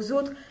montrer aux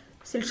autres,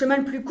 c'est le chemin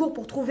le plus court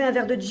pour trouver un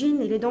verre de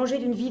gin et les dangers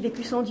d'une vie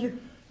vécue sans Dieu.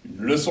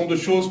 Une leçon de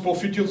choses pour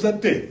futurs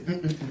athées.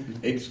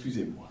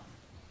 Excusez-moi.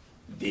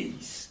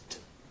 Déiste.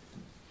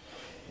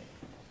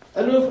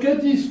 Alors, qu'a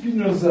dit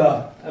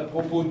Spinoza à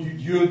propos du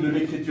Dieu de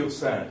l'Écriture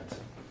sainte?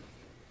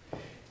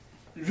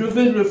 Je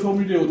vais le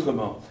formuler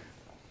autrement.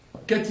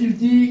 Qu'a-t-il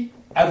dit?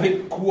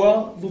 Avec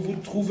quoi vous vous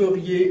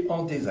trouveriez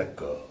en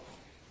désaccord?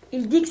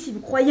 Il dit que si vous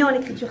croyez en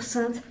l'Écriture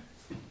sainte,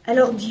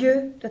 alors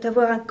Dieu doit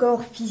avoir un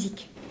corps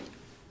physique.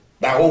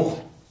 Baruch,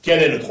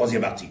 quel est le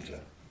 3e article?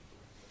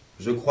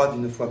 Je crois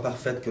d'une foi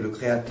parfaite que le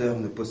Créateur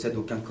ne possède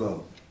aucun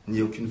corps,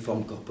 ni aucune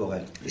forme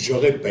corporelle. Je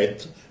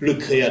répète, le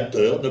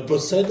Créateur ne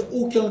possède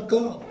aucun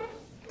corps.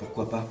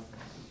 Pourquoi pas?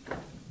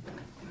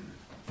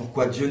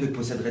 Pourquoi Dieu ne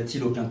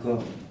posséderait-il aucun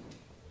corps?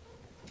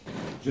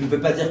 Je ne veux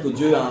pas dire que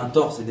Dieu a un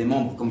torse et des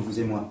membres comme vous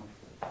et moi.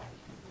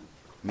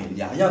 Mais il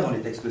n'y a rien dans les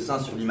textes saints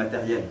sur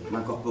l'immatériel,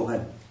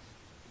 l'incorporel.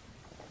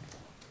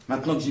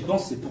 Maintenant que j'y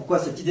pense, c'est pourquoi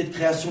cette idée de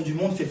création du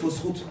monde fait fausse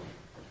route.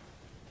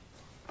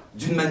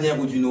 D'une manière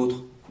ou d'une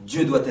autre,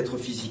 Dieu doit être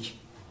physique.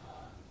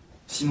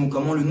 Sinon,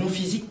 comment le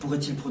non-physique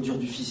pourrait-il produire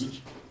du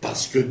physique?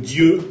 Parce que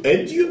Dieu est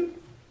Dieu.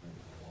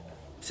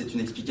 C'est une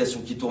explication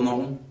qui tourne en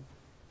rond.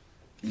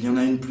 Il y en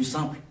a une plus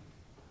simple.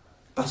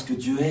 Parce que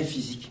Dieu est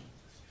physique.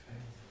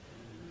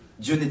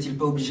 Dieu n'est-il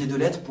pas obligé de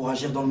l'être pour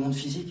agir dans le monde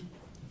physique?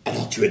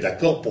 Alors tu es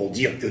d'accord pour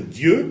dire que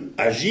Dieu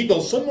agit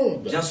dans ce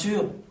monde? Bien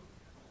sûr.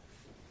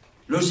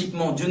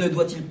 Logiquement, Dieu ne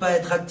doit-il pas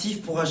être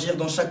actif pour agir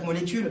dans chaque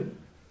molécule,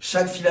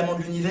 chaque filament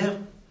de l'univers?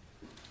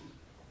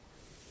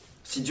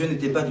 Si Dieu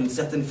n'était pas d'une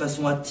certaine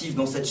façon actif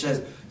dans cette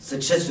chaise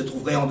se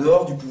trouverait en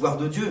dehors du pouvoir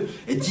de Dieu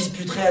et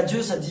disputerait à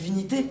Dieu sa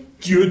divinité.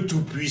 Dieu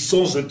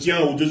tout-puissant se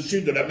tient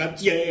au-dessus de la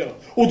matière,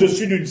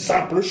 au-dessus d'une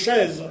simple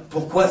chaise.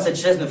 Pourquoi cette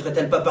chaise ne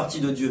ferait-elle pas partie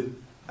de Dieu,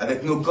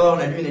 avec nos corps,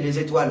 la lune et les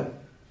étoiles?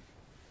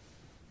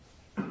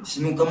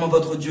 Sinon, comment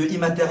votre Dieu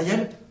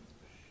immatériel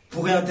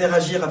pourrait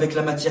interagir avec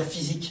la matière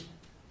physique?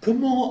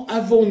 Comment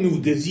avons-nous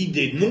des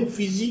idées non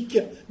physiques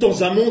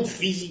dans un monde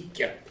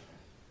physique?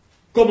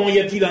 Comment y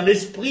a-t-il un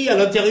esprit à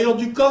l'intérieur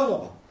du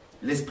corps?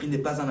 L'esprit n'est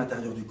pas à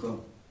l'intérieur du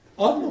corps.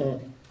 Ah non.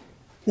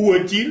 Où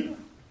est-il?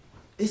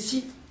 Et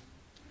si?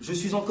 Je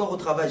suis encore au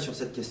travail sur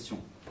cette question.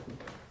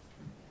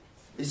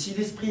 Et si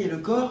l'esprit et le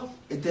corps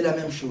étaient la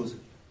même chose?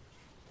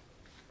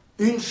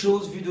 Une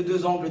chose vue de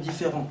deux angles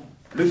différents,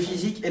 le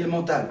physique et le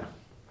mental.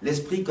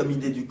 L'esprit comme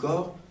idée du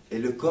corps et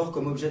le corps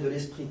comme objet de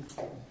l'esprit.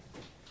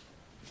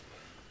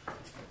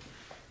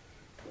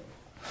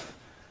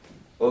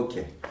 Ok.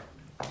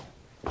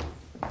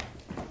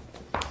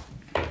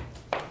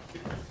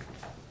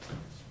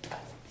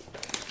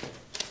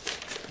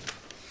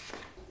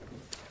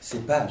 Ces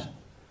pages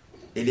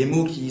et les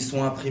mots qui y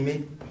sont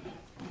imprimés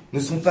ne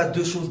sont pas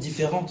deux choses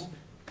différentes.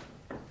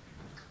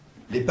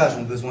 Les pages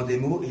ont besoin des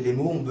mots et les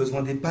mots ont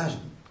besoin des pages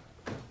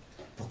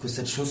pour que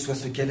cette chose soit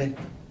ce qu'elle est.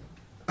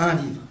 Un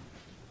livre.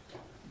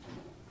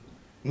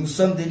 Nous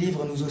sommes des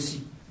livres, nous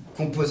aussi,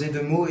 composés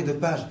de mots et de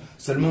pages.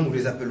 Seulement, nous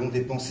les appelons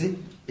des pensées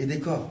et des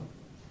corps.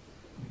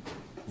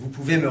 Vous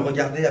pouvez me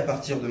regarder à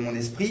partir de mon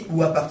esprit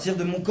ou à partir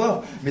de mon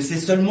corps, mais c'est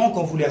seulement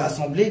quand vous les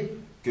rassemblez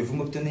que vous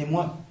m'obtenez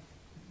moi.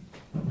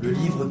 Le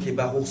livre qu'est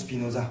Baruch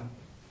Spinoza.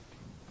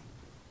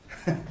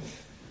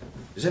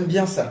 J'aime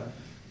bien ça.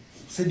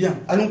 C'est bien.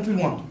 Allons plus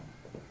loin.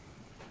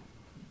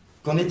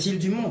 Qu'en est-il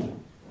du monde?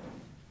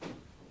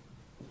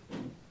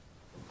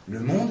 Le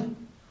monde?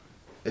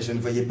 Et je ne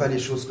voyais pas les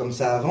choses comme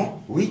ça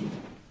avant. Oui.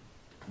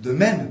 De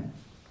même.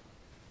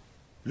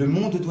 Le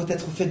monde doit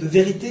être fait de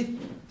vérité,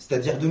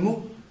 c'est-à-dire de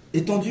mots,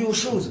 étendus aux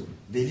choses,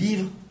 des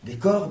livres, des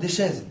corps, des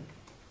chaises.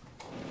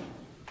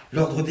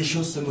 L'ordre des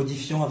choses se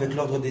modifiant avec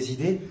l'ordre des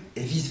idées,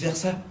 et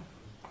vice-versa.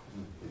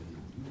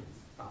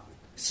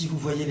 Si vous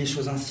voyez les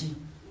choses ainsi,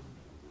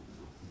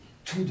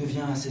 tout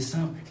devient assez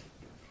simple.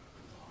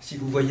 Si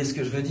vous voyez ce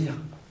que je veux dire.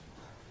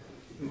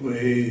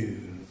 Oui.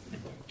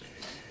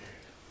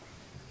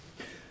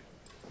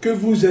 Que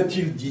vous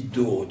a-t-il dit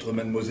d'autre,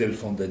 mademoiselle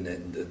van den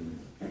Enden,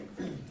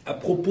 à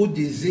propos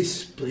des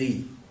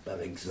esprits,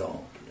 par exemple?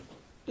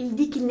 Il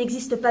dit qu'il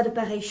n'existe pas de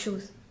pareilles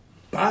choses.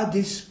 Pas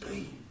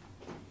d'esprit.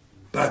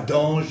 Pas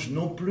d'ange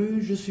non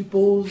plus, je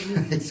suppose.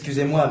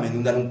 Excusez-moi, mais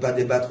nous n'allons pas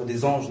débattre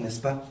des anges, n'est-ce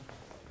pas?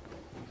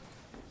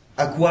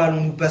 À quoi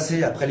allons-nous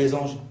passer après les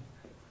anges?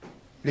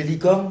 Les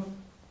licornes?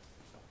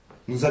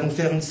 Nous allons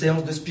faire une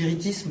séance de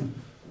spiritisme?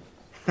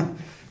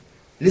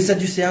 Les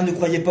Sadducéens ne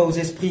croyaient pas aux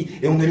esprits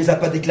et on ne les a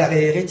pas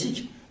déclarés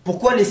hérétiques.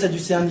 Pourquoi les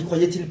Sadducéens n'y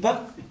croyaient-ils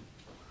pas?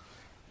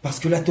 Parce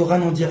que la Torah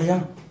n'en dit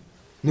rien,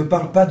 ne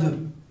parle pas d'eux.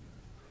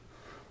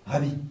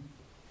 Rabbi.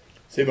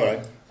 C'est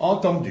vrai,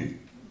 entendu.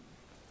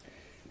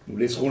 Nous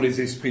laisserons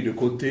les esprits de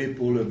côté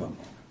pour le moment.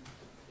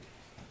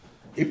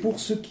 Et pour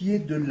ce qui est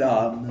de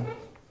l'âme,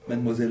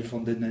 mademoiselle van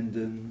den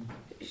Enden?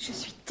 Je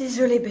suis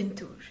désolée,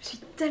 Bento. Je suis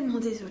tellement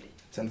désolée.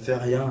 Ça ne fait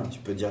rien, tu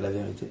peux dire la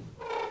vérité.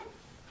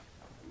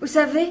 Vous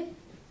savez,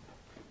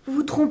 vous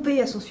vous trompez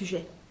à son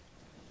sujet.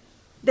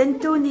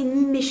 Bento n'est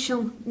ni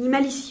méchant, ni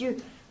malicieux.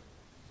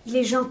 Il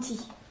est gentil,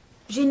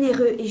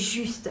 généreux et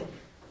juste.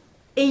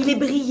 Et il est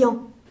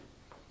brillant.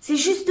 C'est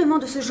justement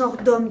de ce genre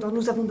d'homme dont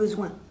nous avons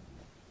besoin.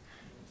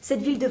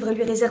 Cette ville devrait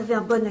lui réserver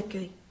un bon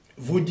accueil.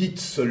 Vous dites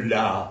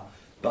cela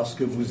parce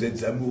que vous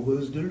êtes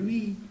amoureuse de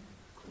lui.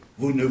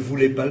 Vous ne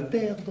voulez pas le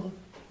perdre.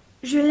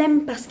 Je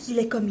l'aime parce qu'il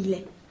est comme il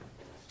est.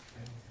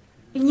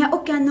 Il n'y a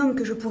aucun homme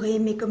que je pourrais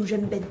aimer comme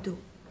j'aime Bento.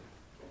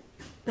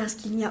 Parce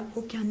qu'il n'y a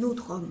aucun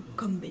autre homme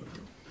comme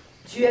Bento.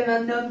 Tu aimes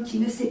un homme qui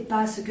ne sait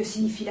pas ce que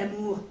signifie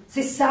l'amour.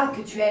 C'est ça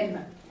que tu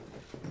aimes.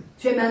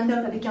 Tu aimes un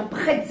homme avec un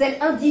bretzel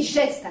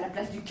indigeste à la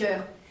place du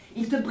cœur.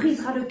 Il te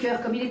brisera le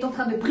cœur comme il est en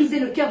train de briser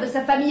le cœur de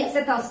sa famille à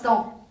cet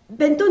instant.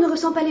 Bento ne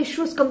ressent pas les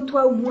choses comme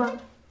toi ou moi.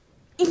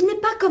 Il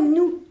n'est pas comme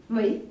nous.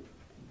 Oui,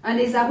 un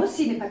lézard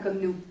aussi n'est pas comme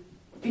nous.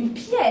 Une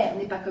pierre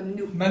n'est pas comme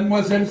nous.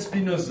 Mademoiselle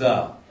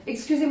Spinoza.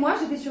 Excusez-moi,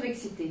 j'étais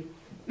surexcitée.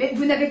 Mais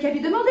vous n'avez qu'à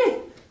lui demander.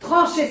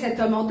 Tranchez cet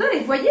homme en deux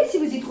et voyez si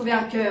vous y trouvez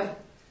un cœur.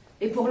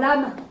 Et pour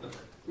l'âme,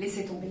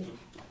 laissez tomber.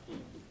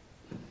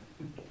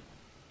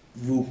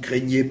 Vous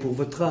craignez pour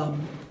votre âme,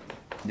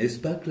 n'est-ce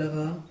pas,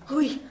 Clara?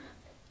 Oui.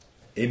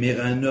 Aimer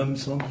un homme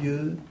sans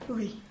Dieu?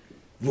 Oui.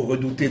 Vous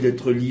redoutez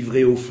d'être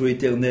livré au feu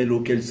éternel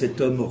auquel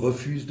cet homme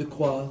refuse de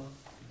croire?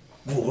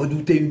 Vous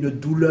redoutez une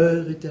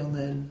douleur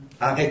éternelle?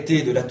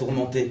 Arrêtez de la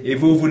tourmenter. Et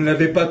vous ne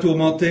l'avez pas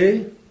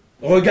tourmentée?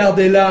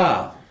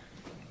 Regardez-la!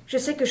 Je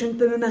sais que je ne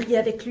peux me marier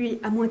avec lui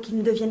à moins qu'il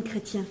ne devienne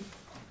chrétien.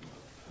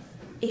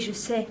 Et je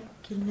sais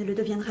qu'il ne le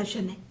deviendra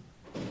jamais.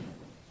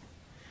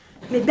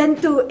 Mais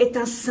Bento est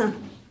un saint.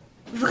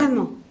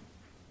 Vraiment.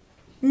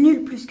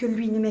 Nul plus que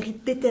lui ne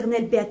mérite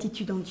d'éternelle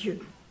béatitude en Dieu.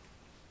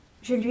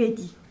 Je lui ai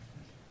dit.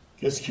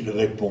 Qu'est-ce qu'il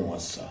répond à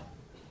ça?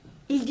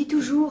 Il dit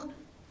toujours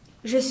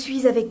 « Je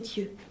suis avec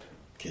Dieu ».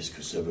 Qu'est-ce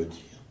que ça veut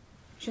dire?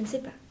 Je ne sais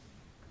pas.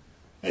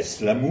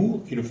 Est-ce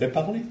l'amour qui le fait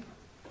parler?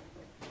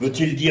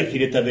 Veut-il dire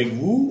qu'il est avec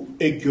vous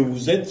et que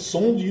vous êtes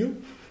son Dieu?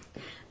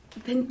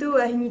 Bento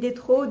a une idée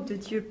trop haute de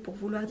Dieu pour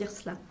vouloir dire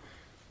cela.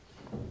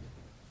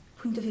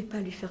 Vous ne devez pas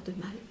lui faire de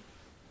mal.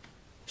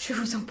 Je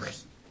vous en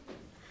prie.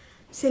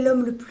 C'est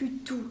l'homme le plus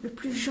doux, le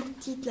plus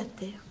gentil de la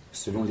terre.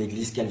 Selon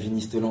l'église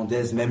calviniste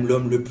hollandaise, même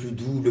l'homme le plus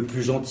doux, le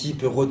plus gentil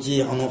peut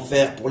rôtir en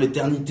enfer pour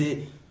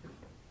l'éternité.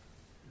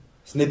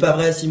 Ce n'est pas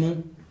vrai,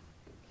 Simon?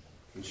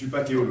 Je ne suis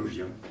pas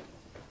théologien.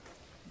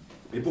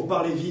 Mais pour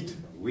parler vite,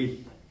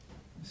 oui,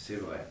 c'est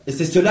vrai. Et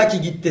c'est cela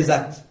qui guide tes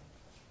actes.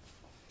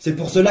 C'est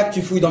pour cela que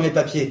tu fouilles dans mes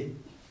papiers.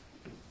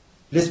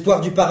 L'espoir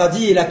du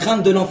paradis et la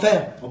crainte de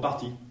l'enfer. En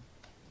partie.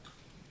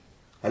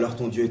 Alors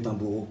ton Dieu est un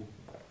bourreau.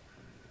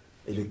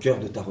 Et le cœur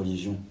de ta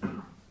religion,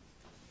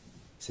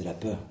 c'est la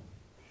peur.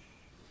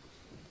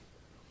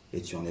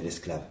 Et tu en es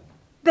l'esclave.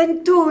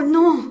 Bento,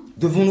 non!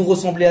 Devons-nous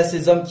ressembler à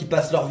ces hommes qui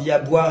passent leur vie à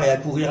boire et à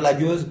courir la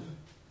gueuse,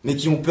 mais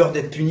qui ont peur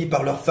d'être punis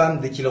par leurs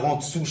femmes dès qu'ils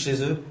rentrent sous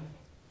chez eux?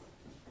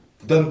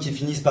 D'hommes qui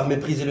finissent par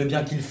mépriser le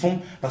bien qu'ils font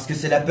parce que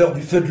c'est la peur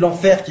du feu de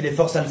l'enfer qui les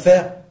force à le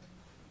faire?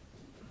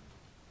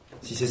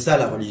 Si c'est ça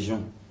la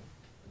religion,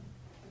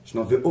 je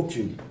n'en veux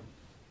aucune.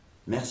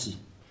 Merci.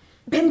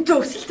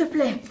 Bento, s'il te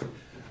plaît.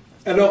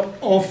 Alors,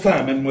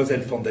 enfin,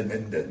 mademoiselle van den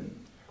Enden,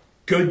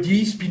 que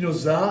dit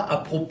Spinoza à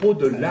propos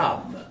de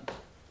l'âme?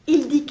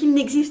 Il dit qu'il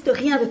n'existe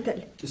rien de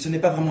tel. Ce n'est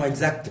pas vraiment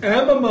exact.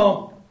 Un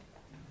moment.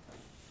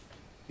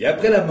 Et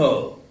après la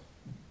mort,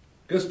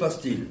 que se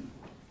passe-t-il?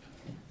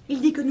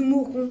 Il dit que nous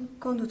mourrons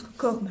quand notre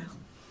corps meurt.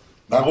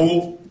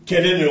 Baruch,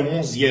 quel est le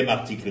 11e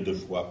article de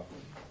foi?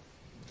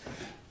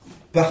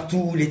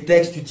 Partout, les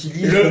textes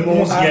utilisent le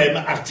mot 11e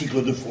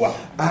article de foi.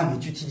 Âme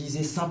est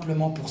utilisé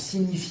simplement pour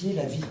signifier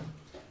la vie.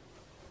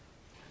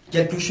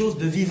 Quelque chose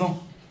de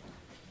vivant.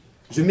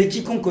 Je mets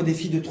quiconque au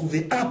défi de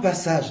trouver un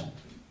passage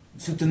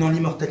soutenant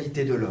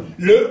l'immortalité de l'homme.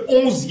 Le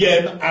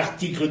 11e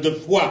article de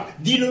foi,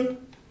 dis-le.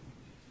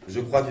 Je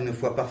crois d'une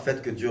foi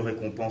parfaite que Dieu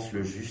récompense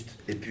le juste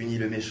et punit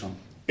le méchant.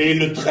 Et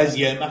le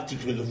 13e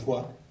article de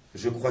foi?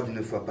 Je crois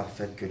d'une foi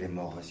parfaite que les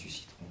morts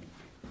ressusciteront.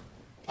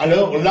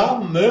 Alors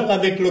l'âme meurt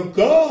avec le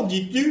corps,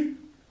 dis-tu?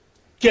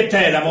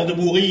 Qu'est-elle avant de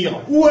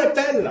mourir? Où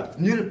est-elle?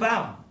 Nulle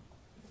part.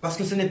 Parce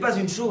que ce n'est pas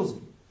une chose.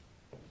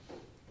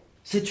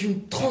 C'est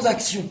une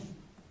transaction.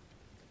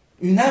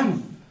 Une âme,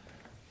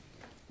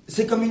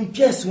 c'est comme une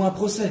pièce ou un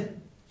procès.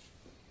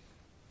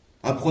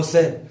 Un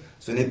procès,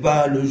 ce n'est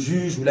pas le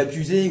juge ou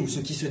l'accusé ou ce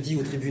qui se dit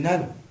au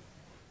tribunal.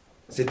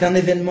 C'est un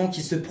événement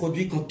qui se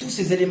produit quand tous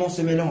ces éléments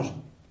se mélangent.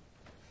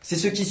 C'est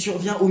ce qui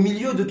survient au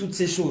milieu de toutes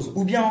ces choses,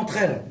 ou bien entre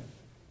elles.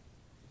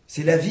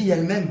 C'est la vie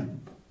elle-même.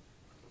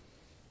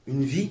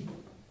 Une vie,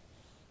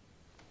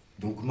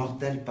 donc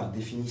mortelle par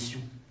définition.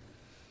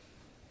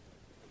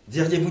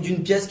 Diriez-vous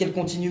d'une pièce qu'elle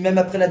continue même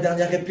après la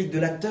dernière réplique de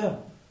l'acteur,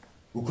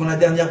 ou quand la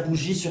dernière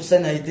bougie sur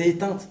scène a été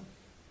éteinte?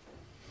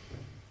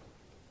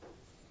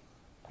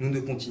 Nous ne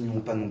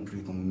continuons pas non plus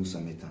quand nous nous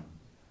sommes éteints.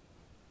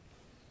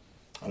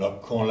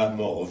 Alors quand la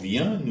mort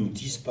vient, nous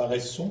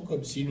disparaissons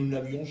comme si nous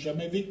n'avions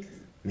jamais vécu.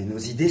 Mais nos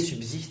idées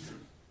subsistent,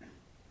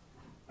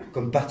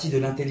 comme partie de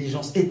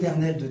l'intelligence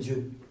éternelle de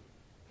Dieu.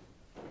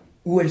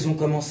 Où elles ont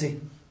commencé,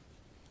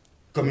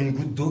 comme une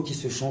goutte d'eau qui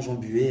se change en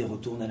buée et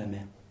retourne à la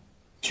mer.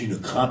 Tu ne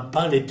crains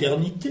pas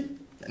l'éternité?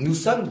 Nous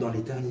sommes dans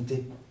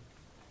l'éternité.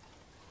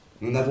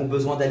 Nous n'avons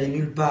besoin d'aller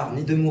nulle part,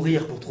 ni de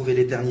mourir pour trouver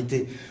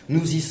l'éternité.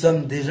 Nous y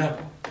sommes déjà.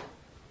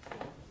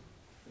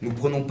 Nous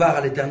prenons part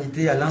à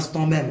l'éternité à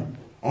l'instant même,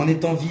 en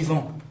étant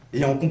vivants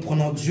et en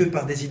comprenant Dieu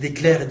par des idées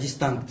claires et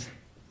distinctes.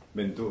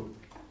 Bento,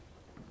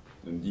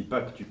 ne me dis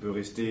pas que tu peux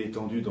rester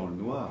étendu dans le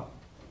noir,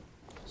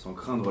 sans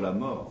craindre la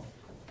mort.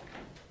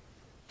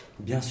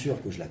 Bien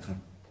sûr que je la crains.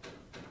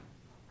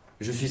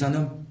 Je suis un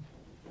homme.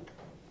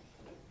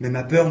 Mais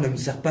ma peur ne me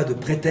sert pas de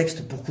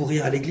prétexte pour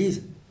courir à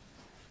l'église.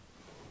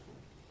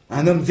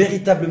 Un homme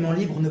véritablement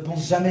libre ne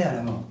pense jamais à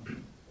la mort.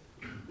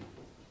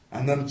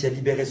 Un homme qui a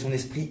libéré son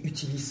esprit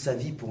utilise sa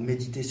vie pour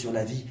méditer sur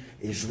la vie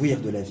et jouir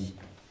de la vie.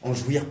 En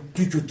jouir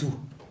plus que tout.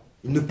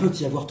 Il ne peut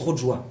y avoir trop de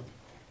joie.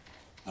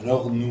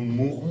 Alors nous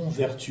mourrons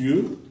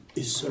vertueux,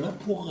 et cela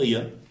pour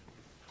rien.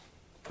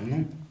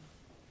 Non.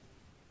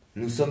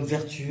 Nous sommes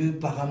vertueux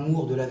par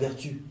amour de la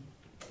vertu.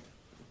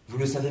 Vous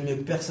le savez mieux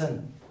que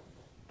personne.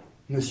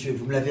 Monsieur,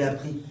 vous me l'avez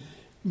appris.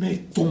 Mais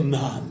ton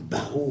âme,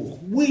 Baruch,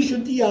 oui, je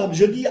dis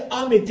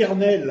âme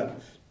éternelle,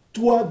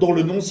 toi dont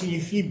le nom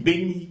signifie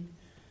béni.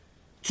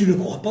 Tu ne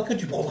crois pas que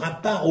tu prendras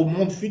part au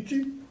monde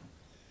futur?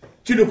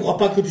 Tu ne crois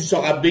pas que tu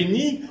seras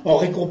béni en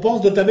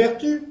récompense de ta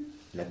vertu?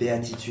 La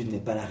béatitude n'est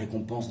pas la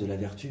récompense de la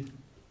vertu,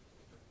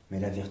 mais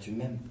la vertu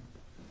même.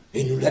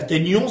 Et nous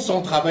l'atteignons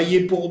sans travailler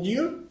pour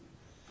Dieu?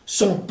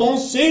 Sans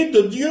penser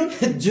de Dieu?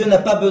 Dieu n'a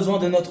pas besoin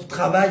de notre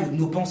travail ou de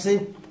nos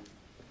pensées.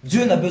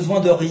 Dieu n'a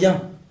besoin de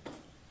rien.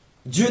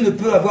 Dieu ne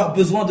peut avoir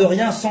besoin de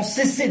rien sans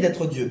cesser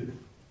d'être Dieu.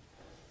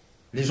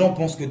 Les gens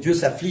pensent que Dieu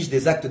s'afflige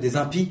des actes des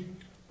impies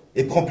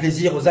et prend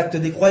plaisir aux actes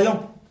des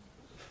croyants.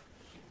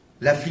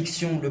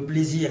 L'affliction, le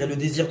plaisir et le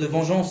désir de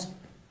vengeance,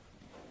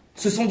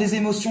 ce sont des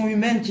émotions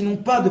humaines qui n'ont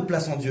pas de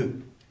place en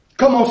Dieu.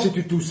 Comment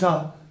sais-tu tout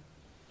ça?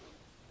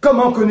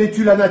 Comment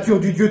connais-tu la nature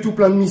du Dieu tout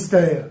plein de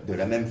mystères? De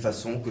la même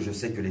façon que je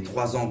sais que les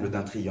 3 angles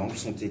d'un triangle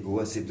sont égaux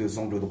à ses 2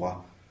 angles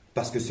droits,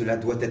 parce que cela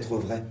doit être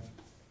vrai.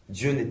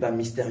 Dieu n'est pas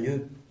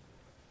mystérieux.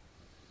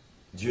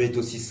 Dieu est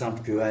aussi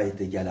simple que A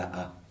est égal à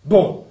A.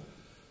 Bon,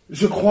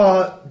 je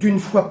crois d'une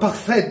foi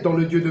parfaite dans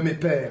le Dieu de mes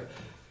pères,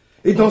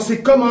 et dans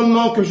ses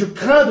commandements que je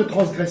crains de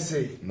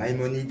transgresser.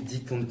 Maïmonide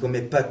dit qu'on ne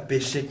commet pas de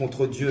péché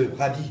contre Dieu,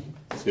 Rabbi.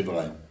 C'est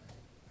vrai.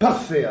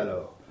 Parfait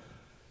alors.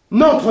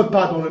 N'entre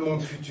pas dans le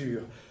monde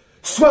futur.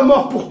 Sois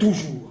mort pour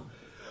toujours.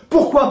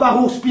 Pourquoi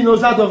Baruch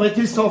Spinoza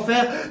devrait-il s'en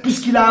faire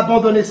puisqu'il a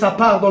abandonné sa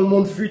part dans le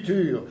monde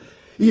futur?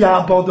 Il a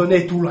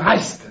abandonné tout le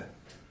reste.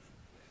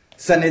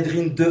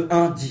 Sanhedrin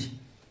 2.1 dit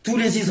 « Tous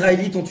les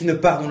Israélites ont une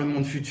part dans le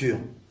monde futur.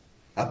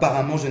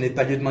 Apparemment, je n'ai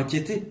pas lieu de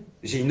m'inquiéter.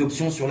 J'ai une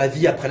option sur la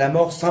vie après la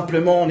mort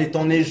simplement en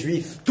étant né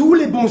juif. » Tous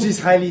les bons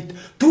Israélites,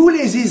 tous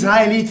les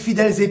Israélites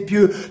fidèles et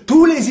pieux,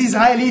 tous les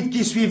Israélites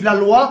qui suivent la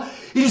loi,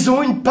 ils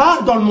ont une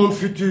part dans le monde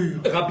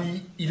futur.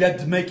 Rabbi, il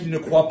admet qu'il ne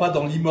croit pas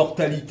dans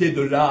l'immortalité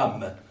de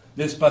l'âme.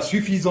 N'est-ce pas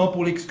suffisant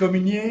pour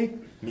l'excommunier?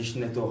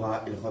 Mishneh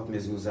Torah, Ilchot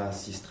Mezuzah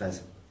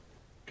 6.13.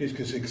 Qu'est-ce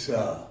que c'est que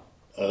ça?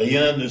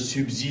 Rien ne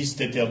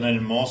subsiste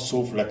éternellement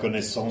sauf la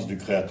connaissance du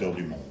Créateur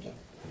du monde.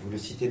 Vous le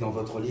citez dans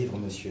votre livre,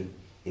 monsieur,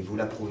 et vous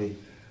l'approuvez.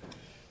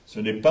 Ce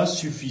n'est pas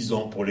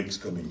suffisant pour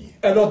l'excommunier.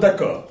 Alors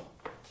d'accord,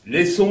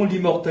 laissons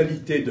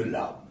l'immortalité de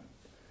l'âme.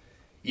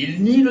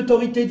 Il nie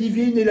l'autorité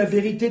divine et la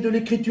vérité de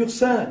l'Écriture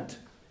sainte.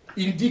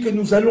 Il dit que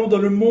nous allons dans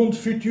le monde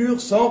futur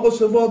sans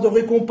recevoir de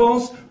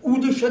récompense ou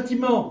de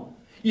châtiment.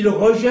 Il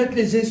rejette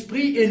les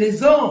esprits et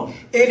les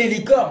anges. Et les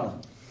licornes.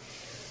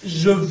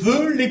 Je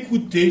veux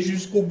l'écouter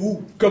jusqu'au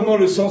bout. Comment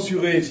le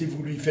censurer si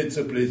vous lui faites ce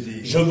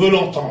plaisir? Je veux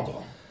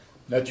l'entendre,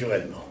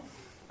 naturellement.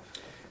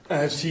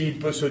 Ainsi, il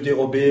peut se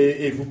dérober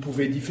et vous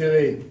pouvez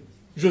différer.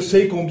 Je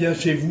sais combien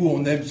chez vous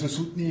on aime se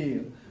soutenir.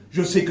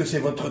 Je sais que c'est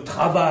votre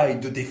travail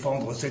de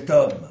défendre cet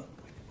homme.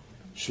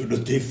 Je le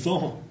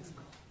défends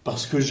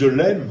parce que je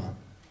l'aime.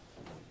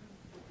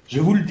 Je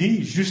vous le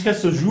dis, jusqu'à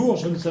ce jour,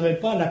 je ne savais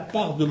pas la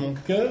part de mon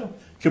cœur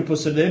que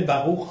possédait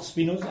Baruch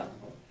Spinoza.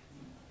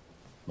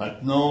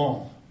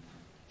 Maintenant,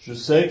 je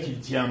sais qu'il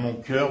tient mon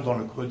cœur dans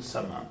le creux de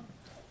sa main.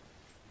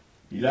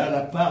 Il a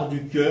la part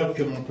du cœur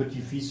que mon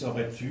petit-fils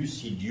aurait eue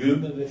si Dieu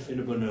m'avait fait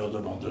le bonheur de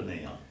m'en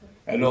donner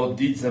un. Alors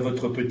dites à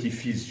votre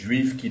petit-fils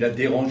juif qu'il a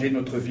dérangé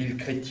notre ville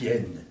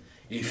chrétienne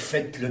et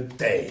faites-le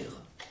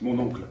taire. Mon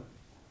oncle,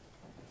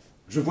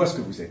 je vois ce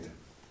que vous êtes.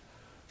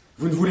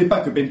 Vous ne voulez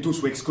pas que Bento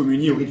soit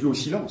excommunié ou réduit au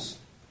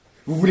silence.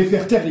 Vous voulez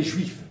faire taire les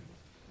juifs.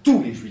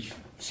 Tous les juifs.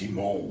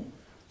 Simon,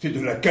 c'est de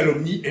la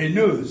calomnie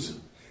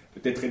haineuse.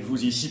 Peut-être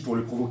êtes-vous ici pour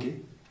le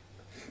provoquer.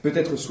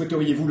 Peut-être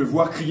souhaiteriez-vous le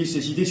voir crier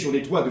ses idées sur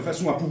les toits de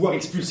façon à pouvoir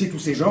expulser tous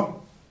ces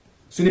gens.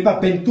 Ce n'est pas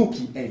Bento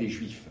qui hait les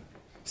juifs,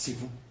 c'est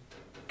vous.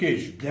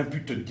 Qu'ai-je bien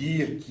pu te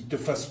dire qui te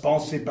fasse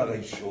penser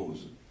pareille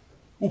chose?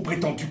 Ou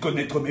prétends-tu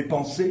connaître mes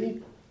pensées?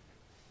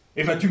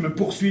 Et vas-tu me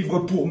poursuivre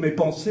pour mes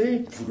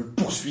pensées? Vous le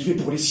poursuivez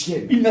pour les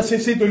siennes. Il n'a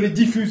cessé de les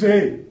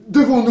diffuser.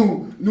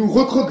 Devons-nous nous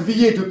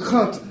recroqueviller de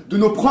crainte de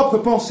nos propres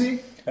pensées?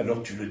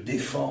 Alors tu le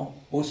défends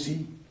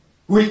aussi?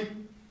 Oui,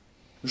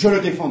 je le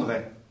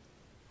défendrai.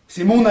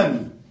 C'est mon ami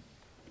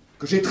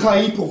que j'ai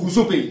trahi pour vous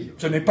obéir.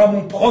 Ce n'est pas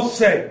mon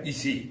procès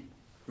ici.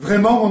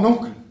 Vraiment, mon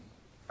oncle?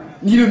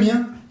 Ni le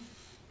mien?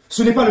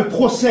 Ce n'est pas le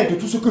procès de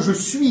tout ce que je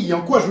suis et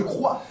en quoi je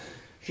crois.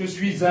 Je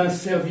suis un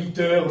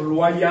serviteur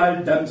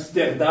loyal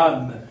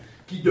d'Amsterdam,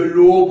 qui de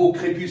l'aube au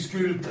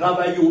crépuscule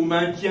travaille au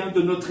maintien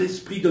de notre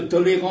esprit de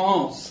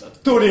tolérance.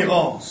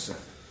 Tolérance.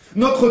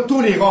 Notre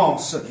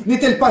tolérance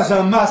n'est-elle pas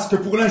un masque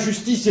pour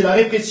l'injustice et la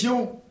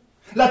répression?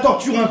 La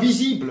torture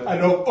invisible.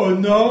 Alors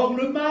honore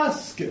le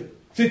masque.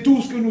 C'est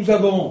tout ce que nous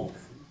avons.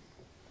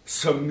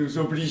 Sommes-nous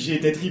obligés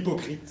d'être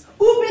hypocrites?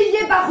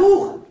 Oubliez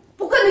Baruch.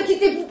 Pourquoi ne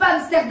quittez-vous pas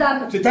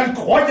Amsterdam? C'est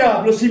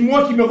incroyable, c'est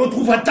moi qui me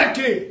retrouve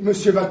attaqué.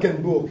 Monsieur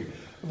Valkenburg,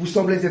 vous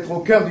semblez être au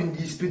cœur d'une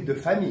dispute de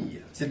famille.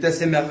 C'est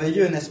assez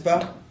merveilleux, n'est-ce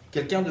pas?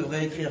 Quelqu'un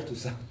devrait écrire tout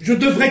ça. Je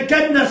devrais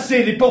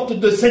cadenasser les portes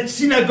de cette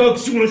synagogue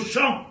sur le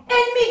champ.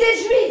 Ennemi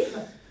des Juifs!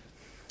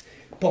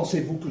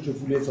 Pensez-vous que je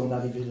voulais en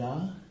arriver là?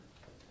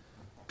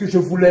 Que je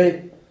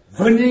voulais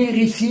venir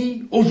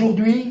ici,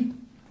 aujourd'hui,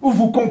 ou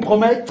vous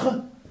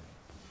compromettre?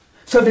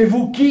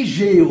 Savez-vous qui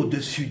j'ai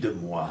au-dessus de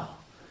moi?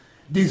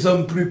 Des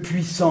hommes plus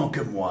puissants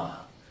que moi.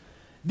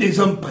 Des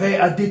hommes prêts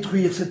à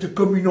détruire cette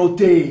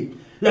communauté,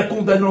 la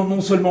condamnant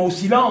non seulement au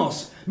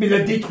silence, mais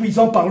la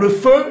détruisant par le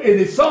feu et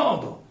les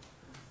cendres.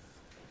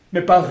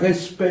 Mais par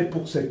respect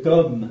pour cet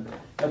homme,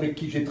 avec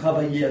qui j'ai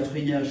travaillé à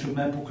frayer un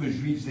chemin pour que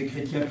juifs et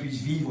chrétiens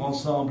puissent vivre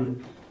ensemble,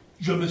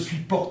 je me suis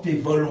porté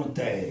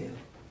volontaire,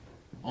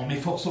 en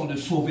m'efforçant de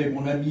sauver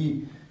mon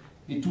ami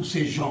et tous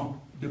ces gens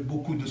de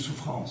beaucoup de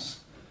souffrances.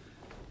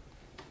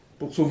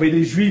 Pour sauver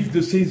les juifs de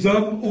ces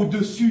hommes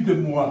au-dessus de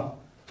moi,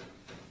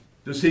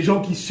 de ces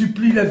gens qui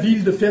supplient la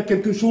ville de faire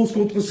quelque chose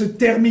contre ce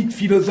termite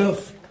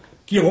philosophe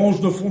qui ronge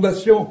nos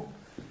fondations,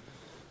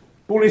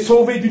 pour les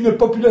sauver d'une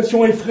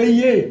population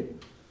effrayée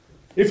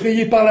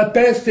par la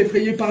peste,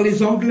 effrayée par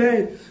les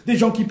Anglais, des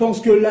gens qui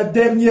pensent que la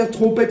dernière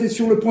trompette est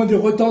sur le point de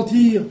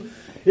retentir,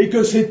 et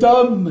que cet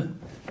homme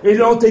est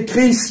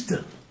l'antéchrist.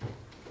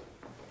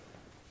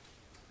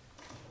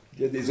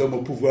 Il y a des hommes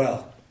au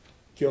pouvoir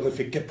qui auraient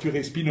fait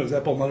capturer Spinoza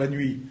pendant la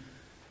nuit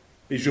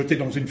et jeter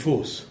dans une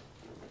fosse.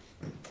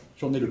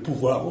 J'en ai le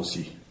pouvoir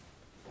aussi.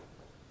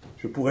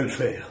 Je pourrais le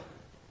faire.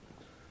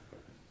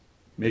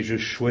 Mais je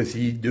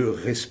choisis de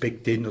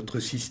respecter notre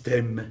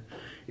système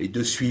et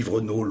de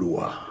suivre nos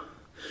lois.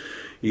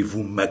 Et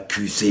vous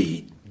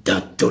m'accusez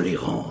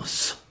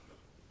d'intolérance.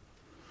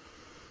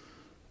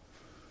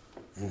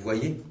 Vous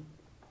voyez?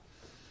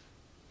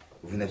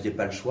 Vous n'aviez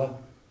pas le choix.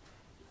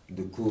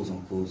 De cause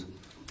en cause.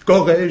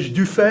 Qu'aurais-je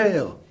dû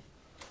faire?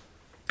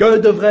 Que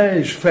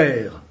devrais-je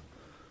faire?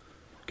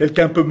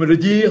 Quelqu'un peut me le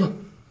dire?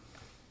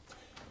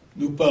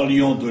 Nous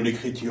parlions de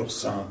l'écriture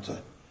sainte.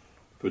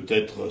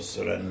 Peut-être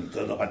cela nous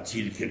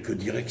donnera-t-il quelques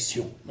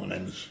directions, mon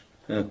ami.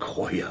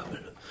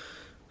 Incroyable.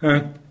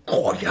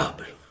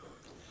 Incroyable.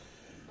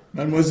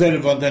 Mademoiselle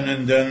Van den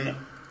Enden,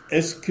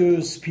 est-ce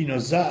que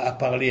Spinoza a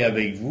parlé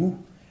avec vous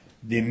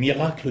des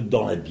miracles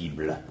dans la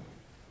Bible?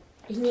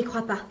 Il n'y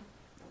croit pas.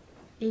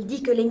 Il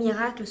dit que les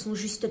miracles sont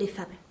juste des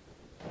fables.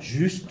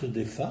 Juste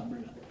des fables?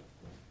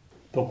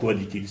 Pourquoi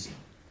dit-il ça?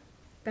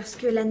 Parce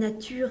que la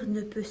nature ne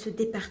peut se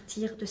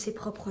départir de ses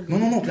propres lois.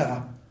 Non,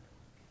 Clara.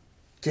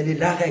 Quelle est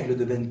la règle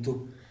de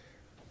Bento?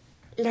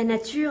 La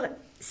nature,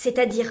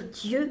 c'est-à-dire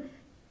Dieu,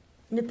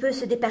 ne peut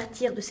se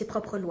départir de ses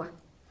propres lois.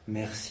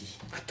 Merci.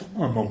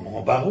 Attends un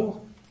moment, Baruch.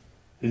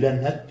 La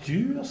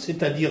nature,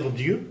 c'est-à-dire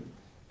Dieu?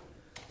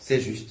 C'est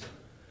juste.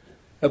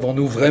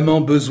 Avons-nous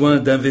vraiment besoin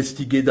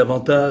d'investiguer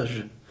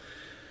davantage?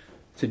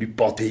 C'est du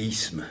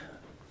panthéisme.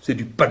 C'est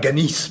du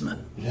paganisme.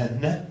 La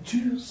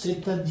nature,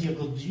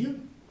 c'est-à-dire Dieu?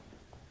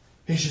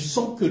 Et je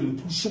sens que nous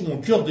touchons au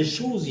cœur des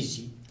choses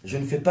ici. Je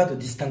ne fais pas de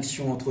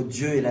distinction entre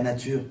Dieu et la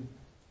nature.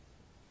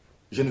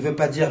 Je ne veux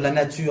pas dire la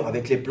nature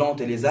avec les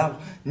plantes et les arbres,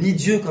 ni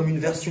Dieu comme une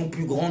version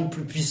plus grande,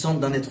 plus puissante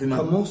d'un être humain.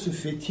 Comment se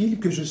fait-il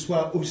que je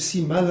sois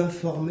aussi mal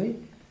informé?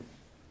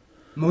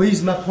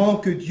 Moïse m'apprend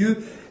que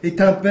Dieu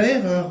est un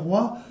père, un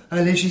roi,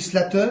 un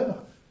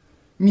législateur,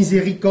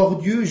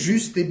 miséricordieux,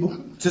 juste et bon.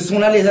 Ce sont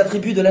là les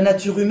attributs de la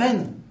nature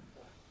humaine,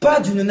 pas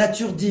d'une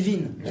nature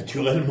divine.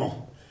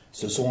 Naturellement,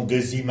 ce sont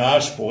des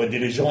images pour aider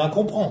les gens à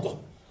comprendre.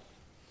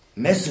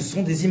 Mais ce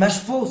sont des images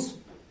fausses.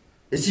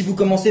 Et si vous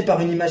commencez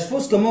par une image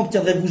fausse, comment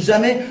obtiendrez-vous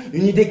jamais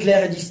une idée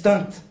claire et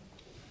distincte?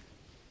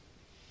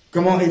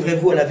 Comment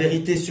arriverez-vous à la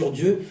vérité sur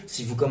Dieu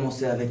si vous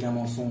commencez avec un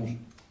mensonge?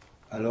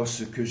 Alors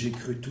ce que j'ai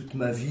cru toute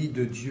ma vie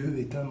de Dieu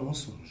est un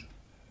mensonge.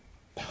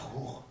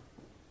 Baruch,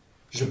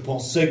 je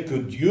pensais que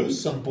Dieu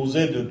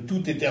s'imposait de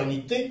toute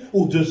éternité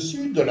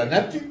au-dessus de la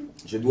nature.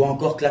 Je dois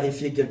encore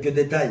clarifier quelques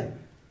détails.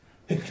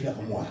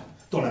 Éclaire-moi,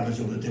 dans la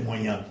mesure de tes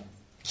moyens.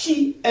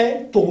 Qui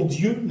est ton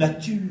Dieu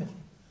nature?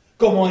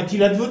 Comment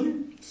est-il advenu?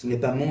 Ce n'est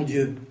pas mon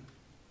Dieu.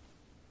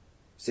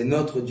 C'est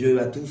notre Dieu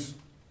à tous.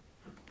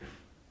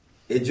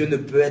 Et Dieu ne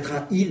peut être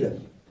un il.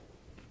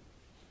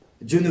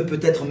 Dieu ne peut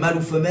être mâle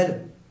ou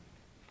femelle.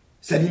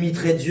 Ça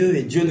limiterait Dieu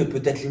et Dieu ne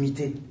peut être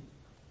limité.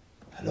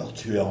 Alors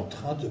tu es en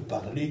train de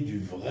parler du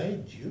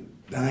vrai Dieu?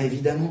 Ben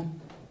évidemment.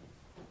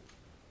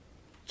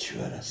 Tu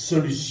as la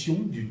solution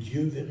du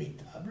Dieu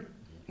véritable?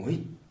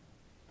 Oui.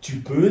 Tu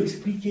peux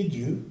expliquer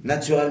Dieu?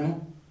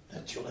 Naturellement.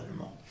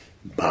 Naturellement.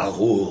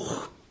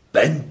 Baruch,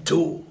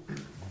 Bento,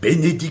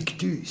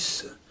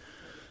 Benedictus,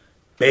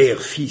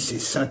 Père, Fils et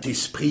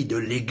Saint-Esprit de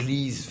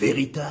l'Église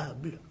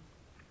véritable.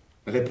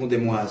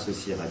 Répondez-moi à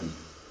ceci, Rabbi.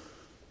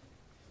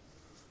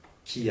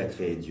 Qui a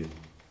créé Dieu?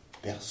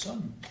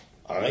 Personne.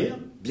 Rien.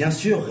 Bien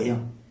sûr,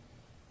 rien.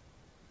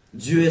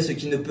 Dieu est ce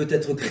qui ne peut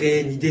être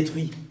créé ni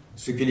détruit,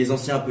 ce que les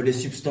anciens appelaient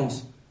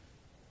substance.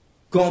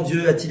 Quand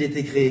Dieu a-t-il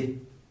été créé,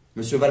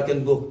 Monsieur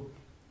Valkenburg?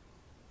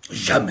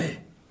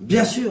 Jamais.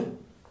 Bien sûr.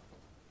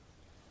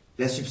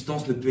 La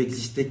substance ne peut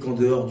exister qu'en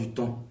dehors du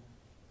temps.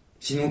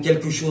 Sinon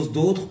quelque chose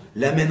d'autre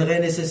l'amènerait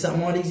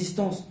nécessairement à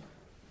l'existence.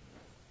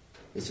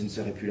 Et ce ne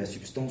serait plus la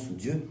substance ou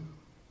Dieu.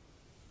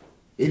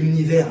 Et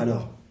l'univers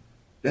alors?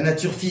 La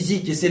nature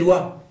physique et ses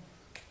lois?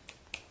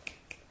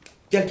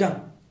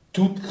 Quelqu'un?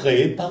 Toutes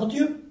créées par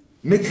Dieu.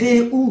 Mais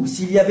créé où,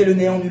 s'il y avait le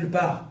néant nulle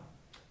part?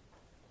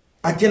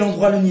 À quel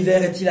endroit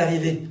l'univers est-il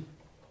arrivé?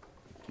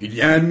 Il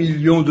y a 1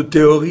 million de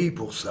théories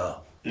pour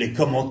ça. Les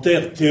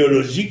commentaires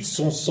théologiques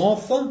sont sans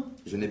fin.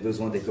 Je n'ai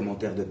besoin des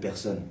commentaires de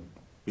personne,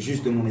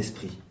 juste de mon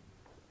esprit.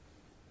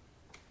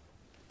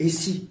 Et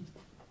si,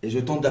 et je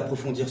tente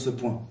d'approfondir ce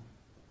point,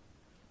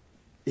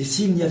 et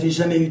s'il n'y avait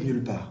jamais eu de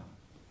nulle part?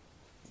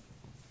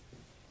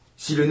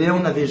 Si le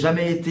néant n'avait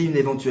jamais été une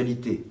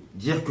éventualité,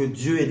 dire que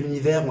Dieu et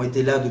l'univers ont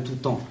été là de tout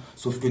temps,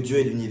 sauf que Dieu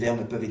et l'univers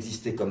ne peuvent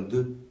exister comme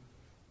deux,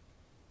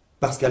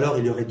 parce qu'alors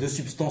il y aurait deux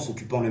substances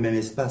occupant le même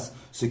espace,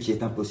 ce qui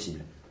est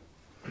impossible.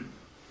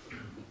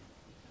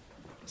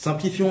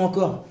 Simplifions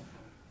encore.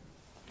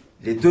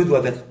 Les deux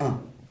doivent être un.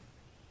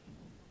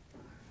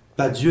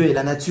 Pas Dieu et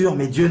la nature,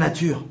 mais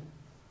Dieu-nature.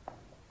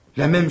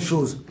 La même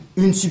chose,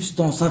 une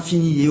substance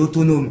infinie et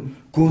autonome,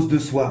 cause de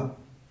soi.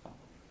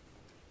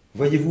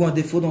 Voyez-vous un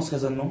défaut dans ce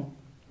raisonnement?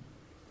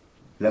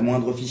 La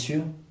moindre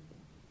fissure?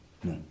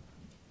 Non.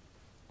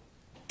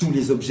 Tous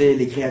les objets,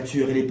 les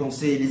créatures et les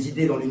pensées et les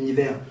idées dans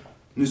l'univers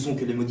ne sont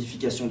que les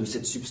modifications de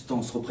cette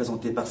substance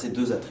représentée par ces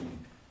deux attributs.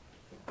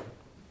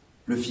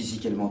 Le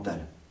physique et le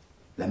mental,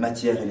 la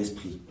matière et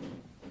l'esprit.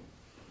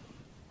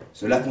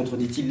 Cela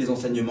contredit-il les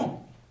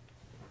enseignements?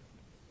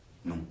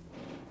 Non.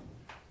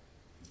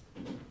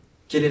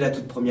 Quelle est la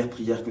toute première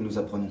prière que nous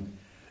apprenons?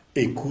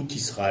 Écoute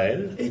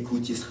Israël.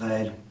 Écoute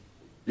Israël.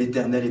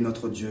 L'Éternel est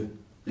notre Dieu.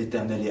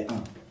 L'Éternel est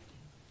un.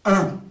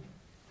 Un!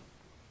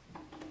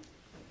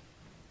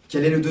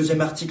 Quel est le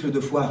deuxième article de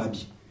foi,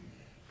 Rabbi?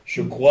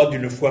 Je crois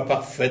d'une foi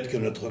parfaite que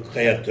notre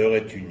Créateur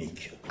est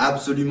unique.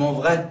 Absolument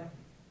vrai.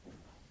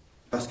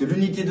 Parce que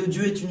l'unité de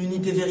Dieu est une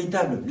unité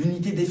véritable,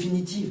 l'unité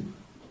définitive,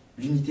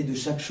 l'unité de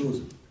chaque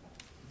chose.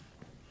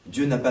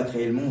 Dieu n'a pas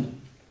créé le monde.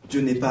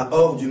 Dieu n'est pas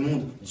hors du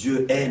monde.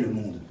 Dieu est le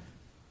monde.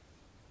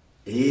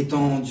 Et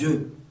étant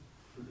Dieu,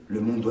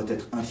 le monde doit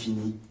être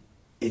infini,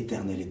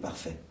 éternel et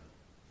parfait.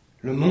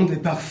 Le monde est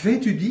parfait,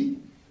 tu dis?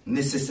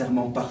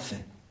 Nécessairement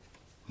parfait.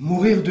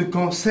 Mourir de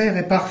cancer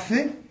est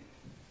parfait?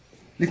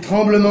 Les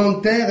tremblements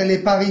de terre et les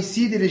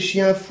parricides et les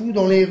chiens fous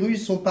dans les rues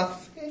sont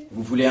parfaits?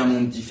 Vous voulez un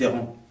monde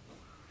différent?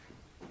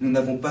 Nous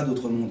n'avons pas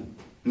d'autre monde.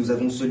 Nous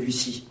avons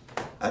celui-ci,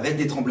 avec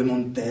des tremblements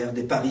de terre,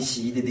 des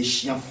parricides et des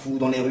chiens fous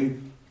dans les rues.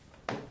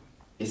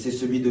 Et c'est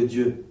celui de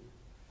Dieu.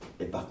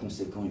 Et par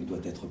conséquent, il doit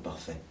être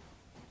parfait.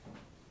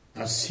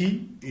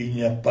 Ainsi, il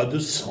n'y a pas de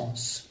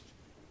sens,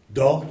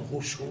 d'ordre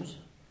aux choses.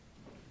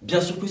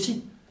 Bien sûr que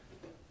si.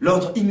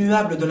 L'ordre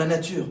immuable de la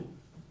nature.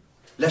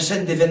 La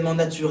chaîne d'événements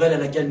naturels à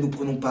laquelle nous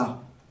prenons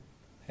part.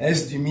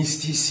 Est-ce du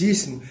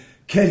mysticisme,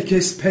 quelque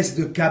espèce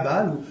de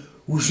cabale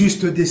ou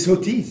juste des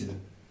sottises?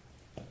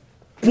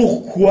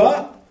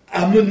 Pourquoi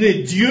amener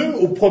Dieu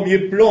au premier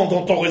plan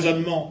dans ton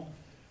raisonnement?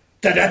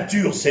 Ta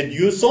nature, c'est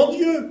Dieu sans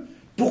Dieu.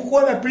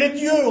 Pourquoi l'appeler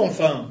Dieu,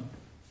 enfin?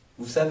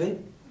 Vous savez,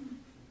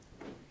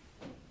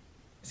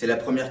 c'est la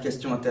première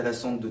question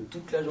intéressante de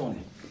toute la journée.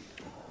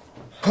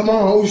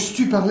 Comment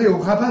oses-tu parler au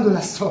rabbin de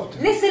la sorte?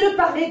 Laissez-le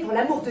parler, pour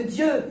l'amour de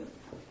Dieu.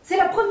 C'est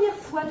la première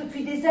fois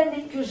depuis des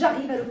années que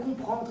j'arrive à le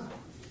comprendre.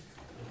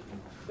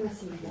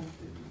 Merci, madame.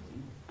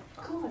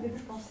 Quand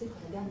avez-vous pensé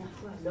pour la dernière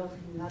fois à l'ordre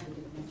immuable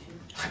de la nature?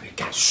 Ah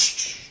mais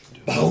chut,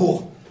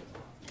 Baruch,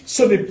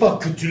 ce n'est pas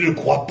que tu ne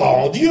crois pas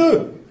en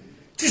Dieu.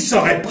 Tu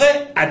serais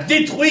prêt à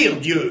détruire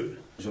Dieu.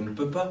 Je ne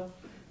peux pas.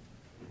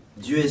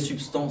 Dieu est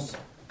substance.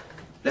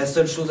 La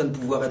seule chose à ne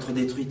pouvoir être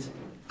détruite,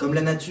 comme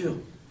la nature.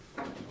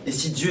 Et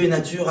si Dieu est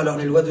nature, alors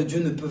les lois de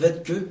Dieu ne peuvent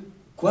être que...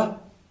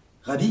 Quoi,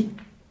 Rabbi?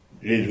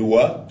 Les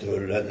lois de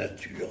la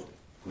nature.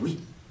 Oui.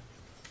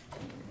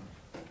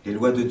 Les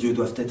lois de Dieu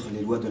doivent être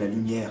les lois de la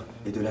lumière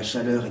et de la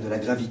chaleur et de la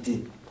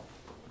gravité.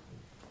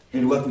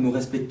 Les lois que nous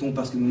respectons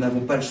parce que nous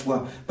n'avons pas le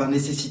choix, par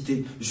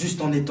nécessité,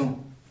 juste en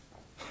étant.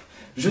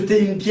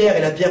 Jetez une pierre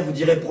et la pierre vous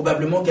dirait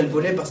probablement qu'elle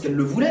volait parce qu'elle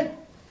le voulait.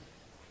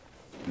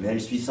 Mais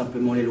elle suit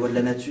simplement les lois de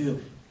la nature,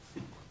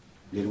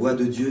 les lois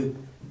de Dieu,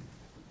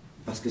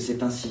 parce que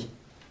c'est ainsi.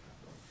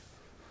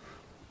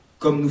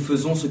 Comme nous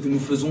faisons ce que nous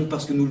faisons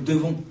parce que nous le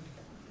devons.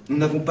 Nous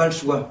n'avons pas le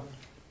choix.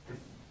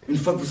 Une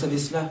fois que vous savez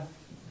cela,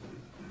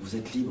 vous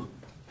êtes libre.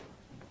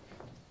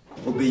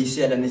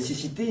 Obéissez à la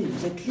nécessité et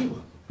vous êtes libre.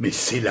 Mais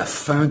c'est la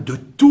fin de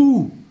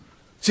tout.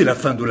 C'est la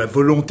fin de la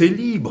volonté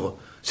libre.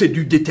 C'est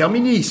du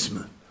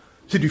déterminisme.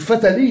 C'est du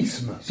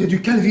fatalisme. C'est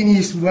du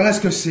calvinisme, voilà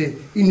ce que c'est.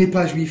 Il n'est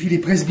pas juif, il est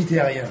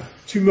presbytérien.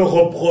 Tu me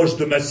reproches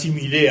de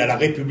m'assimiler à la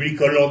République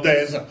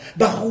hollandaise.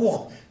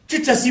 Baruch,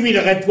 tu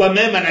t'assimilerais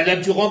toi-même à la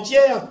nature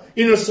entière.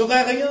 Il ne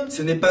serait rien.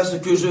 Ce n'est pas ce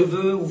que je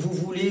veux, ou vous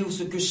voulez, ou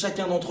ce que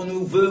chacun d'entre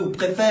nous veut ou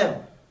préfère.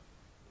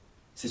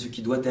 C'est ce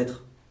qui doit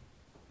être,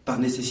 par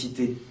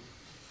nécessité.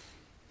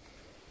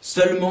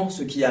 Seulement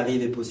ce qui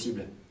arrive est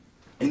possible.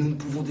 Et nous ne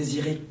pouvons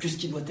désirer que ce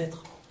qui doit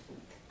être.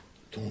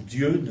 Ton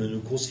Dieu ne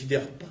nous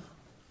considère pas,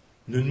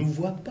 ne nous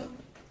voit pas.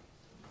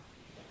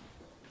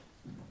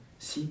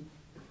 Si,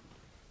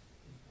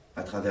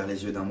 à travers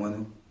les yeux d'un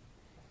moineau,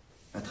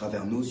 à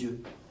travers nos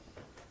yeux,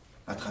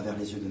 à travers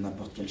les yeux de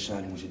n'importe quel chat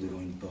allongé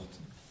devant une porte.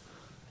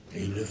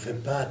 Et il ne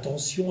fait pas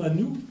attention à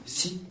nous?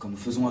 Si, quand nous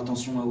faisons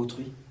attention à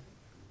autrui.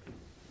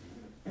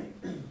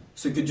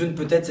 Ce que Dieu ne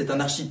peut être, c'est un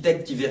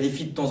architecte qui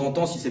vérifie de temps en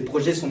temps si ses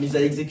projets sont mis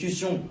à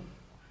exécution,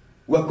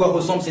 ou à quoi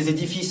ressemblent ses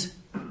édifices.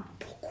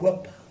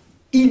 Pourquoi pas?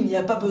 Il n'y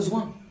a pas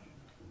besoin.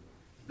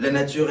 La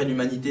nature et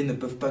l'humanité ne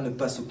peuvent pas ne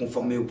pas se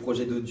conformer au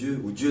projet de Dieu,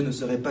 où Dieu ne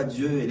serait pas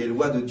Dieu et les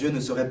lois de Dieu ne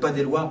seraient pas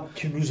des lois.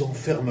 Tu nous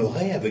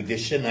enfermerais avec des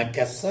chaînes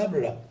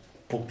incassables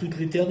pour toute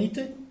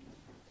l'éternité.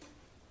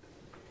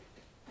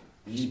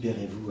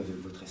 Libérez-vous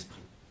avec votre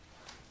esprit.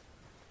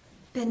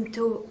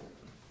 Bento,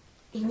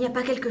 il n'y a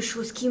pas quelque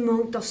chose qui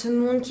manque dans ce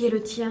monde qui est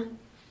le tien,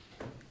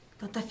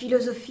 dans ta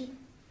philosophie?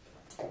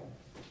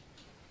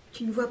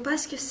 Tu ne vois pas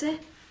ce que c'est,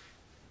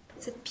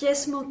 cette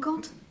pièce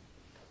manquante?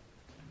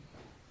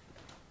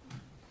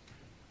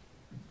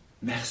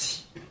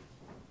 Merci.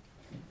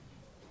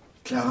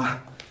 Clara.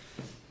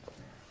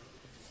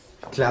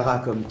 Clara,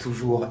 comme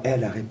toujours, est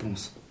la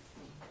réponse.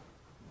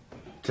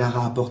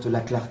 Clara apporte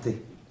la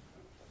clarté.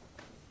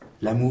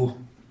 L'amour.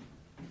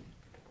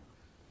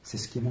 C'est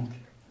ce qui manque.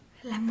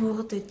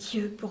 L'amour de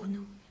Dieu pour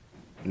nous.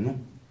 Non.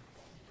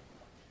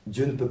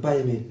 Dieu ne peut pas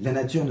aimer. La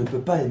nature ne peut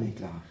pas aimer,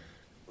 Clara.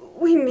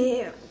 Oui,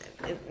 mais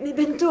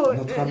Bento...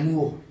 Notre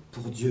amour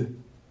pour Dieu.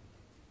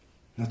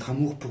 Notre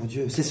amour pour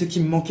Dieu. C'est ce qui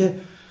me manquait.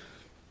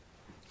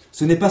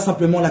 Ce n'est pas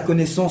simplement la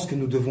connaissance que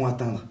nous devons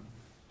atteindre.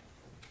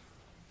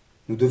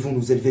 Nous devons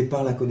nous élever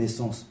par la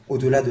connaissance,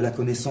 au-delà de la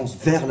connaissance,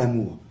 vers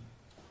l'amour,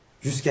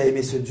 jusqu'à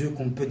aimer ce Dieu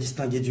qu'on ne peut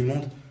distinguer du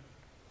monde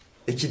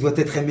et qui doit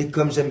être aimé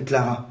comme j'aime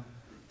Clara,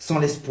 sans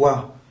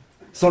l'espoir,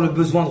 sans le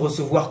besoin de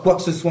recevoir quoi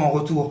que ce soit en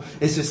retour.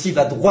 Et ceci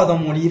va droit dans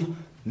mon livre.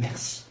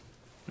 Merci.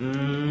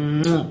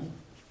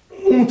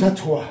 Honte à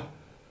toi.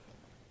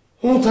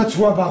 Honte à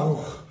toi,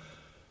 Baruch.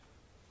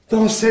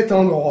 Dans cet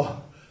endroit.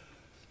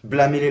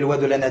 Blâmer les lois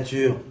de la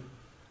nature,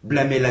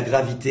 blâmer la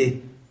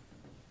gravité,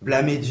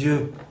 blâmer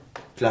Dieu.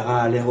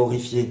 Clara a l'air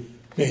horrifiée.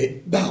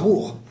 Mais,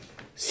 Baruch,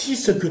 si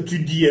ce que tu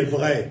dis est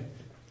vrai,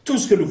 tout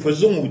ce que nous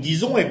faisons ou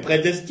disons est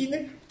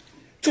prédestiné.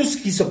 Tout ce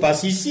qui se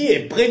passe ici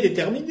est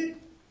prédéterminé.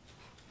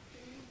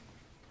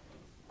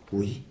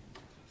 Oui.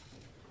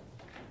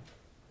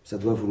 Ça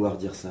doit vouloir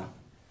dire ça.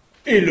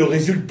 Et le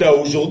résultat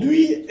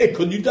aujourd'hui est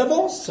connu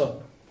d'avance.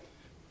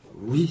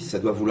 Oui, ça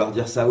doit vouloir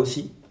dire ça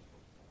aussi.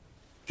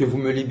 Que vous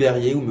me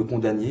libériez ou me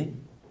condamniez,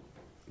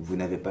 vous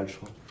n'avez pas le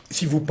choix.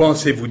 Si vous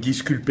pensez vous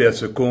disculper à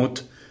ce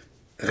compte,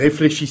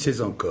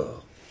 réfléchissez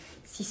encore.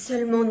 Si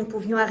seulement nous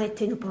pouvions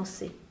arrêter nos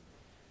pensées.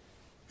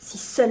 Si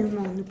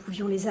seulement nous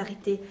pouvions les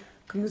arrêter,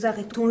 comme nous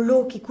arrêtons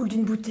l'eau qui coule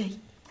d'une bouteille.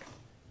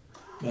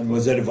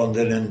 Mademoiselle Van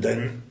der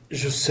Linden,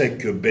 je sais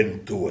que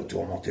Bento a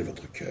tourmenté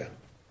votre cœur.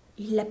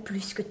 Il l'a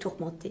plus que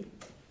tourmenté.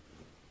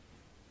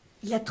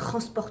 Il a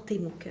transporté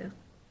mon cœur,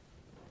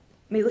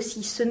 mais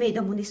aussi semé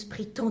dans mon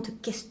esprit tant de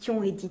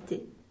questions et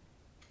d'idées.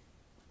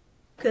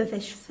 Que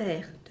vais-je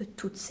faire de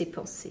toutes ces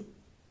pensées?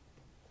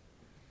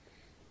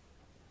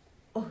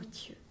 Oh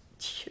Dieu,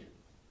 Dieu,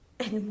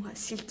 aide-moi,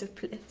 s'il te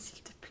plaît,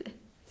 s'il te plaît,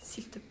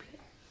 s'il te plaît.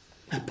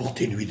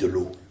 Apportez-lui de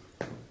l'eau.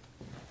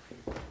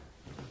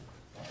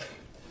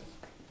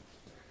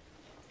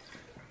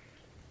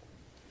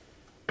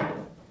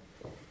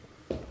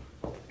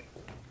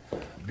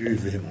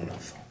 Buvez, mon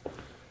enfant.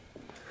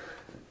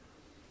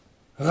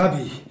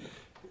 Rabbi,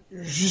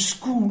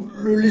 jusqu'où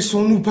le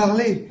laissons-nous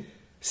parler?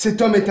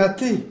 Cet homme est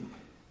athée.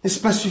 N'est-ce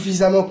pas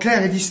suffisamment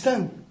clair et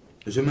distinct?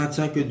 Je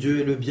maintiens que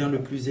Dieu est le bien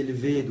le plus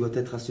élevé et doit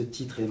être à ce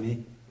titre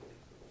aimé.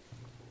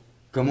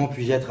 Comment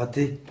puis-je être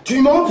athée?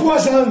 Tu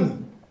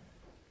m'empoisonnes!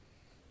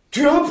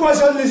 Tu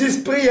empoisonnes les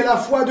esprits et la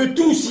foi de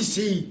tous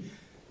ici.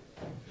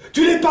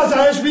 Tu n'es pas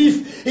un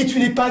juif et tu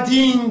n'es pas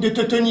digne de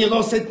te tenir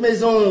dans cette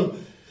maison.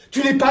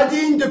 Tu n'es pas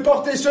digne de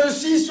porter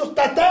ceci sur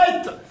ta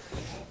tête.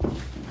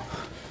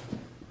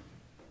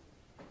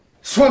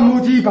 Sois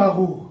maudit,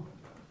 Baruch.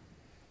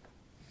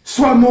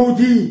 Sois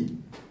maudit.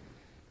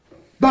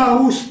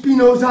 Baruch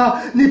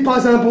Spinoza n'est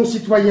pas un bon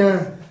citoyen.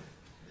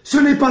 Ce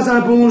n'est pas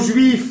un bon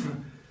juif.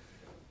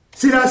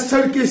 C'est la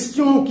seule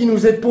question qui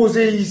nous est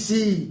posée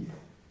ici.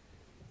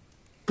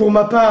 Pour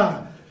ma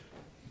part,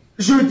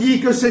 je dis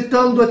que cet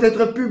homme doit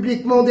être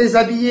publiquement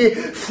déshabillé,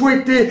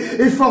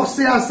 fouetté et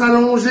forcé à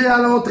s'allonger à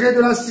l'entrée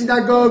de la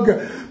synagogue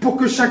pour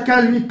que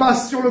chacun lui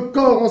passe sur le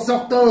corps en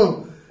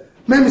sortant,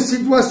 même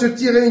s'il doit se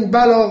tirer une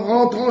balle en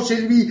rentrant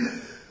chez lui.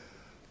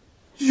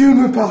 Dieu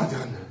me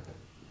pardonne.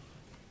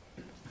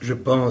 Je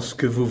pense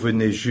que vous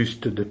venez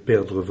juste de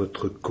perdre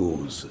votre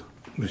cause,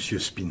 monsieur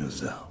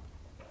Spinoza.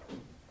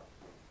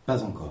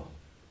 Pas encore.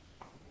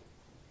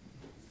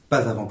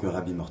 Pas avant que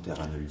Rabbi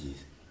Mortera ne le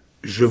dise.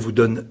 Je vous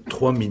donne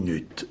 3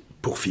 minutes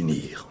pour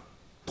finir.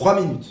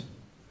 3 minutes.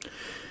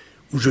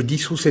 Ou je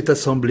dissous cette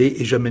assemblée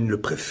et j'amène le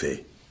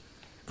préfet.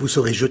 Vous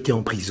serez jeté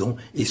en prison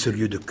et ce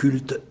lieu de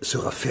culte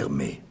sera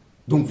fermé.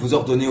 Donc vous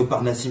ordonnez au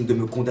Parnassim de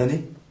me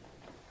condamner?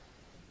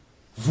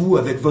 Vous,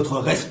 avec votre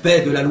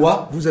respect de la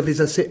loi? Vous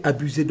avez assez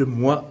abusé de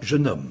moi,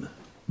 jeune homme.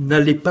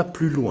 N'allez pas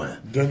plus loin.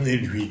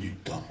 Donnez-lui du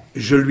temps.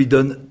 Je lui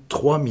donne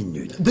 3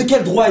 minutes. De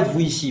quel droit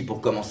êtes-vous ici,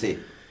 pour commencer?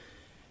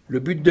 Le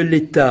but de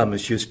l'État,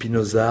 monsieur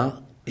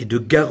Spinoza, est de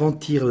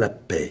garantir la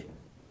paix.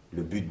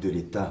 Le but de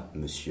l'État,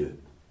 monsieur,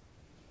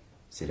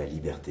 c'est la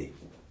liberté.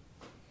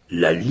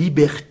 La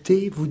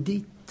liberté, vous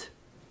dites?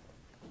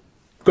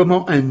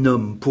 Comment un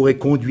homme pourrait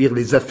conduire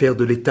les affaires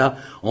de l'État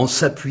en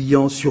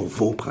s'appuyant sur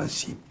vos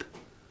principes?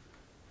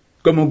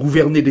 Comment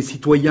gouverner des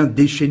citoyens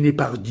déchaînés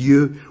par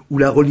Dieu ou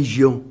la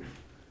religion?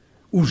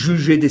 Ou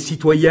juger des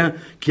citoyens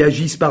qui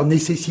agissent par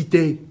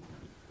nécessité?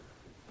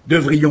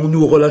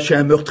 Devrions-nous relâcher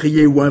un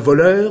meurtrier ou un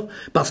voleur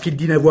parce qu'il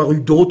dit n'avoir eu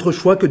d'autre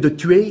choix que de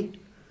tuer?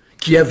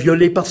 Qui a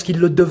violé parce qu'il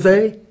le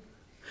devait?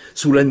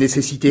 Sous la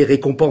nécessité,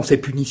 récompense et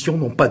punition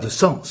n'ont pas de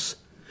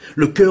sens.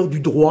 Le cœur du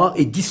droit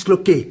est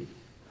disloqué.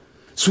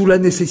 Sous la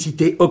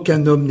nécessité,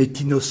 aucun homme n'est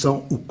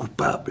innocent ou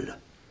coupable.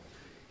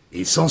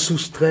 Et sans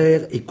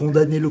soustraire et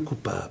condamner le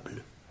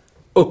coupable,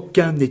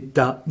 aucun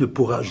État ne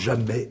pourra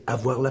jamais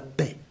avoir la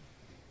paix.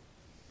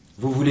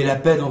 Vous voulez la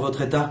paix dans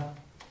votre État?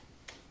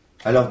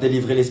 Alors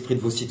délivrez l'esprit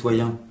de vos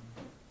citoyens.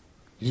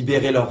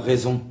 Libérez leur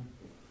raison.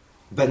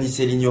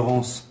 Bannissez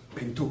l'ignorance.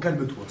 Bento,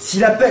 calme-toi. Si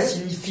la paix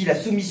signifie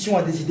la soumission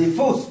à des idées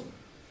fausses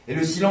et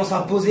le silence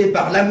imposé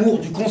par l'amour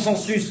du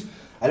consensus,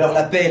 alors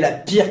la paix est la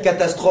pire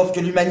catastrophe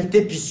que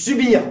l'humanité puisse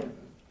subir.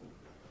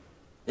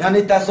 Et un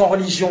État sans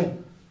religion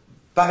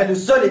paraît le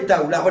seul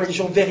État où la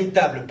religion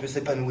véritable peut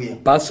s'épanouir.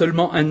 Pas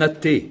seulement un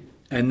athée,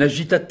 un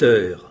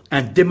agitateur,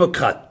 un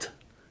démocrate.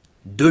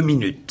 2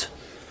 minutes.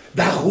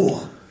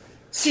 Baruch,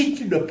 si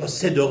tu ne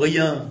possèdes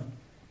rien,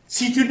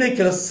 si tu n'es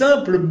qu'un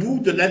simple bout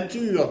de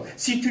nature,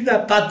 si tu n'as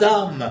pas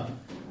d'âme,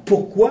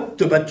 pourquoi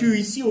te bats-tu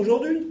ici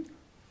aujourd'hui?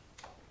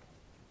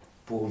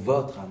 Pour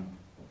votre âme.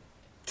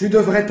 Tu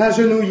devrais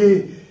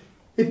t'agenouiller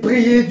et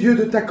prier Dieu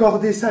de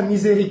t'accorder sa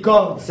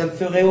miséricorde. Ça ne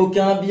ferait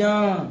aucun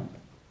bien.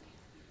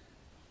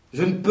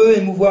 Je ne peux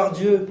émouvoir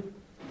Dieu.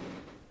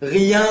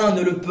 Rien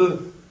ne le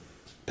peut.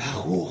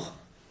 Baruch,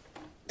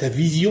 ta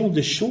vision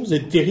des choses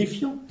est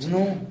terrifiante.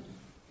 Non.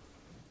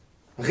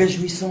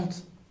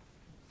 Réjouissante.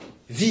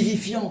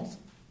 Vivifiante.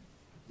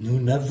 Nous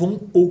n'avons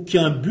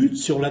aucun but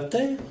sur la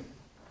terre.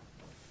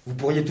 Vous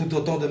pourriez tout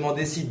autant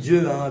demander si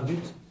Dieu a un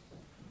but.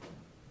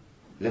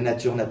 La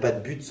nature n'a pas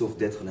de but sauf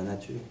d'être la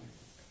nature.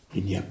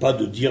 Il n'y a pas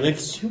de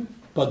direction,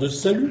 pas de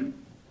salut.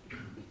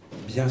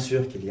 Bien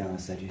sûr qu'il y a un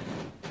salut.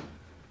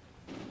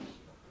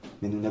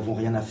 Mais nous n'avons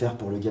rien à faire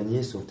pour le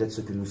gagner sauf d'être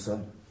ce que nous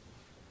sommes.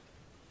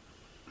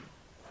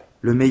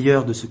 Le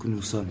meilleur de ce que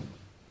nous sommes.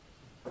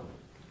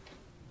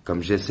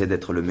 Comme j'essaie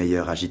d'être le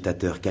meilleur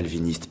agitateur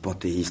calviniste,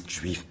 panthéiste,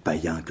 juif,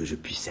 païen que je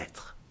puisse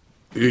être.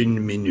 1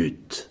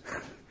 minute.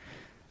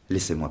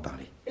 Laissez-moi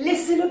parler.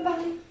 Laissez-le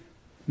parler.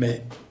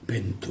 Mais,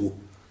 Bento,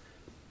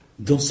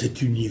 dans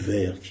cet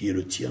univers qui est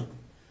le tien,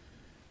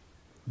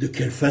 de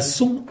quelle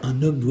façon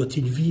un homme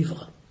doit-il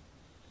vivre?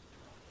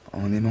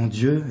 En aimant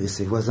Dieu et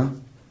ses voisins,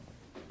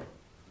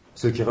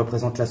 ceux qui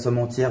représentent la somme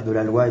entière de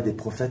la loi et des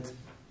prophètes,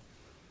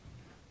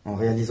 en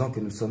réalisant que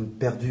nous sommes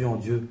perdus en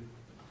Dieu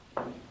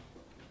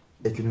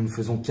et que nous ne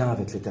faisons qu'un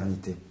avec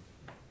l'éternité,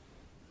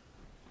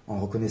 en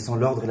reconnaissant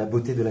l'ordre et la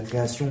beauté de la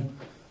création,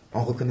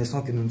 en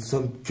reconnaissant que nous ne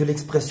sommes que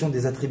l'expression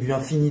des attributs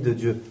infinis de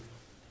Dieu,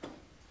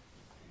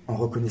 en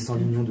reconnaissant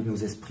l'union de nos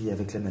esprits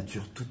avec la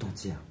nature tout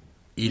entière.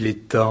 Il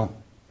est temps.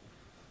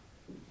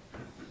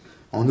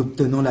 En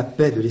obtenant la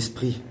paix de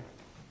l'esprit,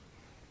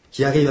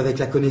 qui arrive avec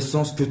la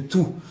connaissance que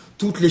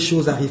toutes les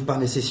choses arrivent par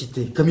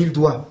nécessité, comme il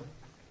doit,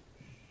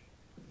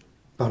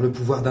 par le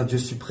pouvoir d'un Dieu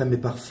suprême et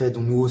parfait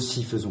dont nous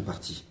aussi faisons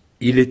partie.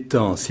 Il est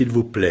temps, s'il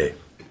vous plaît.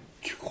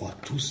 Tu crois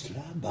tout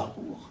cela, Baruch?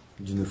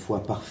 D'une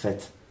foi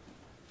parfaite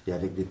et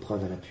avec des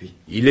preuves à l'appui.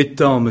 Il est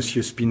temps,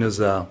 monsieur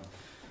Spinoza.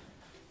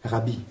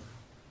 Rabbi,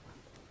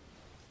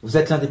 vous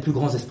êtes l'un des plus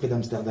grands esprits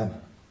d'Amsterdam.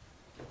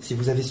 Si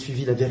vous avez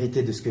suivi la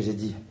vérité de ce que j'ai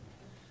dit,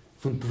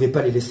 vous ne pouvez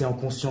pas les laisser en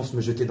conscience me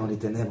jeter dans les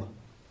ténèbres.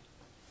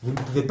 Vous ne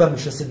pouvez pas me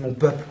chasser de mon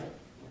peuple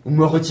ou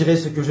me retirer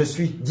ce que je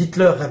suis.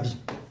 Dites-leur, Rabbi.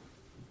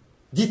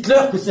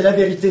 Dites-leur que c'est la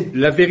vérité.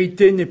 La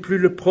vérité n'est plus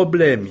le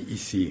problème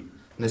ici.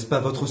 N'est-ce pas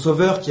votre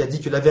sauveur qui a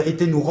dit que la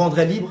vérité nous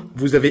rendrait libres?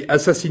 Vous avez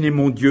assassiné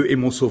mon Dieu et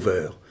mon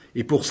sauveur,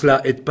 et pour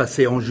cela êtes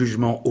passé en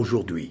jugement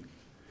aujourd'hui.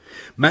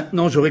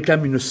 Maintenant, je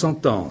réclame une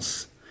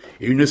sentence,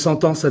 et une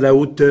sentence à la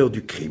hauteur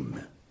du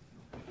crime.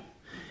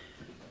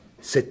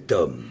 Cet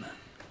homme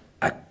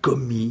a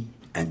commis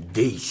un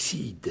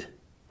déicide.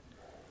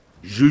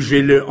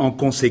 Jugez-le en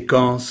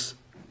conséquence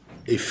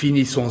et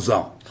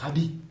finissons-en.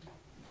 Rabbi,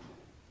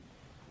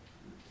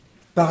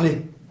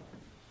 parlez.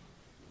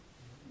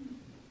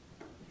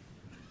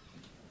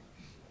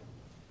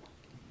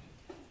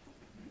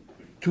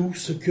 Tout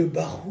ce que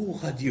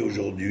Baruch a dit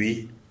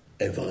aujourd'hui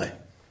est vrai.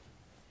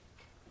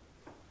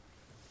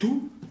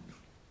 Tout?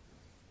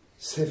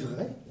 C'est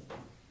vrai?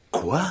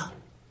 Quoi?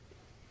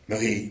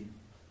 Oui.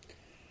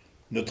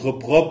 Notre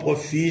propre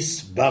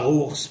fils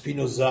Baruch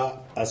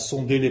Spinoza a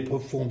sondé les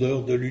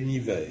profondeurs de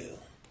l'univers.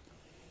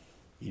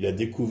 Il a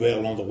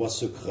découvert l'endroit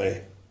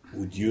secret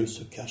où Dieu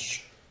se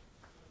cache.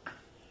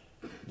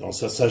 Dans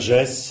sa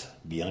sagesse,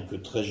 bien que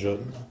très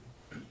jeune,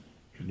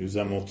 il nous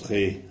a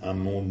montré un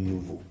monde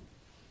nouveau.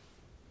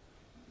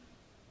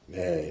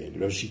 Mais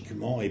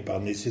logiquement et par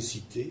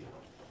nécessité,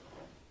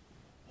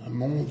 un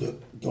monde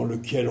dans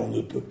lequel on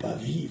ne peut pas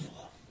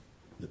vivre,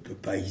 ne peut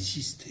pas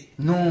exister.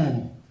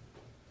 Non.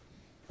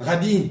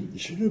 Rabbi.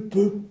 Je ne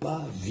peux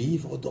pas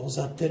vivre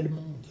dans un tel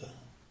monde.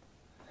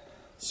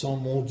 Sans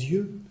mon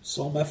Dieu,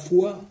 sans ma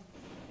foi,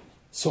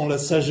 sans la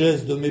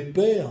sagesse de mes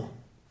pères,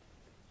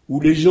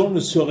 où les gens ne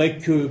seraient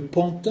que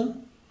pantins.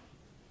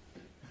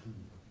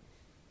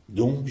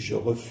 Donc je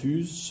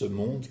refuse ce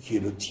monde qui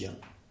est le tien.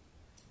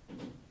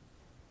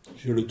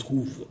 Je le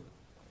trouve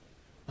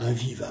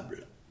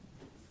invivable.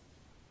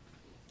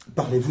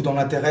 Parlez-vous dans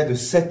l'intérêt de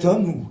cet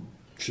homme ou...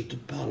 Je te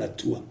parle à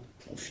toi,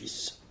 mon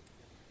fils.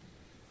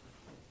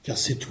 Car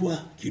c'est toi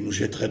qui nous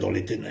jetterais dans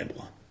les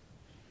ténèbres.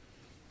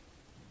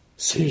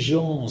 Ces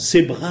gens,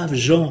 ces braves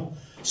gens,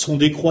 sont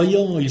des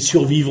croyants. Ils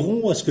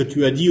survivront à ce que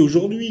tu as dit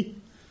aujourd'hui.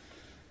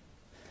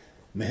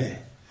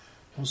 Mais,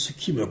 en ce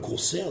qui me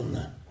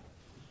concerne,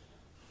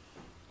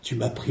 tu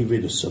m'as privé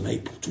de sommeil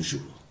pour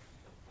toujours.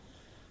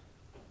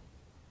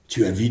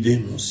 Tu as vidé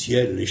mon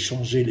ciel et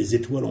changé les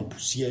étoiles en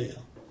poussière,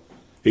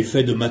 et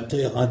fait de ma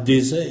terre un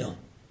désert.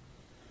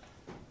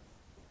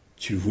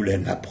 Tu voulais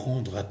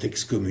m'apprendre à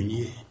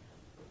t'excommunier.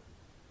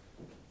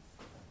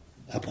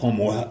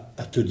 Apprends-moi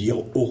à te dire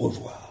au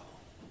revoir.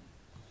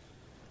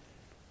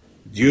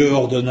 Dieu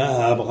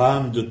ordonna à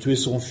Abraham de tuer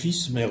son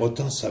fils, mais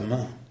retint sa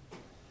main.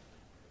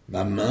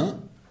 Ma main,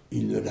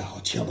 il ne la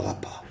retiendra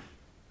pas,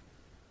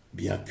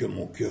 bien que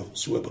mon cœur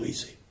soit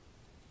brisé.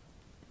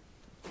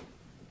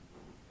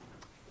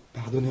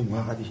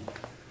 Pardonnez-moi, Rabbi.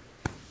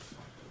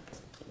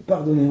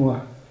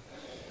 Pardonnez-moi.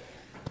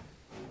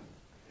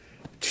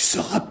 Tu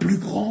seras plus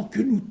grand que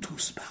nous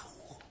tous,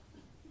 Baruch,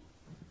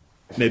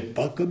 mais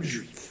pas comme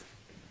juif.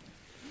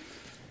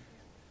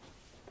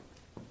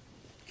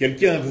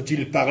 Quelqu'un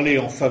veut-il parler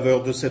en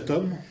faveur de cet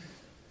homme?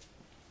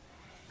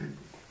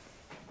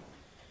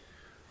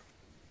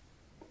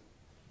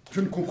 Je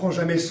ne comprends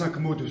jamais 5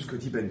 mots de ce que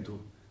dit Bento.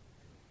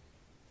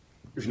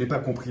 Je n'ai pas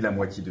compris la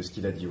moitié de ce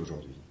qu'il a dit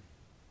aujourd'hui.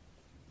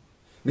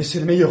 Mais c'est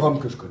le meilleur homme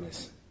que je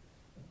connaisse.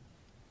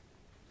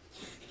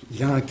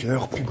 Il a un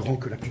cœur plus grand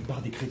que la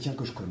plupart des chrétiens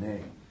que je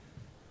connais.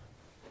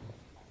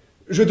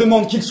 Je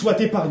demande qu'il soit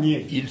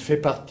épargné. Il fait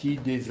partie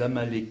des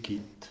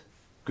Amalékites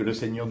que le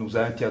Seigneur nous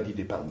a interdit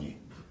d'épargner.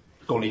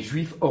 Quand les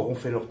Juifs auront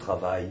fait leur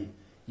travail,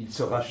 il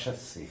sera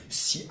chassé.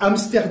 Si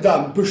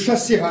Amsterdam peut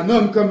chasser un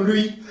homme comme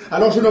lui,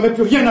 alors je n'aurai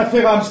plus rien à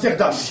faire à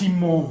Amsterdam.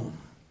 Simon,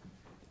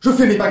 je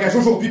fais mes bagages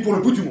aujourd'hui pour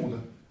le bout du monde.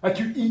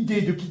 As-tu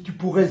idée de qui tu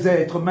pourrais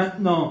être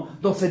maintenant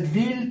dans cette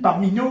ville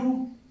parmi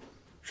nous?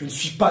 Je ne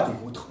suis pas des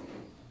vôtres.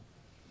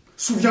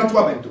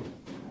 Souviens-toi, Bento.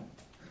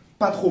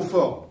 Pas trop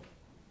fort,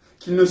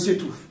 qu'il ne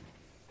s'étouffe.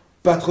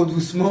 Pas trop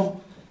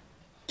doucement,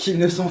 qu'il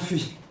ne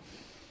s'enfuit.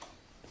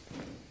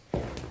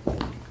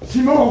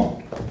 Simon!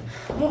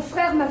 Mon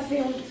frère m'a fait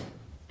honte.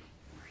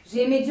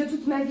 J'ai aimé Dieu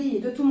toute ma vie et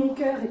de tout mon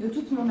cœur et de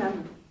toute mon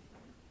âme.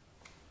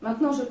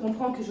 Maintenant, je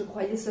comprends que je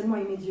croyais seulement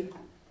aimer Dieu.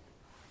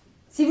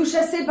 Si vous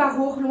chassez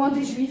Baruch, loin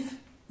des Juifs,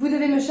 vous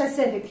devez me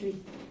chasser avec lui.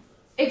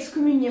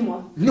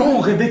 Excommuniez-moi. Non,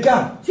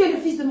 Rebecca! Tu es le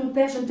fils de mon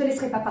père, je ne te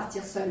laisserai pas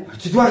partir seul.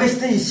 Tu dois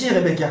rester ici,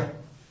 Rebecca.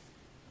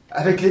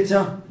 Avec les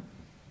tiens.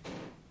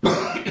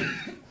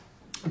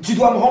 Tu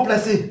dois me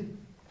remplacer.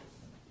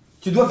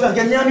 Tu dois faire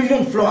gagner 1 million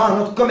de florins à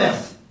notre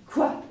commerce.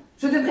 Quoi?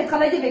 Je devrais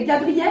travailler avec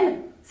Gabriel?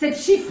 Cette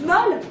chiffre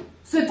molle?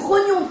 Ce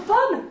trognon de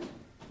pomme?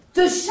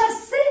 Te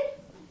chasser?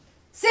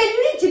 C'est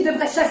lui qui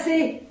devrait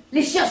chasser!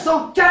 Les chiens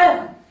sans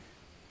cœur!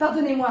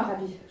 Pardonnez-moi,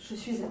 Rabbi, je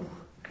suis à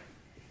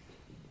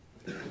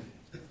vous.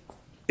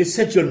 Et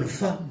cette jeune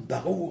femme,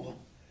 Baruch,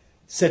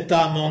 cette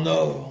âme en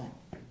or,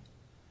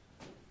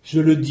 je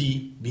le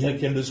dis, bien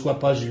qu'elle ne soit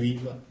pas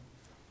juive,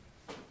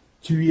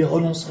 tu y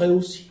renoncerais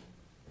aussi?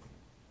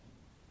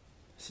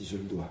 Si je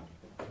le dois.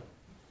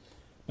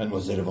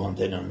 Mademoiselle Van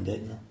den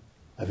Anden,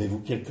 avez-vous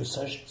quelque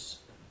sagesse?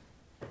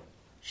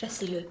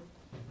 Chassez-le.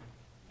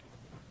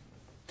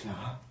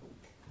 Clara?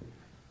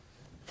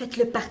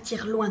 Faites-le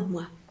partir loin de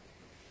moi.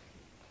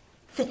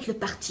 Faites-le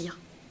partir.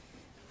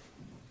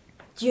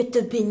 Dieu te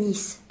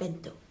bénisse,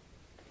 Bento.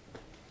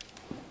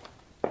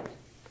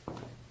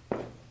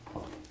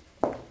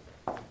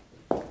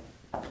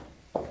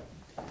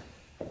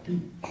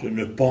 Je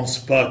ne pense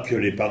pas que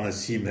les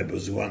Parnassim aient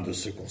besoin de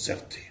se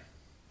concerter.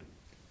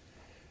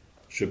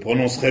 Je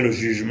prononcerai le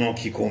jugement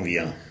qui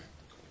convient.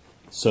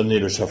 Sonnez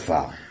le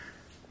chauffard.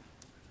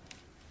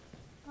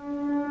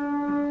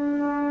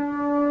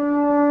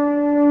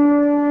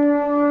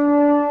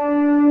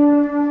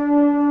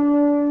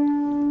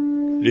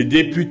 Les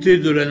députés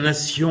de la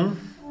nation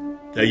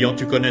ayant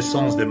eu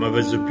connaissance des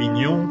mauvaises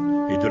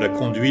opinions et de la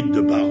conduite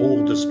de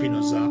Baruch de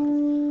Spinoza,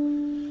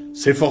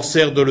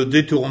 s'efforcèrent de le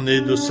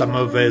détourner de sa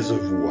mauvaise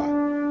voie.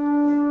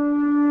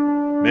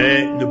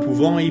 Mais ne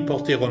pouvant y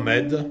porter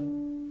remède,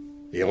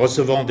 et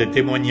recevant des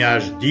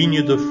témoignages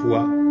dignes de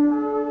foi,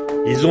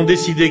 ils ont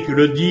décidé que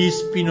le dit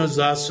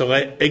Spinoza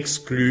serait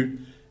exclu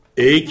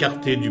et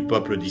écarté du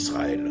peuple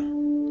d'Israël.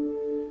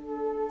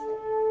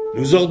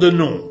 Nous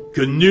ordonnons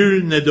que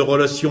nul n'ait de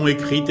relation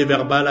écrite et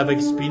verbale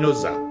avec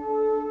Spinoza,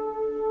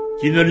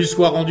 qu'il ne lui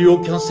soit rendu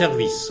aucun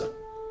service,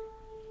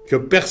 que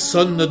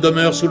personne ne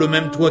demeure sous le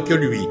même toit que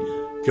lui,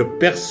 que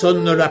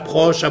personne ne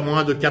l'approche à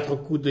moins de 4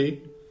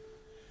 coudées,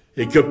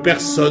 et que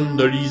personne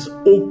ne lise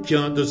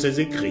aucun de ses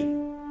écrits.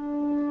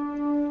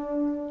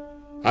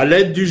 À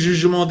l'aide du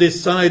jugement des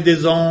saints et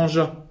des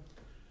anges,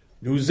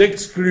 nous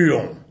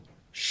excluons,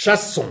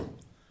 chassons,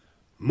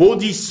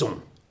 maudissons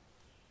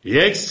et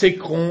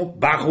exécrons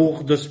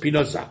Baruch de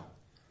Spinoza,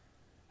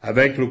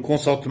 avec le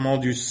consentement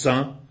du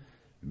saint,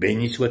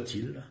 béni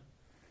soit-il.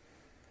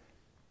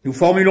 Nous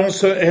formulons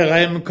ce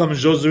RM comme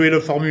Josué le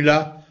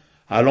formula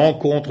à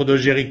l'encontre de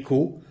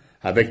Jéricho,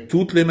 avec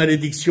toutes les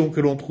malédictions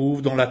que l'on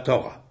trouve dans la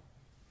Torah.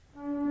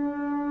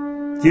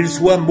 Qu'il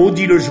soit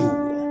maudit le jour,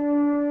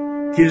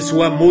 qu'il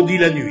soit maudit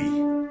la nuit,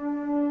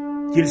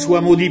 qu'il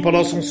soit maudit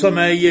pendant son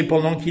sommeil et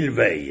pendant qu'il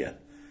veille,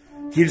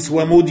 qu'il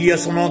soit maudit à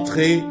son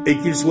entrée et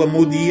qu'il soit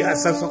maudit à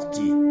sa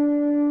sortie.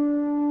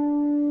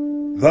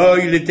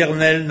 Veuille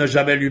l'Éternel ne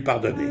jamais lui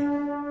pardonner.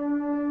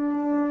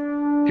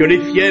 Que les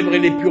fièvres et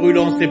les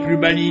purulences les plus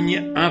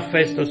malignes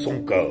infestent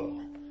son corps.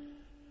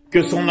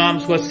 Que son âme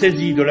soit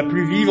saisie de la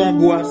plus vive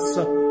angoisse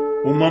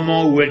au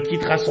moment où elle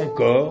quittera son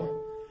corps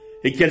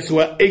et qu'elle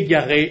soit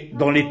égarée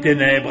dans les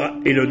ténèbres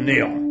et le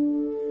néant.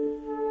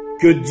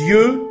 Que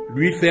Dieu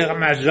lui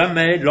ferme à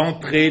jamais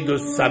l'entrée de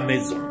sa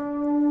maison.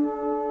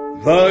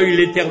 Veuille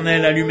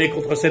l'Éternel allumer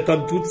contre cet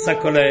homme toute sa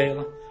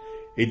colère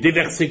et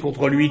déverser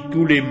contre lui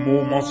tous les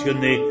maux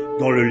mentionnés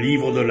dans le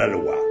livre de la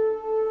loi.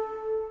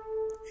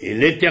 Et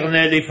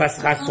l'Éternel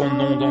effacera son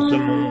nom dans ce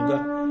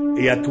monde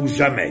et à tout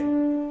jamais,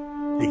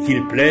 et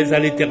qu'il plaise à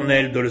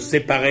l'Éternel de le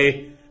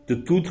séparer de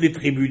toutes les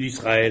tribus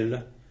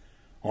d'Israël,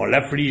 en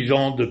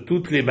l'affligeant de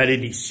toutes les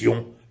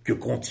malédictions que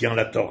contient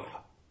la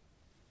Torah.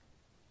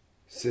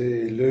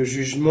 C'est le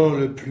jugement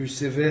le plus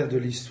sévère de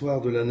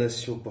l'histoire de la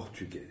nation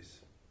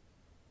portugaise.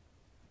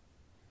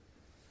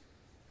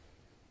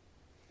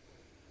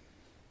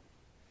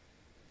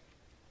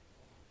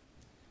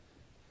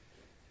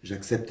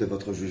 J'accepte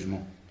votre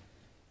jugement.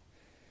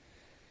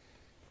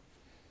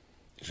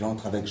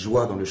 J'entre avec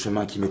joie dans le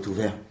chemin qui m'est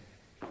ouvert.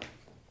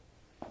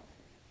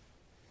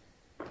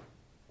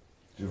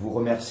 Je vous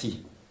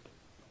remercie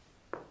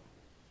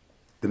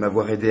de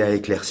m'avoir aidé à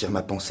éclaircir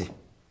ma pensée.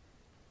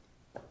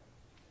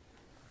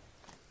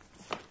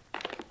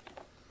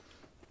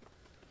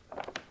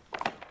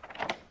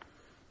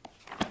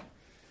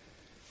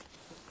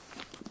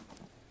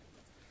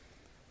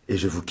 Et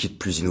je vous quitte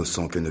plus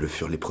innocent que ne le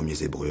furent les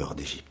premiers Hébreux hors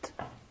d'Égypte.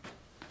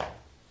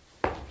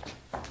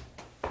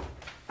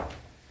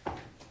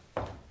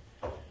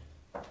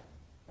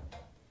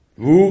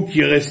 Vous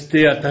qui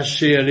restez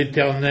attachés à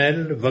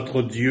l'Éternel,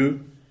 votre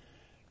Dieu,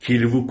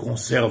 qu'il vous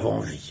conserve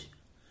en vie.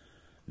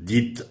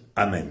 Dites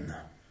Amen.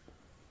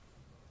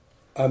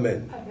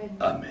 Amen.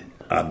 Amen.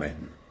 Amen.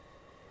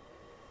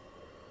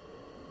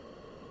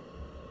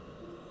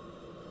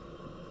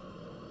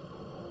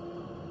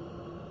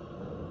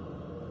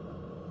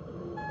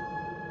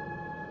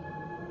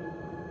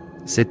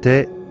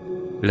 C'était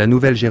La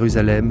Nouvelle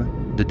Jérusalem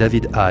de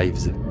David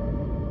Ives,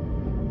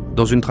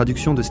 dans une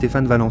traduction de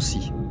Stéphane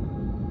Valensi,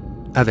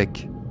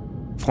 avec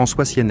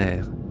François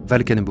Sienner,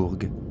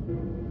 Valkenburg,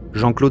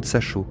 Jean-Claude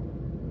Sachot,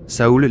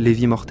 Saoul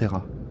Lévy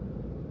Mortera,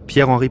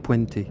 Pierre-Henri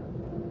Puente,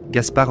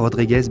 Gaspard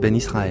Rodriguez Ben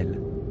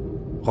Israël,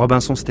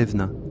 Robinson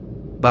Stévenin,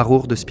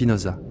 Baruch de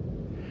Spinoza,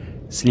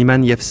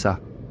 Slimane Yefsa,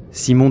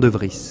 Simon de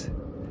Vries,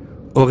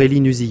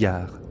 Aurélie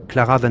Nuzillard,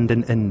 Clara van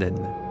den Enden,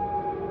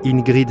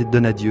 Ingrid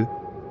Donadieu,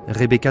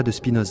 Rebecca de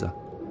Spinoza,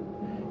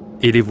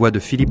 et les voix de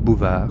Philippe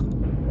Bouvard,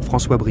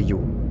 François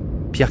Briot,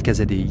 Pierre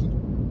Casadei,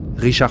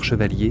 Richard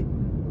Chevalier,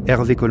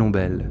 Hervé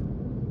Colombel.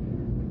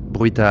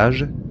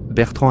 Bruitage,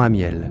 Bertrand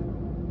Amiel.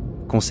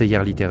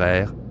 Conseillère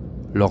littéraire,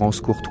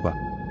 Laurence Courtois.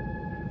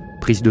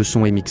 Prise de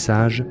son et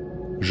mixage,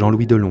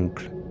 Jean-Louis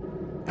Deloncle.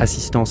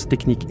 Assistance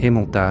technique et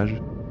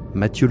montage,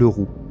 Mathieu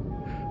Leroux.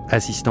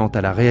 Assistante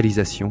à la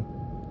réalisation,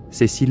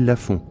 Cécile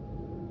Lafont.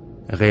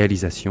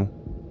 Réalisation,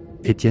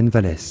 Etienne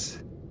Vallès.